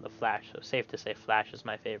caught up on the Flash, so safe to say Flash is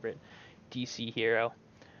my favorite DC hero.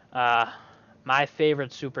 My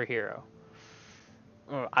favorite superhero.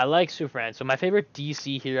 I like Superman, so my favorite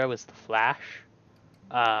DC hero is the Flash.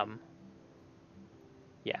 Um,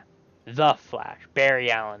 yeah, the Flash,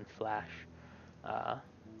 Barry Allen Flash. Uh,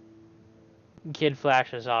 Kid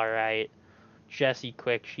Flash is all right. Jessie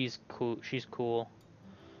Quick, she's cool. She's cool.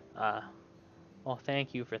 Well,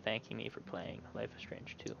 thank you for thanking me for playing Life is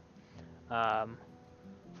Strange 2.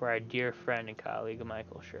 For our dear friend and colleague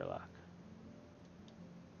Michael Sherlock.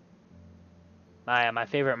 My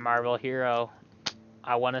favorite Marvel hero,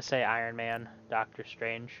 I want to say Iron Man, Doctor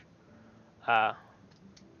Strange. I've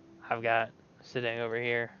got sitting over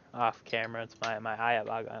here off camera. It's my Eye of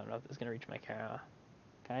I don't know if this is gonna reach my camera.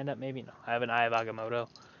 Kinda, maybe no. I have an Eye of Agamotto.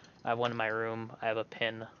 I have one in my room. I have a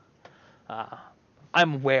pin.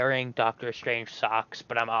 I'm wearing Doctor Strange socks,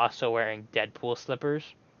 but I'm also wearing Deadpool slippers.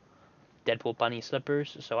 Deadpool bunny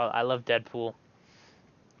slippers. So I love Deadpool.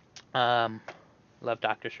 Love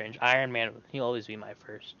Doctor Strange. Iron Man, he'll always be my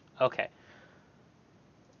first. Okay.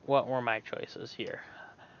 What were my choices here?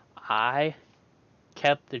 I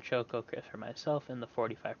kept the Choco Crisp for myself in the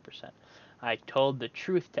 45%. I told the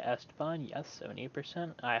truth to Esteban, yes,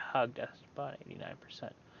 78%. I hugged Esteban,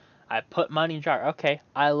 89%. I put money in jar. Okay,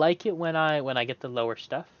 I like it when I get the lower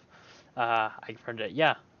stuff. I printed it.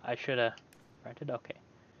 Yeah, I should have rented. Okay.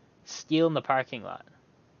 Steal in the parking lot.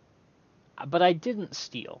 But I didn't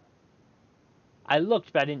steal. I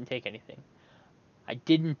looked, but I didn't take anything. I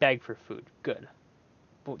didn't beg for food. Good.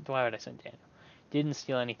 But why would I send Daniel? Didn't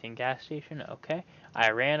steal anything. Gas station. Okay.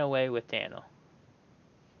 I ran away with Daniel.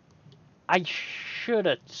 I should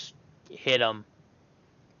have hit him.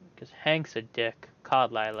 Because Hank's a dick.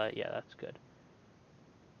 Called Lila. Yeah, that's good.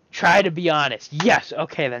 Try to be honest. Yes.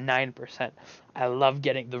 Okay, the 9%. I love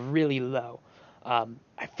getting the really low.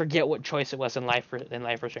 I forget what choice it was in Life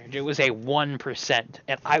is Strange. It was a 1%,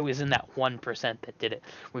 and I was in that 1% that did it,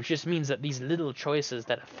 which just means that these little choices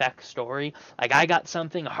that affect story, like I got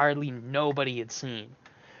something hardly nobody had seen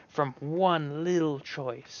from one little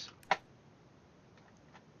choice.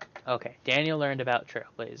 Okay, Daniel learned about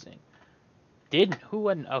trailblazing. Who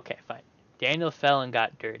wouldn't? Okay, fine. Daniel fell and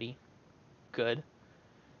got dirty. Good.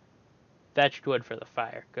 Fetched wood for the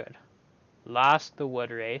fire. Good. Lost the wood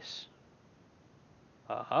race.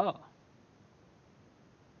 Oh.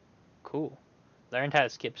 Cool. Learned how to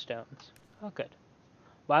skip stones. Oh, good.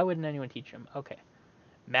 Why wouldn't anyone teach him? Okay.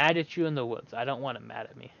 Mad at you in the woods. I don't want him mad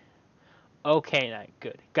at me. Okay, night.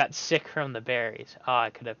 Good. Got sick from the berries. Oh, I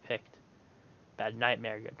could have picked. Bad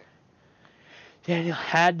nightmare. Good. Daniel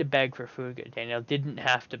had to beg for food. Good. Daniel didn't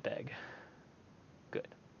have to beg. Good.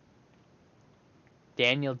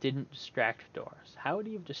 Daniel didn't distract Doris. How would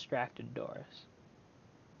he have distracted Doris?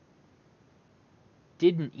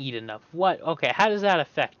 Didn't eat enough. What? Okay, how does that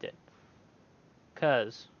affect it?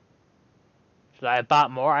 Because should I have bought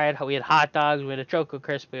more? We had hot dogs, we had a Choco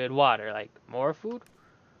Crisp, we had water. Like, more food?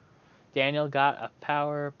 Daniel got a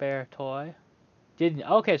Power Bear toy. Didn't.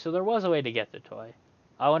 Okay, so there was a way to get the toy.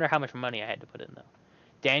 I wonder how much money I had to put in, though.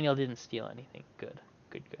 Daniel didn't steal anything. Good.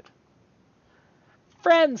 Good, good.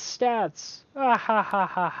 Friends stats! Ah, ha, ha,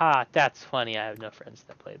 ha, ha. That's funny. I have no friends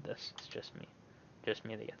that played this. It's just me. Just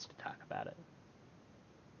me that gets to talk about it.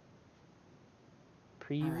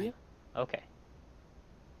 Preview? Right. Okay.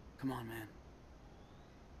 Come on, man.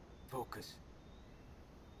 Focus.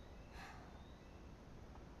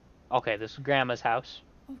 Okay, this is Grandma's house.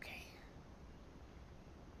 Okay.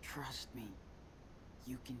 Trust me.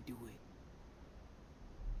 You can do it.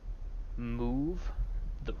 Move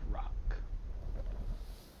the rock.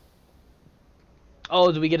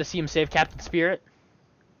 Oh, do we get to see him save Captain Spirit?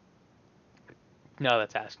 No,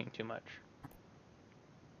 that's asking too much.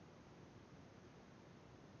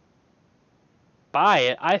 Buy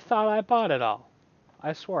it? I thought I bought it all.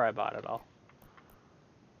 I swore I bought it all.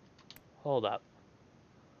 Hold up.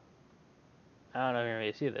 I don't know if you're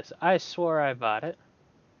going to see this. I swore I bought it.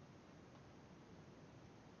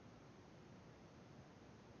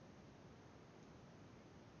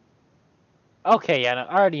 Okay, yeah, no,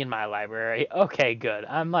 already in my library. Okay, good.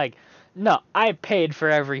 I'm like, no, I paid for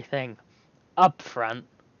everything up front.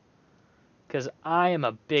 Because I am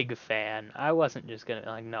a big fan. I wasn't just gonna,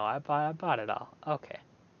 like, no, I bought it all. Okay.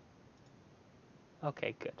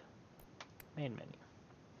 Okay, good. Main menu.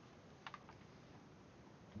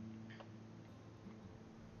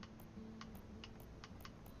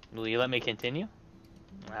 Will you let me continue?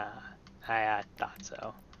 I thought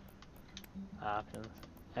so. Options.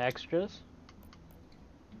 Extras.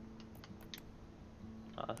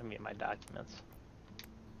 Oh, let me get my documents.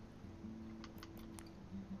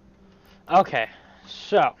 Okay,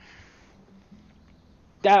 so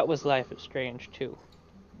that was Life is Strange 2.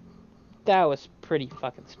 That was pretty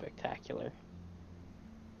fucking spectacular.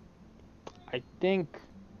 I think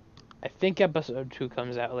episode 2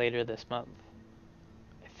 comes out later this month.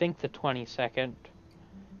 I think the 22nd.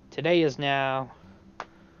 Today is now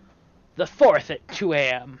the 4th at 2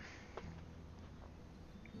 a.m.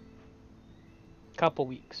 Couple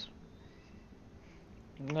weeks.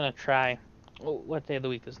 I'm gonna try. Oh, what day of the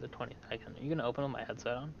week is the 22nd? Are you gonna open with my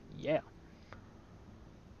headset on? Yeah.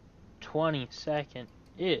 22nd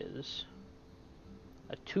is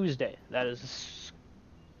a Tuesday. That is a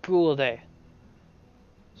school day.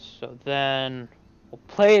 So then we'll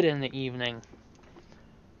play it in the evening.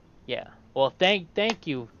 Yeah. Well, thank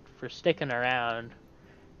you for sticking around.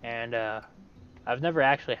 And I've never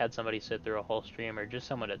actually had somebody sit through a whole stream or just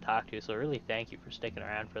someone to talk to. So really, thank you for sticking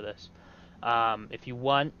around for this. If you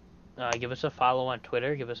want, give us a follow on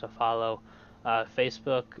Twitter. Give us a follow,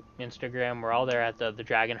 Facebook, Instagram. We're all there at the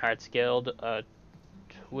Dragon Hearts Guild.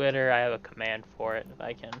 Twitter, I have a command for it. If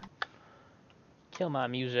I can kill my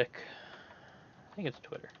music, I think it's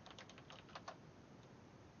Twitter.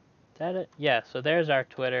 Is that it? Yeah. So there's our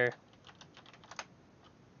Twitter.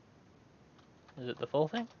 Is it the full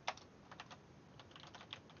thing?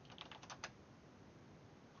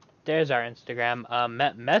 There's our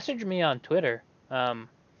Instagram. Message me on Twitter. I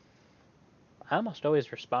almost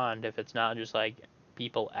always respond if it's not just like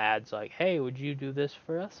people ads like, hey, would you do this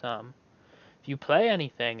for us? If you play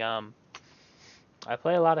anything, I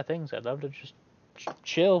play a lot of things. I'd love to just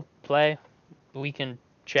chill, play. We can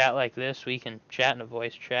chat like this. We can chat in a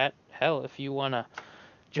voice chat. Hell, if you want to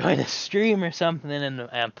join a stream or something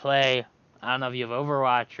and play, I don't know if you have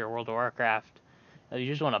Overwatch or World of Warcraft. If you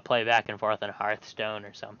just want to play back and forth in Hearthstone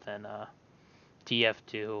or something,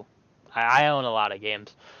 TF2. I own a lot of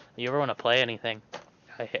games. If you ever want to play anything,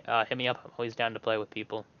 hit me up. I'm always down to play with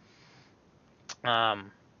people.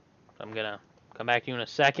 I'm going to come back to you in a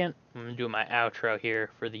second. I'm going to do my outro here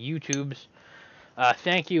for the YouTubes.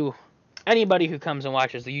 Thank you, anybody who comes and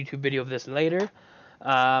watches the YouTube video of this later.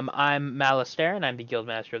 I'm Malasterens. I'm the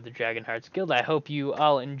Guildmaster of the Dragon Hearts Guild. I hope you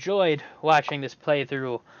all enjoyed watching this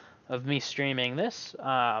playthrough of me streaming this.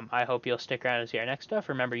 I hope you'll stick around and see our next stuff.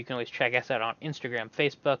 Remember, you can always check us out on Instagram,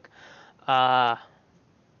 Facebook,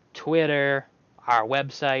 Twitter, our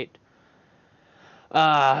website.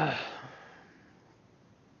 I'm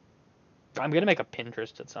going to make a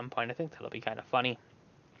Pinterest at some point. I think that'll be kind of funny.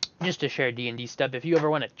 Just to share D&D stuff. If you ever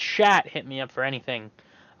want to chat, hit me up for anything.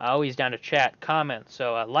 Always down to chat, comment.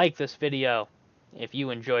 So like this video if you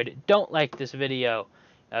enjoyed it. Don't like this video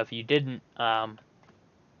if you didn't.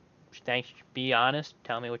 Thanks. Be honest.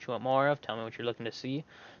 Tell me what you want more of. Tell me what you're looking to see.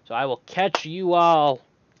 So I will catch you all,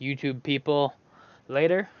 YouTube people,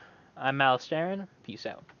 later. I'm Malasterens. Peace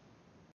out.